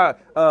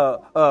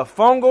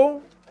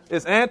anti-fungal.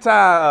 It's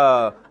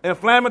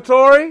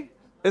anti-inflammatory.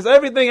 It's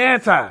everything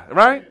anti,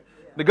 right?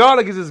 The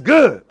garlic is just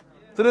good.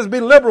 So just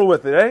be liberal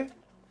with it, eh?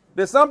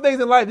 There's some things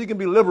in life you can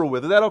be liberal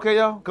with. Is that okay,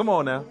 y'all? Come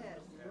on now.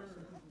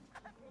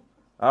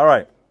 All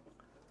right.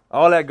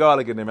 All that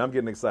garlic in there, man. I'm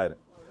getting excited.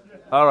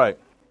 All right.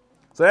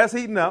 So that's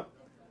heating up.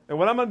 And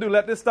what I'm going to do,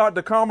 let this start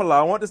to caramelize.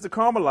 I want this to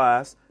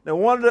caramelize. Now,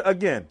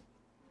 again,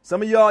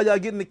 some of y'all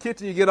get in the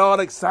kitchen, you get all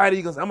excited.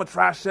 You go, I'm going to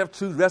try Chef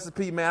Chu's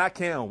recipe, man. I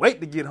can't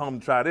wait to get home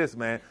to try this,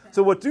 man.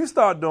 So what you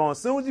start doing, as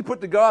soon as you put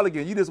the garlic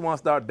in, you just want to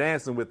start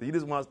dancing with it. You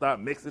just want to start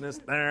mixing and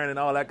stirring and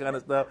all that kind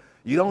of stuff.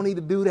 You don't need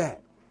to do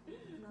that.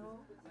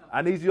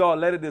 I need you all to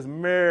let it just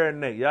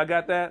marinate. Y'all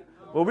got that?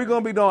 What we're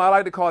going to be doing, I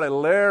like to call it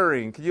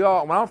layering.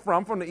 I'm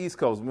from the East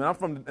Coast.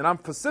 I'm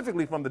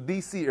specifically from the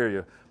D.C.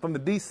 area, from the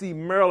D.C.,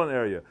 Maryland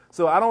area.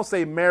 So I don't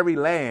say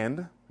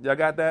Maryland. Y'all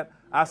got that?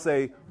 I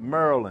say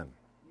Maryland.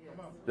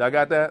 Y'all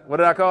got that? What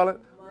did I call it?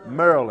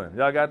 Maryland.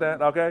 Y'all got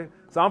that? Okay?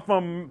 So I'm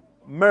from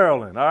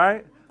Maryland, all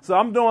right? So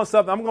I'm going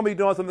to be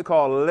doing something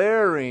called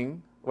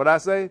layering. What I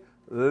say?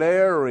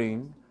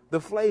 Layering the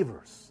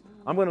flavors.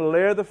 I'm going to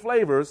layer the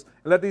flavors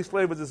and let these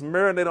flavors just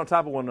marinate on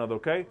top of one another,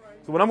 okay?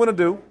 So what I'm going to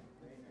do,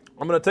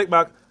 I'm going to take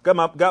my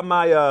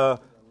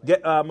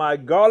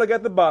garlic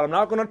at the bottom. I'm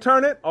not going to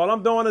turn it. All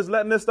I'm doing is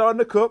letting this start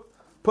to cook.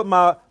 Put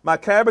my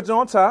cabbage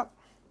on top,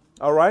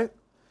 all right?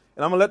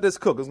 And I'm going to let this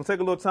cook. It's going to take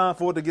a little time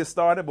for it to get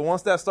started, but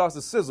once that starts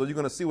to sizzle, you're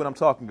going to see what I'm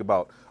talking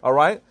about, all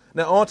right?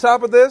 Now, on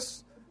top of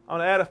this, I'm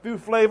going to add a few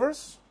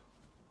flavors.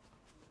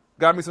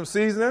 Got me some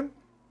seasoning.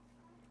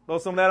 Throw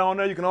some of that on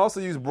there. You can also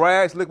use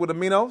Bragg's liquid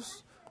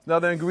aminos.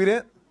 Another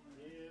ingredient.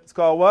 It's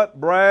called what?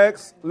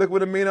 Bragg's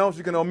liquid aminos.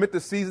 You can omit the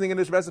seasoning in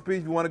this recipe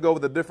if you want to go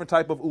with a different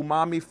type of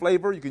umami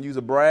flavor. You can use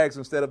a Bragg's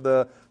instead of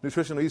the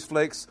nutritional yeast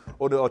flakes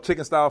or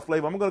chicken style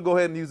flavor. I'm going to go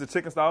ahead and use the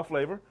chicken style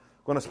flavor.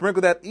 I'm going to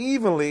sprinkle that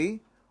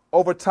evenly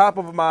over top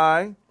of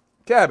my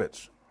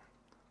cabbage.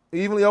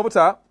 Evenly over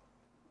top.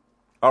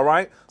 All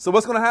right. So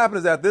what's going to happen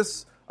is that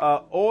this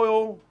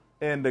oil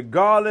and the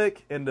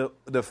garlic and the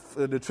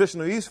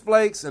nutritional yeast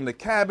flakes and the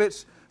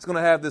cabbage, it's going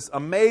to have this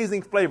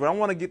amazing flavor. I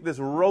want to get this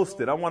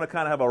roasted. I want to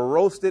kind of have a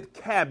roasted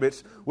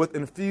cabbage with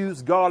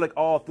infused garlic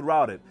all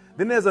throughout it.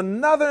 Then there's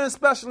another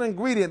special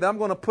ingredient that I'm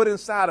going to put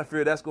inside of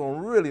here that's going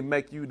to really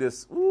make you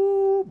this,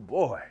 ooh,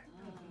 boy.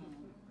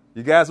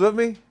 You guys with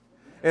me?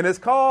 And it's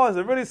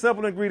a really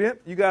simple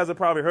ingredient. You guys have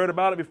probably heard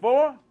about it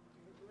before.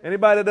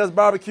 Anybody that does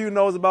barbecue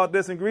knows about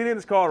this ingredient.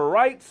 It's called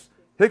Wright's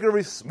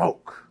Hickory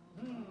Smoke.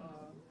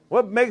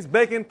 What makes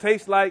bacon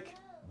taste like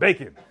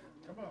bacon?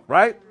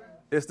 Right?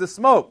 It's the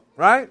smoke,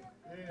 right?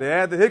 They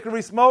add the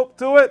hickory smoke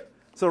to it.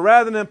 So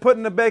rather than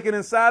putting the bacon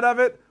inside of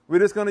it, we're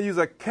just going to use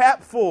a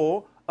cap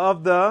full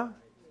of the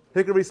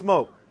hickory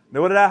smoke.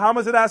 Now, how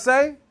much did I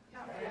say?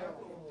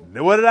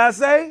 Now, what did I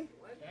say?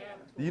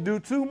 You do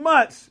too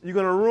much, you're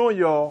going to ruin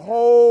your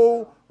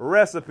whole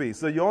recipe.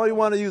 So you only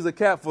want to use a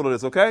cap full of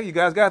this, okay? You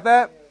guys got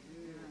that?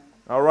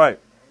 All right.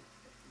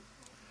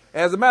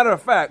 As a matter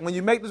of fact, when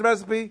you make this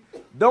recipe,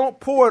 don't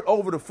pour it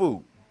over the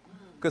food.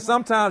 Because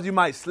sometimes you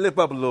might slip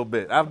up a little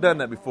bit. I've done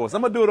that before. So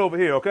I'm going to do it over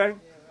here, okay?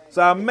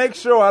 So I make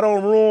sure I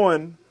don't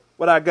ruin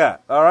what I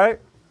got, all right?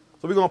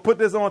 So we're going to put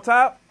this on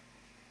top.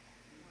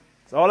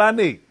 That's all I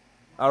need,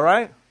 all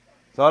right?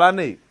 That's all I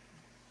need.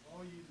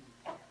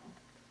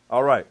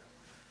 All right.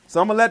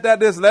 So I'm going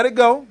to let it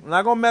go. I'm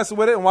not going to mess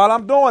with it. And while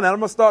I'm doing that, I'm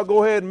going to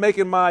go ahead and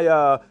making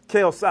my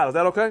kale salad. Is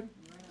that okay?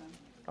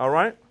 All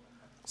right.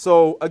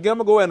 So, again, I'm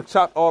going to go ahead and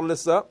chop all of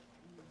this up.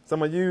 So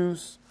I'm going to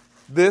use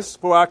this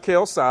for our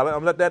kale salad.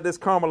 I'm going to let this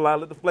caramelize,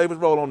 let the flavors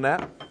roll on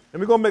that. And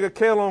we're going to make a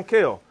kale on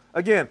kale.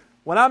 Again,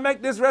 when I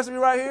make this recipe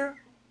right here,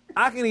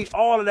 I can eat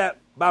all of that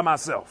by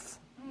myself.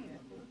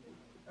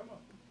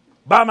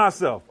 By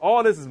myself.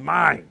 All this is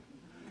mine.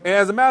 And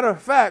as a matter of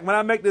fact, when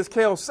I make this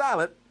kale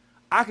salad,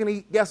 I can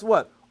eat, guess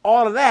what?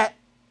 All of that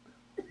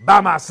by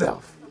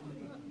myself.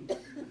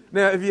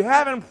 Now, if you're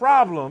having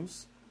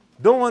problems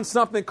doing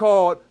something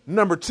called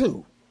number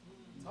 2,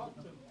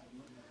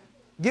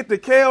 get the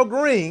kale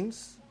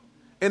greens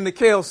and the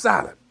kale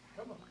salad.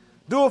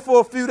 Do it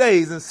for a few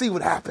days and see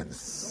what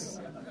happens.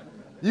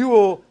 You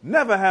will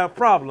never have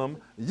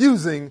problem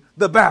using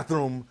the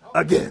bathroom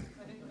again.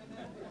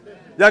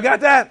 Y'all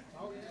got that?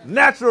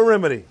 Natural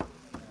remedy.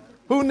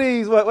 Who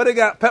needs what they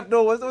got?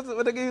 Pepto?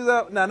 What they use?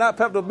 No, not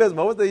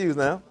Pepto-Bismol. What they use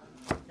now?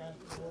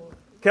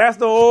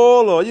 Castor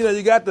oil, or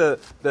you got the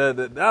I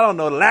don't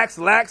know, lax.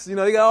 You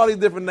got all these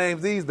different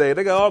names these days.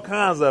 They got all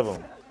kinds of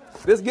them.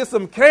 Just get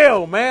some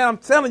kale, man. I'm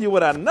telling you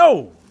what I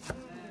know.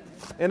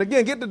 And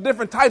again, get the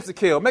different types of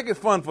kale. Make it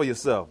fun for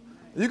yourself.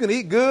 You can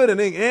eat good and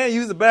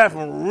use the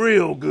bathroom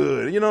real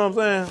good. You know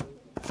what I'm saying?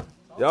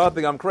 Y'all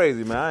think I'm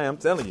crazy, man. I am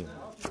telling you.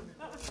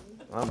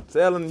 I'm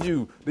telling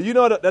you. Do you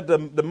know that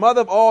the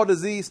mother of all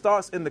disease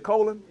starts in the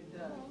colon?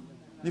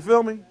 You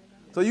feel me?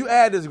 So you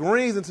add this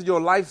greens into your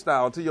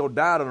lifestyle, into your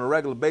diet on a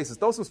regular basis.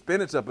 Throw some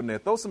spinach up in there.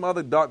 Throw some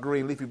other dark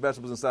green leafy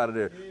vegetables inside of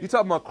there. You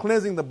talking about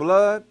cleansing the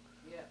blood?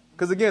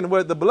 Because again,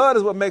 the blood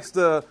is what makes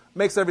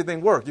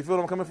everything work. You feel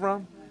what I'm coming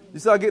from? You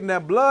start getting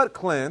that blood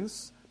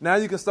cleansed. Now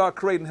you can start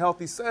creating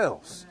healthy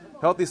cells.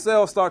 Healthy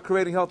cells start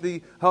creating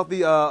healthy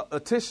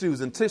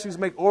tissues, and tissues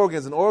make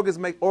organs, and organs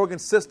make organ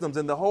systems,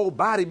 and the whole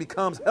body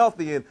becomes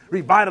healthy and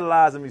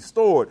revitalized and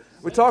restored.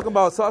 We're talking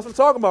about, so that's what I'm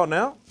talking about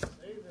now.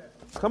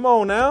 Come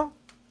on now.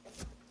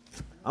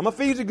 I'm going to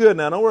feed you good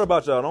now. Don't worry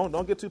about y'all.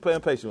 Don't get too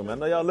impatient with me. I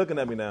know y'all looking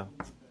at me now.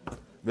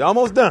 We're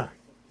almost done.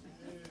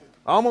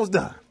 Almost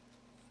done.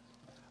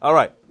 All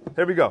right.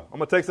 Here we go. I'm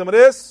going to take some of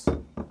this.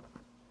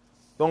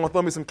 Don't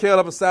throw me some kale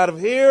up inside of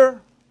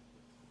here.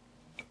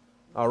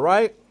 All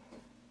right.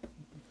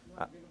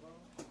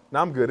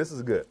 Now I'm good. This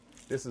is good.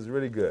 This is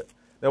really good.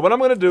 Now what I'm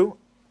going to do,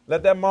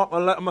 let that mark,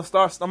 I'm going to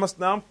start,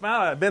 now I'm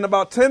fine. It's been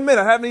about 10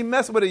 minutes. I haven't even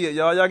messed with it yet,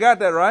 y'all. Y'all got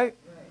that, right?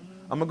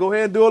 I'm going to go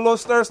ahead and do a little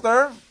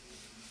stir.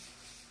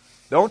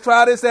 Don't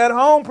try this at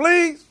home,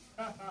 please.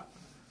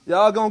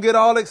 Y'all going to get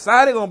all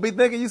excited. Going to be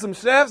thinking you some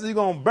chefs, and you're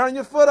going to burn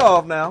your foot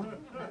off now.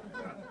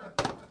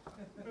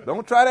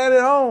 Don't try that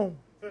at home.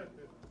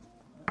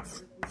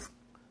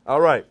 All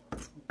right.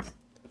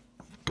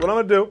 What I'm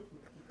going to do,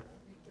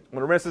 I'm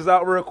going to rinse this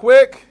out real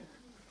quick,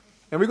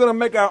 and we're going to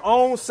make our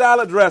own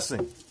salad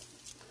dressing.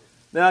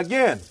 Now,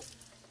 again,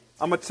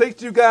 I'm going to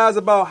teach you guys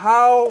about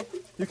how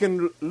you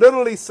can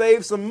literally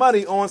save some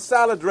money on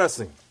salad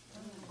dressing.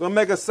 We're going to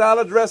make a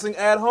salad dressing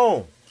at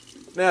home.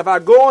 Now, if I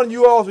go on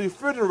you all's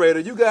refrigerator,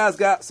 you guys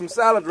got some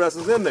salad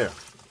dressings in there.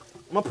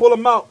 I'm going to pull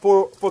them out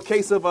for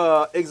case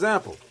of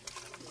example.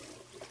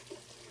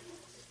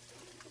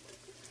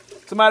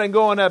 Somebody can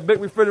go in that big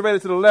refrigerator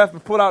to the left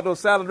and pull out those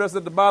salad dressings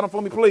at the bottom for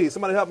me, please.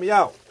 Somebody help me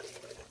out.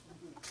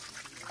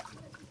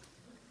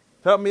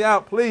 Help me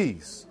out,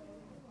 please.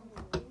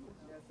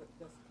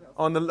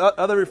 On the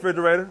other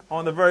refrigerator,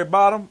 on the very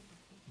bottom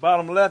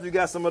left, you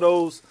got some of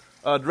those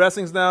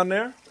dressings down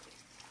there.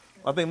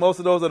 I think most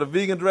of those are the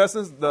vegan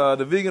dressings.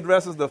 The vegan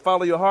dressings, the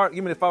follow your heart.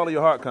 Give me the follow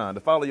your heart kind.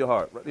 The follow your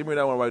heart. Give me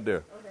that one right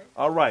there. Okay.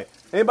 All right.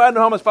 Anybody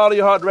know how much follow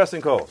your heart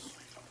dressing costs?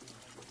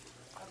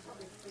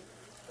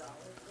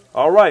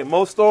 All right.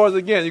 Most stores,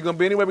 again, you're going to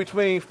be anywhere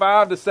between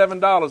 $5 to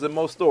 $7 in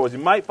most stores. You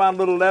might find a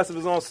little less if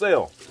it's on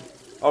sale.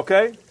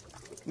 Okay?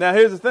 Now,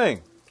 here's the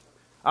thing.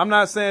 I'm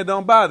not saying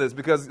don't buy this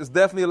because it's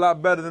definitely a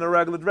lot better than a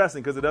regular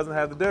dressing because it doesn't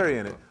have the dairy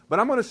in it.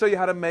 But I'm going to show you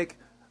how to make,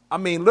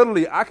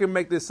 literally, I can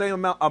make this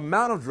same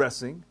amount of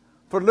dressing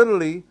for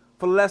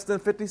less than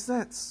 50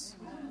 cents.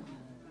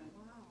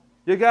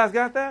 You guys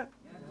got that?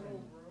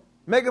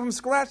 Make it from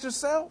scratch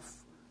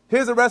yourself.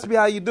 Here's a recipe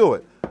how you do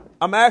it.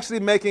 I'm actually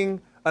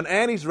making an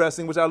anise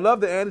dressing, which I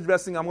love the anise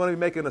dressing. I'm going to be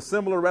making a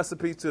similar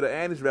recipe to the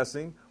anise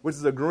dressing, which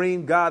is a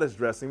green goddess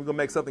dressing. We're going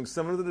to make something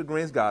similar to the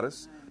green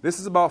goddess. This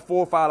is about $4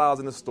 or $5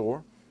 in the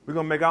store. We're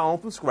going to make our own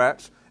from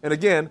scratch. And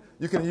again,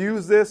 you can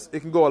use this. It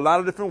can go a lot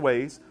of different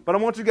ways. But I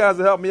want you guys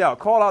to help me out.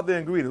 Call out the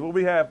ingredients. What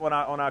we have on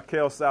our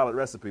kale salad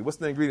recipe. What's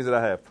the ingredients that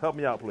I have? Help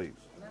me out, please.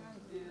 Lemon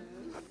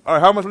juice. All right,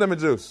 how much lemon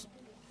juice?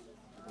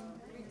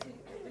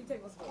 3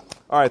 tablespoons.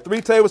 All right,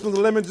 3 tablespoons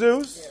of lemon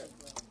juice.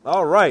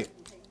 All right.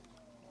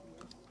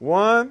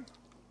 1,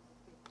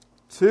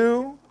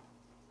 2.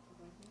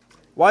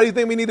 Why do you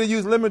think we need to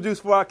use lemon juice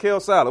for our kale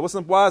salad?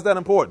 Why is that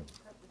important?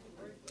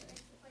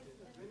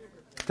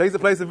 Takes the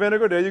place of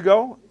vinegar. There you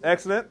go.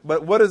 Excellent.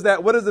 But what is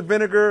that? What does the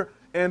vinegar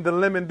and the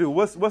lemon do?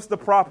 What's the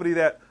property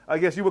that I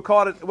guess you would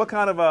call it? What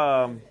kind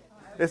of?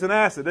 It's an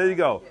acid. There you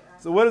go.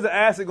 So what is the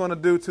acid going to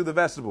do to the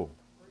vegetable?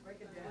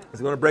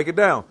 It's going to break it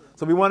down.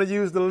 So we want to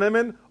use the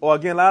lemon, or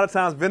again, a lot of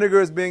times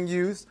vinegar is being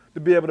used to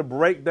be able to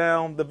break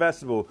down the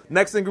vegetable.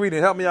 Next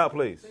ingredient. Help me out,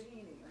 please.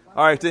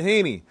 All right,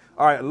 tahini.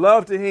 All right,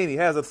 love tahini.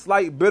 Has a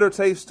slight bitter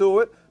taste to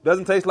it.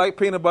 Doesn't taste like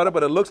peanut butter,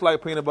 but it looks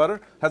like peanut butter.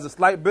 Has a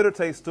slight bitter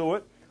taste to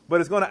it. But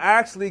it's going to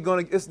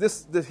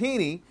this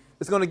tahini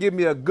is going to give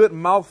me a good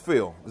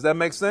mouthfeel. Does that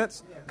make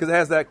sense? Because it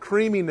has that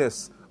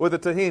creaminess with the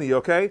tahini,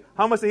 okay?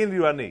 How much tahini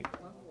do I need?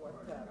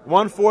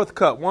 1/4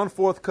 cup.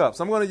 1/4 cup.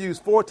 So I'm going to use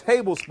 4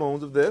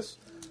 tablespoons of this.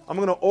 I'm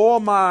going to oil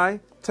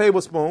my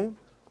tablespoon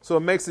so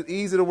it makes it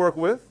easy to work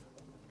with.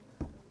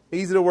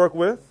 Easy to work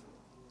with.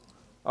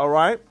 All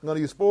right. I'm going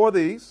to use 4 of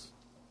these.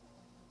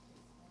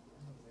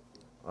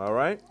 All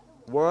right.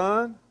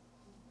 1,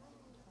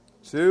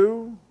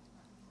 2,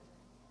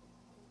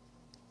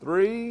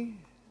 3,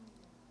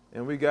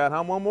 and we got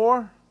how one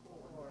more?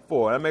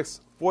 4. That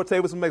makes 4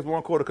 tablespoons makes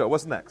 1/4 cup.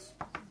 What's next?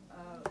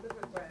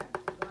 Liquid Bragg.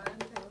 1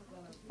 tablespoon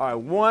of. All right,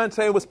 1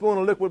 tablespoon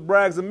of liquid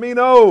Bragg's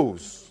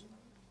aminos.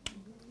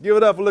 Give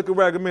it up for liquid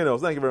Bragg's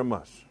aminos. Thank you very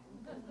much.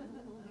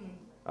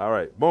 All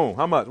right, boom.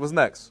 How much? What's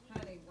next?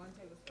 Honey, 1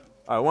 tablespoon.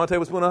 All right, 1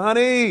 tablespoon of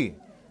honey.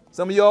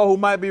 Some of y'all who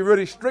might be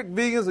really strict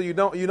vegans or you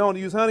don't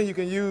use honey, you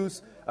can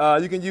use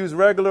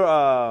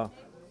regular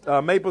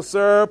maple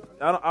syrup.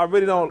 I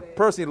really don't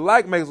personally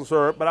like maple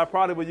syrup, but I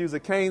probably would use a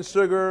cane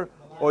sugar,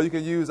 or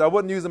I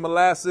wouldn't use the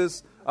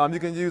molasses. You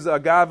can use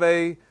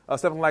agave,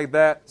 something like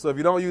that. So if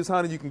you don't use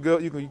honey, you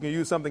can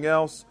use something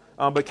else.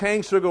 But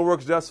cane sugar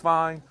works just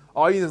fine.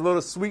 All you need is a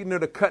little sweetener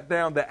to cut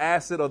down the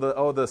acid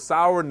or the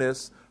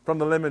sourness from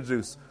the lemon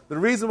juice. The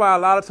reason why a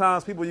lot of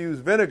times people use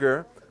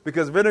vinegar,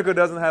 because vinegar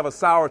doesn't have a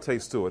sour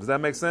taste to it. Does that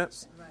make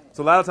sense? Right.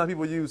 So a lot of times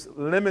people use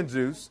lemon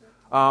juice.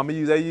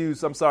 They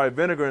use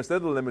vinegar instead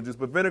of the lemon juice.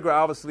 But vinegar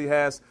obviously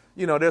has,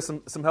 there's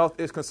some health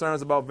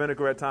concerns about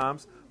vinegar at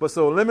times. But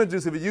so lemon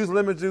juice, if you use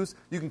lemon juice,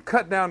 you can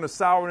cut down the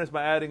sourness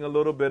by adding a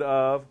little bit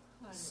of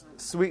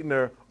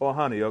sweetener or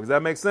honey. Does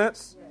that make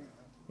sense? Yeah.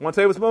 1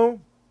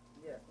 tablespoon?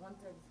 Yeah, 1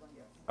 tablespoon,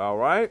 yes. All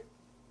right.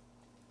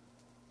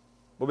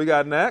 What we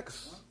got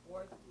next?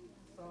 1/4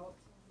 salt.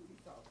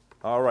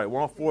 All right,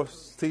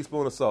 1/4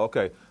 teaspoon of salt.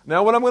 Okay.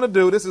 Now what I'm going to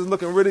do, this is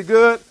looking really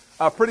good.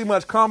 I pretty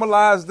much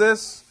caramelized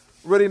this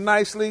really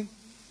nicely.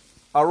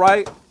 All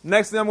right.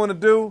 Next thing I'm going to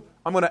do,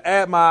 I'm going to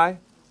add my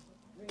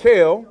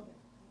kale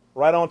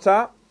right on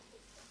top.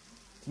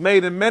 It's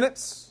made in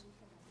minutes.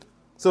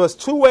 So there's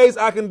 2 ways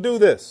I can do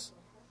this.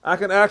 I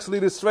can actually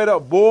just straight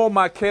up boil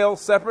my kale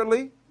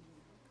separately,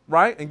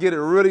 right, and get it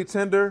really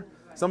tender.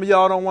 Some of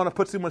y'all don't want to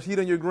put too much heat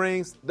on your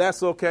greens.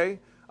 That's okay.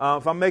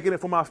 If I'm making it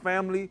for my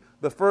family,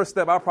 the first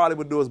step I probably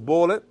would do is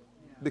boil it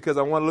because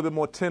I want a little bit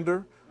more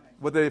tender,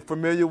 what they're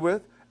familiar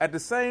with. At the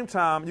same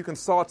time, you can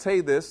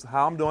saute this,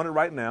 how I'm doing it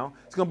right now.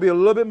 It's going to be a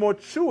little bit more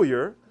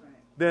chewier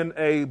than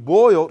a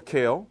boiled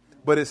kale,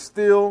 but it's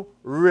still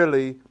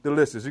really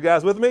delicious. You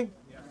guys with me?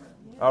 Yeah.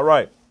 All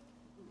right.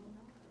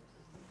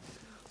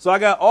 So I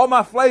got all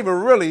my flavor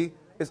really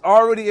is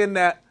already in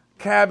that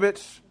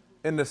cabbage,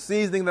 in the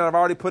seasoning that I've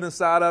already put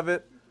inside of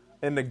it,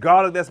 and the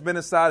garlic that's been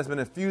inside has been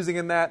infusing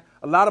in that.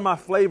 A lot of my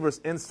flavors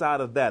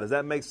inside of that. Does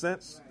that make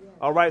sense?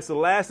 All right. So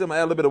lastly, I'm going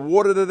to add a little bit of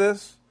water to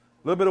this.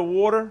 A little bit of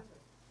water.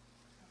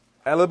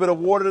 Add a little bit of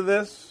water to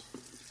this.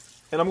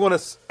 And I'm going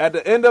to, at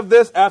the end of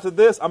this, after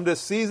this, I'm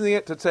just seasoning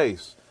it to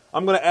taste.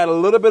 I'm going to add a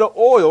little bit of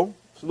oil,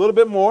 just a little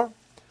bit more.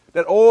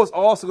 That oil is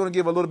also going to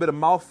give a little bit of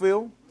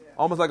mouthfeel,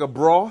 almost like a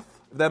broth,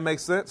 if that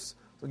makes sense.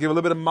 So give a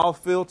little bit of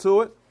mouthfeel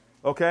to it.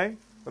 Okay? I'm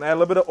going to add a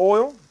little bit of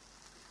oil.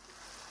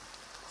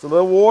 It's a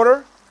little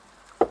water.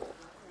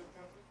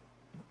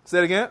 Say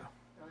it again.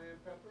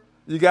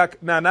 You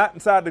got, now not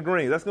inside the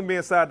greens. That's going to be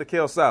inside the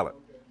kale salad.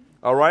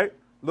 All right?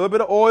 A little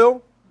bit of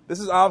oil. This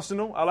is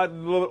optional. I like a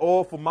little bit of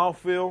oil for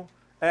mouthfeel.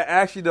 And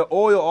actually, the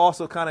oil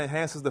also kind of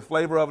enhances the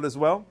flavor of it as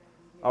well.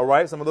 All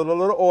right, so I'm going to do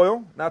a little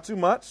oil, not too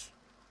much.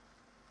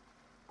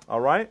 All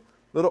right,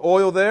 little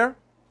oil there.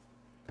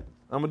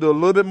 I'm going to do a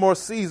little bit more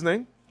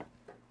seasoning.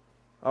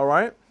 All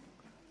right,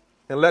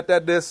 and let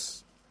that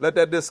dish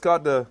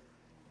start to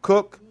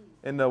cook,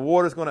 and the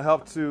water is going to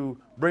help to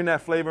bring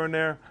that flavor in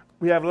there.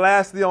 We have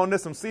lastly on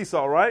this some sea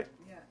salt, right?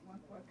 Yeah,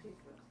 1/4 teaspoon.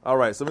 All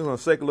right, so we're going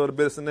to shake a little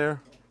bit in there.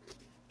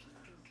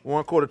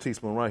 1/4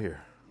 teaspoon right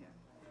here.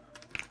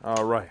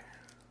 All right.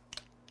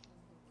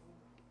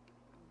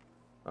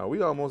 Oh,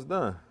 we almost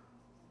done.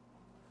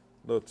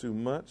 A little too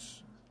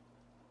much.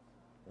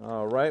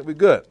 All right, we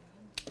good.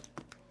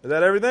 Is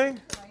that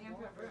everything? Cayenne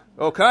pepper.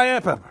 Oh,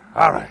 cayenne pepper.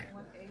 All right.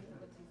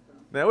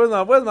 Now,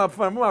 where's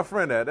my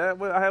friend at?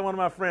 I had one of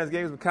my friends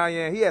gave me some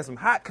cayenne. He had some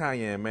hot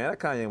cayenne, man. That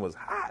cayenne was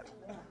hot.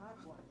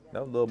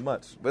 That was a little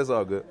much, but it's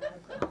all good.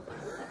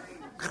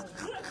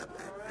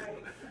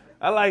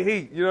 I like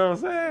heat, you know what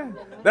I'm saying?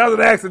 That was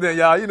an accident,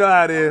 y'all. You know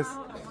how it is.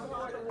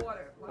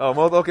 Oh,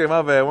 okay,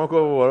 my bad. 1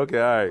 quart of water. Okay,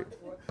 all right.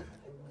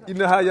 You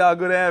know how y'all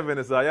good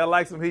Adventists are. Y'all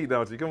like some heat,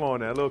 don't you? Come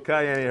on now. A little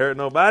cayenne ain't hurt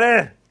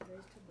nobody.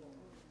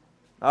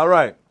 All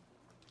right.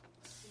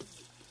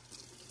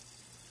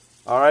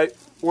 All right.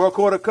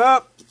 1/4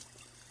 cup.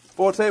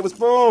 4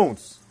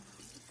 tablespoons.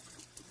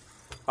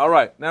 All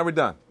right. Now we're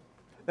done.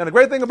 Now, the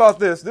great thing about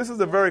this is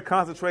a very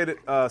concentrated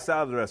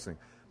salad dressing.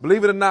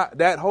 Believe it or not,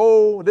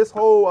 this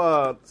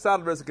whole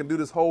salad dressing can do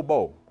this whole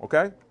bowl,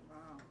 okay?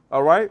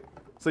 All right?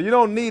 So you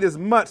don't need as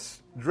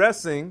much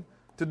dressing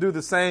to do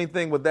the same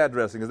thing with that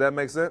dressing. Does that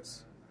make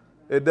sense?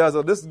 It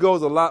does. This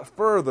goes a lot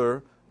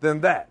further than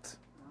that.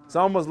 It's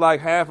almost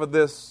like half of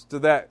this to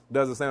that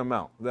does the same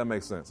amount. Does that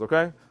make sense,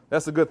 okay?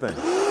 That's a good thing.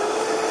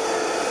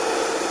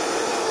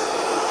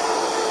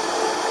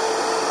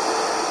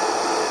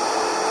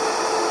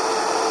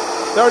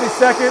 "30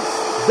 seconds,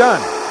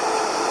 done."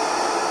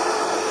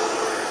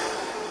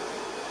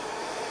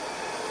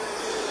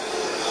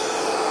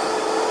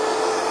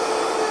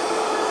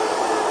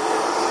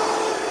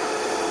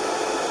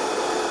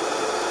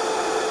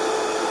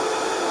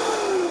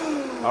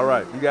 All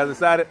right, you guys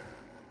excited?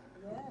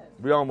 Yes.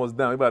 We're almost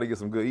done. We're about to get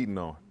some good eating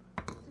on.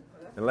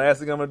 And last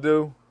thing I'm going to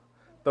do,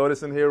 throw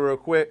this in here real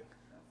quick.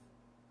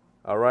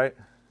 All right.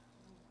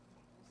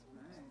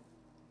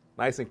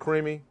 Nice and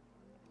creamy.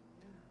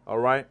 All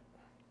right.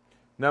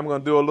 Now I'm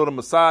going to do a little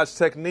massage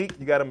technique.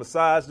 You got to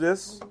massage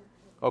this.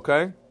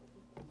 Okay.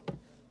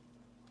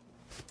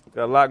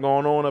 Got a lot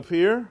going on up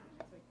here.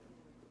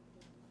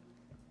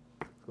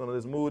 Gonna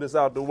just move this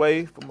out the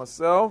way for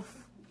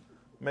myself.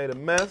 Made a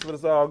mess, but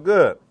it's all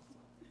good.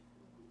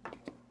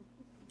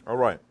 All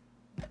right.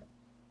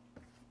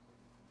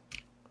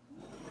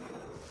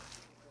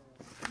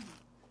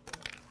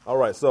 All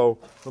right, so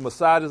the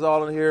massage is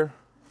all in here.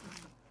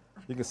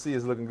 You can see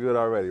it's looking good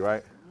already,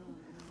 right?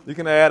 You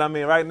can add,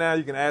 right now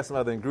you can add some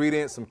other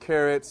ingredients, some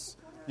carrots.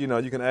 You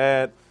can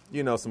add,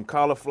 some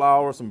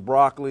cauliflower, some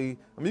broccoli.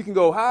 You can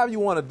go however you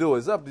want to do it.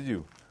 It's up to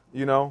you,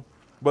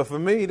 But for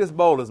me, this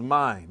bowl is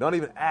mine. Don't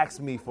even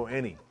ask me for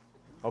any,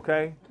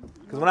 okay?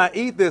 Because when I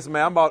eat this,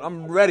 man,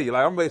 I'm ready.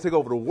 Like, I'm ready to take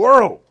over the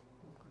world.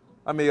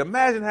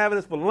 Imagine having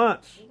this for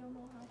lunch.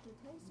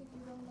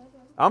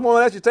 I'm going to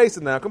let you taste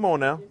it now. Come on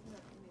now.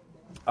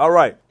 All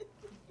right.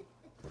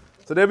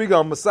 So there we go.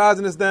 I'm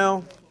massaging this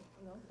down,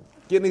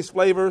 getting these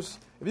flavors.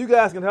 If you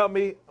guys can help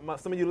me,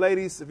 some of you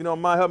ladies, if you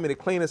don't mind, help me to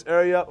clean this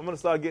area up. I'm going to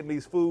start getting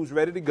these foods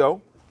ready to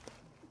go.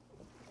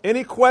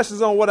 Any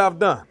questions on what I've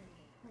done?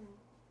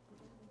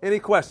 Any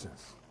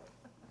questions?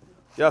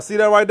 Y'all see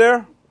that right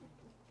there?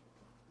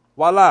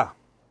 Voila.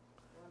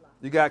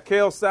 You got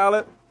kale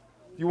salad.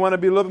 If you want to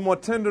be a little bit more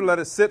tender, let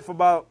it sit for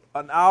about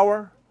an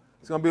hour.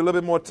 It's going to be a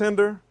little bit more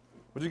tender.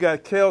 But you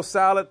got kale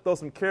salad, throw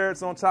some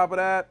carrots on top of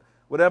that,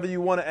 whatever you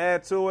want to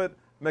add to it.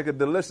 Make a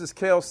delicious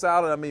kale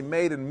salad,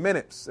 made in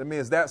minutes.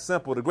 It's that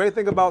simple. The great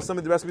thing about some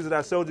of the recipes that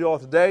I showed you all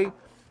today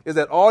is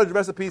that all the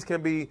recipes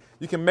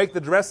you can make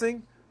the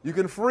dressing, you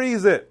can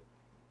freeze it.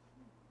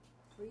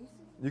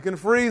 You can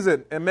freeze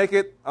it and make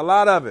it a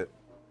lot of it.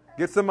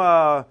 Get some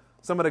of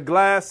the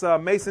glass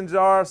mason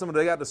jars,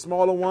 they got the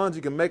smaller ones.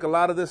 You can make a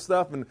lot of this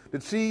stuff. And the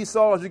cheese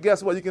sauce,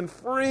 guess what? You can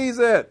freeze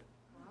it.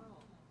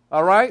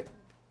 All right?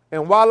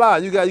 And voila,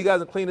 you guys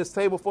can clean this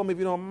table for me if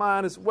you don't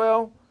mind as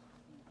well.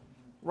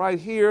 Right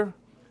here.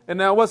 And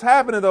now what's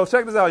happening, though,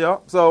 check this out,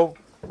 y'all. So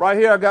right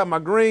here I got my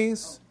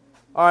greens.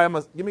 All right,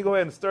 let me go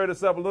ahead and stir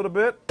this up a little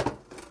bit.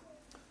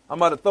 I'm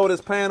about to throw this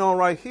pan on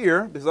right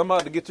here because I'm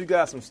about to get you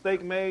guys some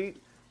steak made.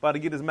 About to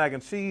get this mac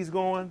and cheese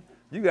going.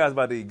 You guys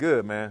about to eat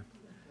good, man.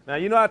 Now,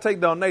 I take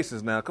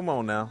donations now. Come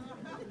on now.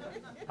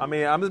 I'm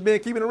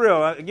just keeping it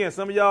real. Again,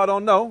 some of y'all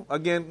don't know.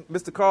 Again,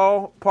 Mr.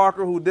 Carl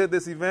Parker, who did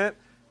this event,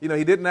 he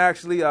didn't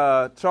actually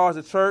charge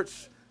the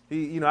church.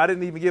 I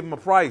didn't even give him a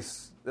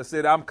price that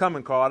said, I'm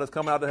coming, Carl. I just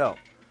coming out to help.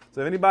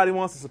 So if anybody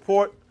wants to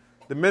support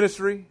the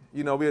ministry,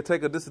 we'll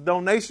take a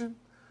donation.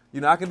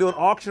 I can do an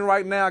auction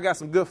right now. I got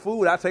some good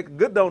food. I take a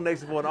good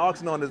donation for an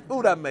auction on this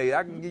food I made.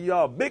 I can give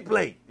y'all a big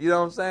plate. You know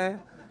what I'm saying?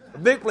 A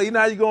big plate.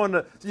 How you go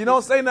you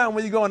don't say nothing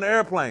when you go on the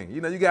airplane.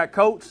 You got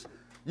coach.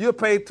 You'll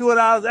pay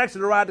 $200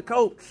 extra to ride the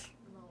coach.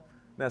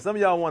 Now, some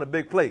of y'all want a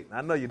big plate.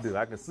 I know you do.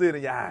 I can see it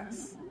in your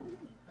eyes.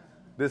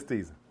 This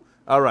teasing.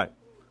 All right.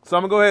 So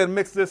I'm going to go ahead and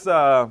mix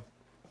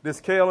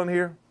this kale in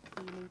here.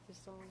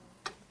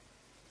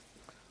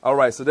 All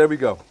right, so there we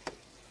go.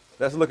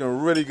 That's looking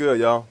really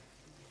good, y'all.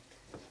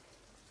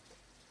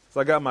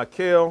 So I got my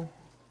kale.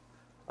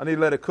 I need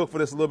to let it cook for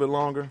this a little bit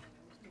longer.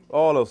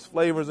 All those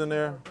flavors in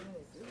there.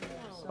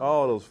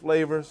 All those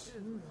flavors.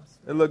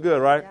 It look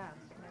good, right?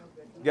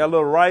 You got a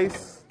little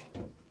rice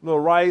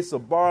or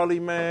barley,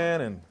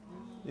 man, and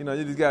you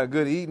just got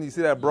good eating. You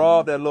see that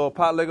broth, that little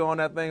pot liquor on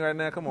that thing right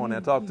now? Come on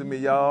now, talk to me,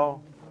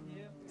 y'all.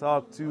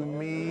 Talk to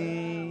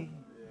me.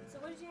 So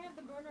what did you have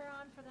the burner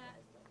on for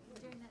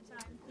that during that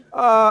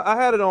time? I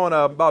had it on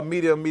about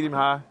medium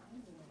high.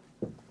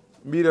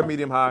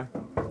 Medium high.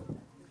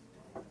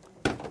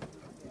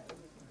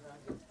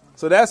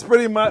 So that's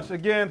pretty much,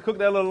 again, cook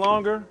that a little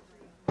longer.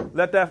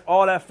 Let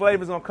all that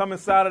flavor's gonna come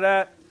inside of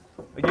that.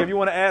 Again, if you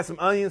want to add some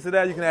onions to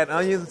that, you can add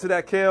onions into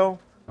that kale.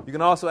 You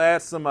can also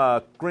add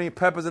some green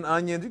peppers and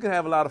onions. You can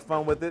have a lot of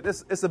fun with it.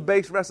 It's a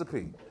baked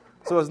recipe.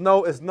 So it's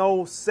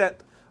no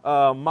set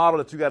model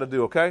that you got to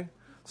do, okay?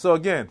 So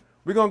again,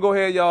 we're going to go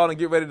ahead, y'all, and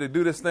get ready to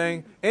do this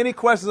thing. Any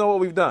questions on what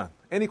we've done?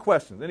 Any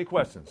questions? Any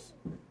questions?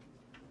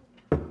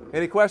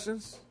 Any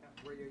questions?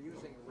 Were you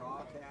using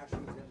raw cashews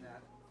in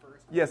that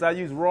first? Yes, I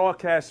use raw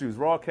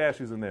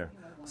cashews in there.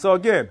 So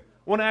again,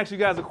 I want to ask you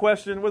guys a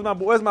question.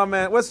 Where's my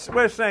man? Where's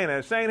Shane at?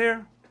 Is Shane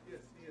here? Yes,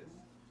 he is.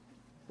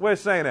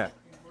 Where's Shane at?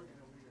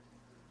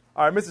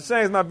 All right, Mr.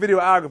 Shane's my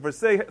videographer.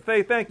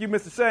 Say thank you,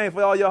 Mr. Shane,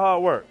 for all your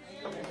hard work.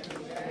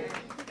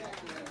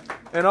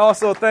 And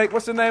also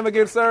what's your name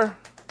again, sir?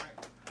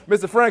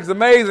 Mr. Frank's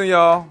amazing,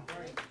 y'all.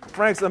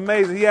 Frank's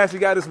amazing. He actually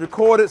got this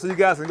recorded so you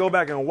guys can go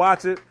back and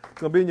watch it.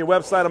 It's going to be in your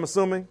website, I'm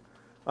assuming.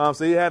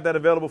 So you have that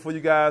available for you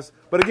guys.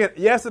 But again,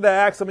 yesterday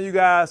I asked some of you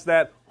guys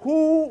that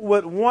who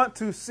would want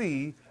to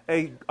see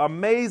an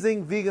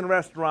amazing vegan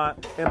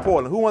restaurant in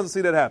Portland? Who wants to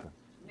see that happen?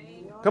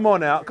 Come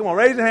on now. Come on,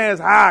 raise your hands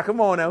high. Come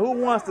on now. Who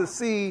wants to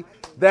see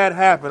that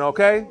happen,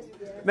 okay?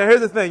 Now,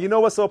 here's the thing. You know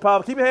what's so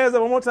powerful? Keep your hands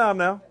up one more time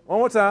now. One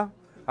more time.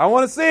 I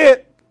want to see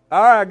it.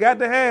 All right, I got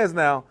the hands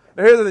now.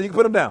 Now, here's the thing. You can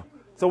put them down.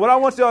 So what I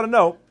want y'all to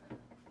know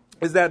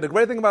is that the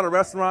great thing about a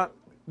restaurant,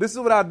 this is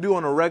what I do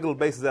on a regular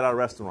basis at our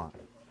restaurant.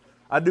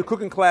 I do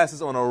cooking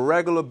classes on a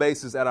regular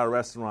basis at our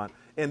restaurant.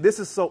 And this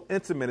is so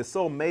intimate. It's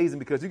so amazing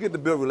because you get to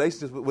build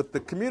relationships with the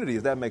community,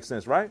 if that makes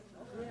sense, right?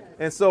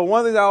 And so one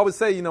of the things I always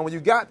say, you know, when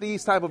you got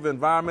these type of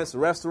environments,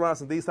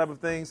 restaurants and these type of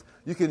things,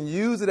 you can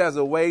use it as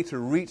a way to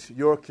reach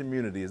your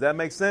community. Does that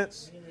make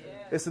sense? Yeah.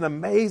 It's an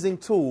amazing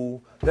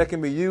tool that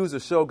can be used to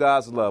show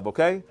God's love,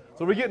 okay?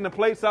 So we're getting the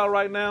plates out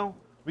right now.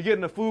 We're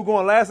getting the food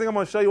going. Last thing I'm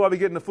going to show you while we're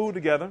getting the food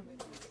together.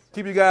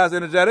 Keep you guys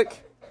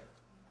energetic.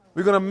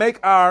 We're going to make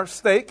our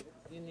steak.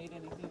 You need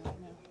anything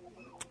right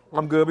now?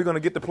 I'm good. We're going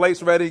to get the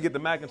plates ready, get the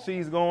mac and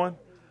cheese going.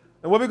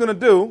 And what we're going to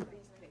do,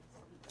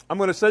 I'm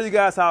going to show you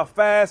guys how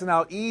fast and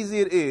how easy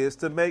it is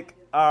to make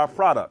our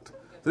product.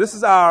 So this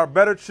is our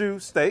Better Chew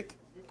steak,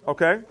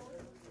 okay?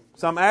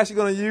 So I'm actually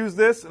going to use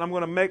this, and I'm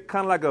going to make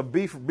kind of like a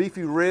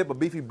beefy rib, a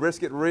beefy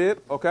brisket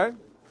rib, okay?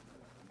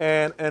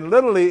 And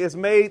literally it's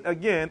made,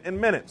 again, in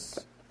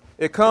minutes.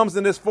 It comes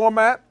in this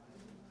format.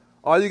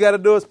 All you got to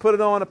do is put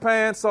it on a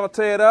pan,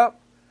 saute it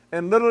up,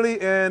 and literally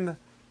in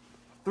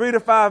 3 to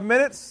 5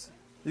 minutes,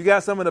 you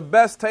got some of the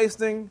best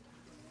tasting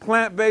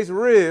plant-based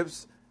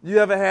ribs you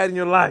ever had in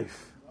your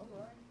life.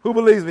 Who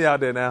believes me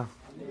out there now?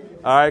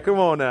 All right, come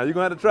on now. You're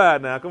going to have to try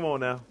it now. Come on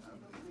now.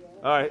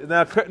 All right,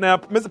 now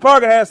Mr.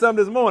 Parker had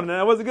something this morning.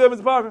 Now, was it good,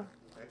 Mr. Parker?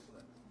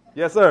 Excellent.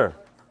 Yes, sir.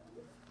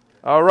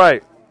 All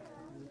right.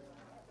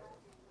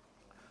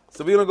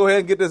 So we're going to go ahead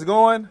and get this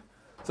going.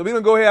 So we're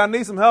going to go ahead. I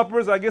need some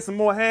helpers. I get some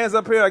more hands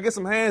up here. I get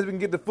some hands. We can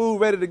get the food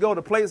ready to go.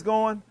 The plates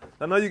going.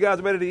 I know you guys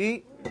are ready to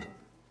eat.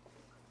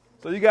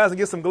 So you guys can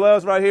get some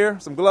gloves right here.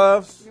 Some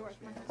gloves.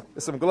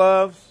 Get some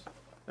gloves.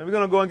 And we're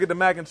going to go and get the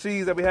mac and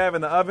cheese that we have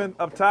in the oven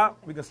up top.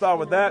 We can start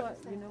with that.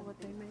 You know what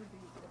they may be?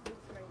 The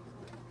big trays may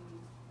be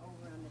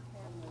over on the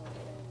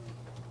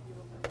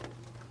camera.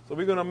 So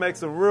we're going to make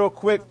some real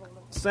quick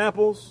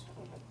samples.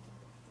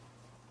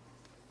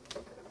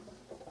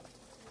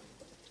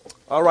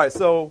 All right,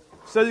 so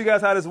show you guys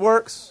how this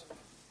works.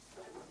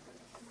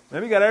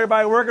 Man, we got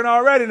everybody working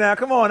already now.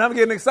 Come on, I'm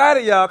getting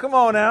excited, y'all. Come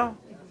on now.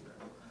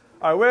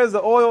 All right, where's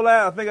the oil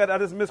at? I think I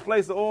just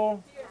misplaced the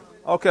oil.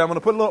 Okay, I'm going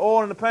to put a little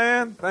oil in the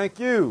pan. Thank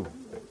you.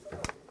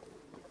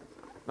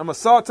 I'm going to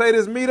saute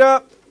this meat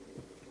up.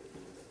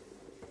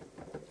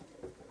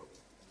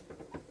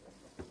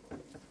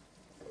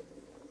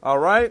 All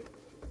right.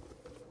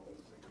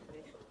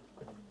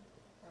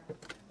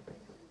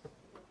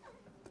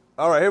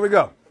 All right, here we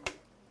go.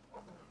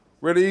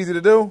 Really easy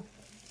to do.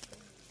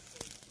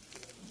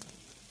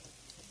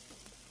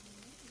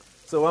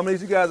 So I'm going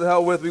to need you guys to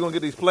help with. We're going to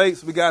get these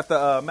plates. We got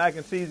the mac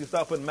and cheese. You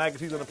start putting mac and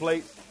cheese on the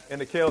plate. And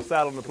the kale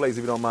salad on the plate, if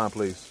you don't mind,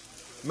 please.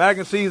 Mac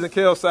and cheese and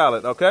kale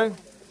salad, okay?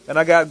 And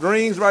I got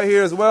greens right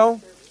here as well.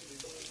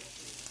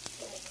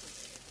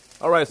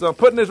 All right, so I'm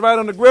putting this right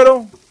on the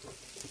griddle.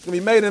 It's going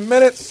to be made in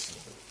minutes.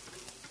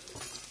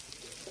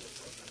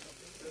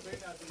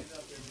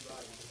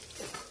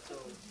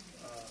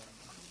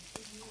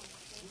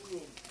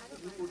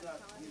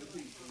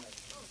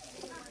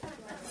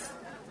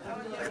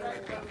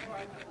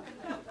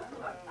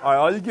 All right,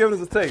 all you're giving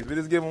is a taste. We're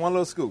just giving one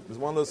little scoop. Just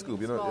one little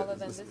scoop. You know, Smaller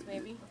than this,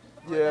 maybe?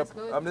 Yeah,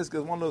 I'm just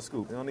one little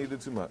scoop. You don't need to do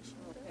too much.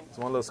 Okay. It's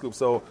one little scoop.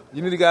 So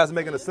you need you guys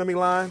making an assembly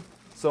line.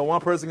 So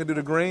one person can do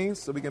the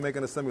greens, so we can make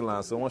an assembly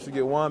line. So once you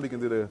get one, we can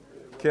do the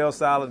kale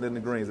salad and then the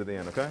greens at the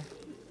end, okay?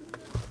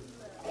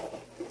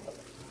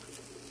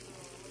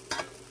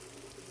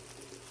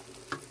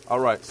 All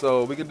right,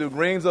 so we can do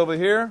greens over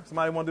here.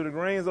 Somebody want to do the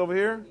greens over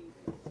here?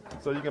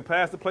 So you can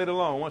pass the plate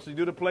along. Once you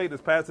do the plate,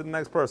 just pass it to the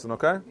next person,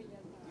 okay?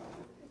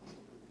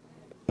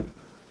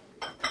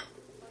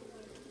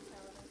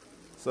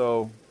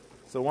 So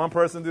one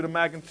person do the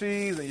mac and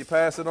cheese, and you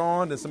pass it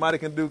on. Then somebody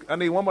can do. I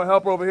need one more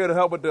helper over here to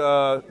help with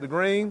the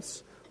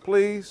greens,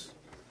 please.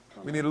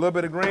 We need a little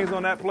bit of greens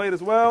on that plate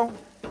as well.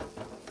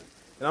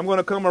 And I'm going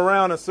to come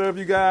around and serve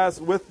you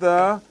guys with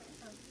the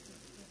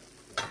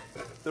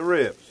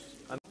ribs.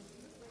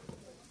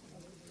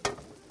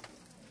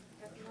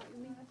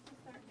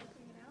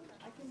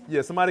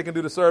 Yeah, somebody can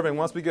do the serving.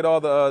 Once we get all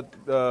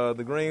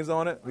the greens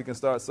on it, we can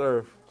start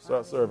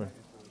serving.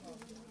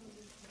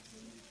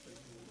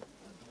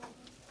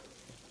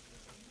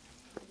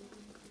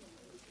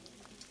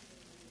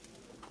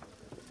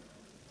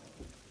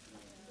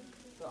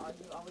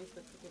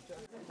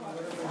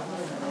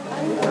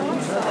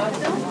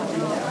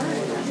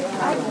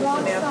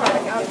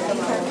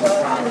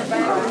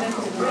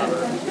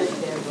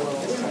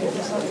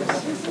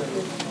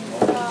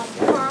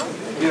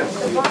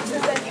 Yes. The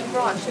boxes that you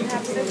brought should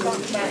have 6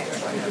 box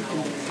bags.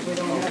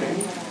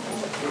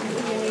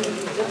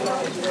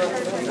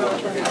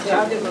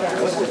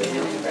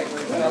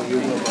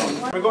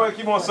 We're going to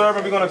keep on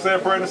serving. We're going to say a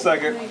prayer in a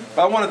second.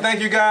 But I want to thank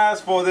you guys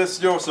for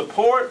your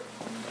support.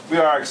 We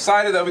are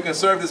excited that we can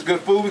serve this good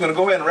food. We're going to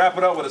go ahead and wrap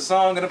it up with a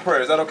song and a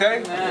prayer. Is that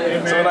okay?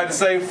 Amen. So I'd like to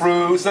say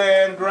fruits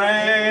and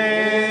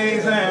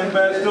grains and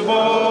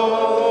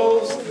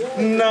vegetables,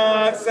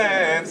 nuts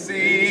and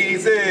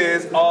seeds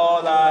is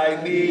all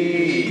I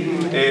need.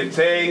 It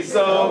tastes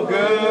so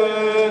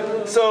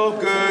good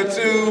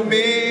to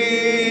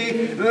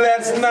me.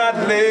 Let's not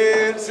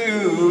live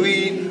to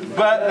eat,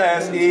 but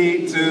let's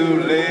eat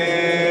to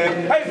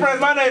live. Hey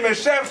friends, my name is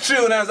Chef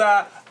Chew, and as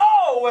I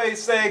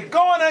always say,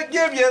 gonna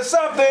give you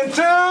something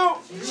to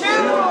chew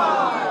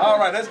on. All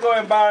right. right, let's go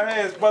ahead and bow our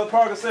heads. Brother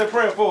Parker, say a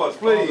prayer for us,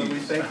 Father, please. we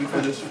thank you for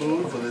this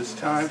food, for this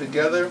time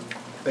together.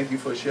 Thank you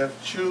for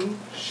Chef Chu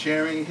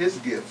sharing his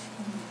gift.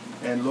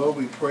 And Lord,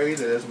 we pray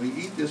that as we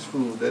eat this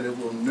food, that it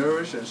will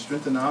nourish and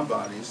strengthen our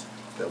bodies,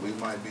 that we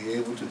might be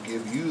able to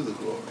give you the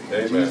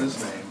glory. In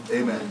Jesus' name,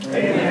 amen.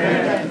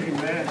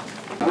 Amen.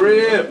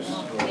 Ribs.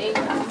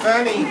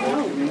 Honey.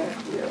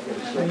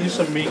 I need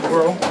some meat,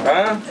 bro.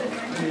 Huh?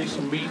 I need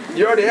some meat.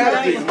 You already had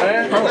a piece,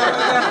 man.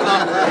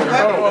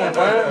 Come on,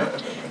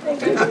 man. Is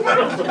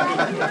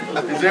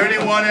there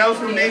anyone else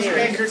who needs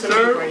meat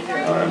served?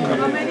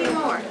 How many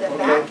more?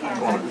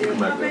 How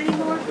many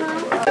more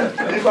come?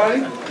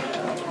 Anybody?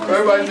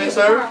 Everybody's been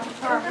served?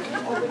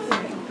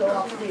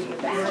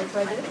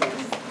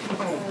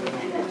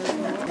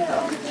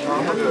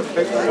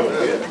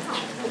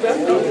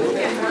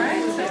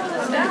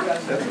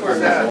 That's where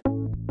it's at.